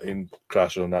clash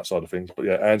on that side of things. But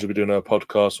yeah, Ange will be doing a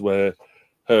podcast where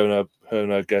her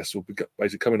and her guests will be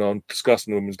basically coming on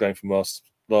discussing the women's game from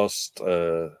last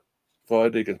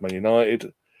Friday against Man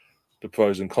United, the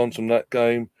pros and cons from that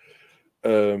game.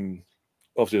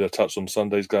 Obviously, they'll touch on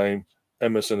Sunday's game.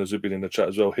 Emerson has been in the chat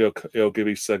as well. He'll give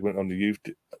his segment on the youth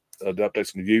the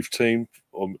updates on the youth team,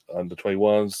 on under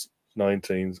 21s,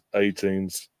 19s,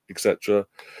 18s, etc.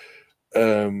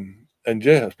 And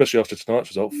yeah, especially after tonight's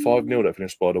result, 5-0 that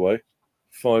finished, by the way.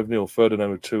 5-0,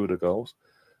 Ferdinand with 2 of the goals.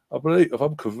 I believe, if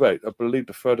I'm correct, I believe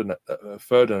the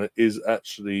Ferdinand is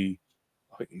actually,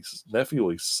 I think, his nephew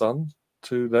or his son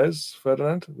to Les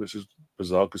Ferdinand, which is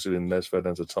bizarre considering Les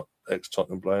Ferdinand's an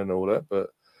ex-Tottenham player and all that. But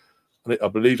I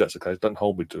believe that's the case. Don't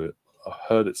hold me to it. I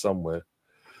heard it somewhere.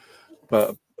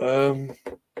 But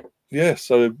yeah,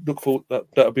 so look forward.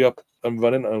 That'll be up and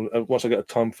running. And once I get a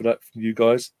time for that for you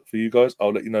guys,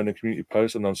 I'll let you know in the community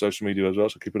post and on social media as well.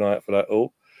 So keep an eye out for that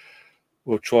all.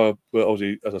 We'll try, but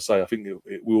obviously, as I say, I think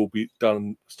it will be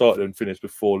done, started and finished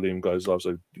before Liam goes live.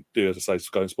 So do, as I say,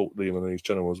 go and support Liam on his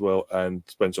channel as well, and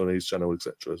Spencer on his channel,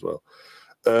 etc. as well.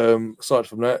 Aside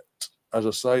from that, as I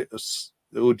say,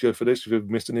 the audio for this, if you've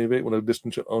missed any of it, want to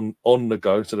listen to it on the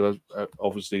go, instead of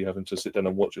obviously having to sit down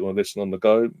and watch it or listen on the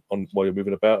go while you're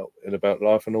moving about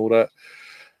life and all that.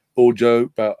 Audio,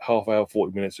 about half hour,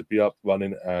 40 minutes to be up,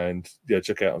 running, and yeah,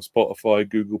 check out on Spotify,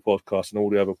 Google Podcasts, and all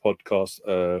the other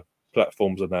podcast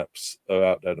platforms and apps are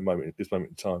out there at the moment, at this moment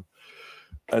in time,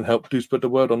 and help do spread the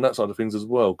word on that side of things as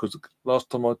well. Because last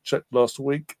time I checked last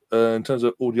week, in terms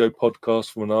of audio podcasts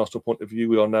from an Arsenal point of view,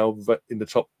 we are now in the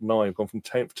top 9, gone from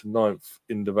 10th to 9th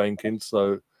in the rankings.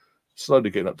 So slowly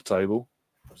getting up the table,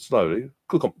 slowly.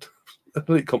 Good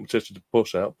elite competition to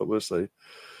push out, but we'll see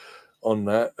on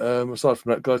that. Aside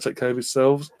from that, guys, take care of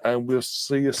yourselves, and we'll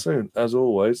see you soon. As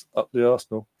always, up the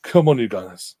Arsenal. Come on, you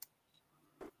guys.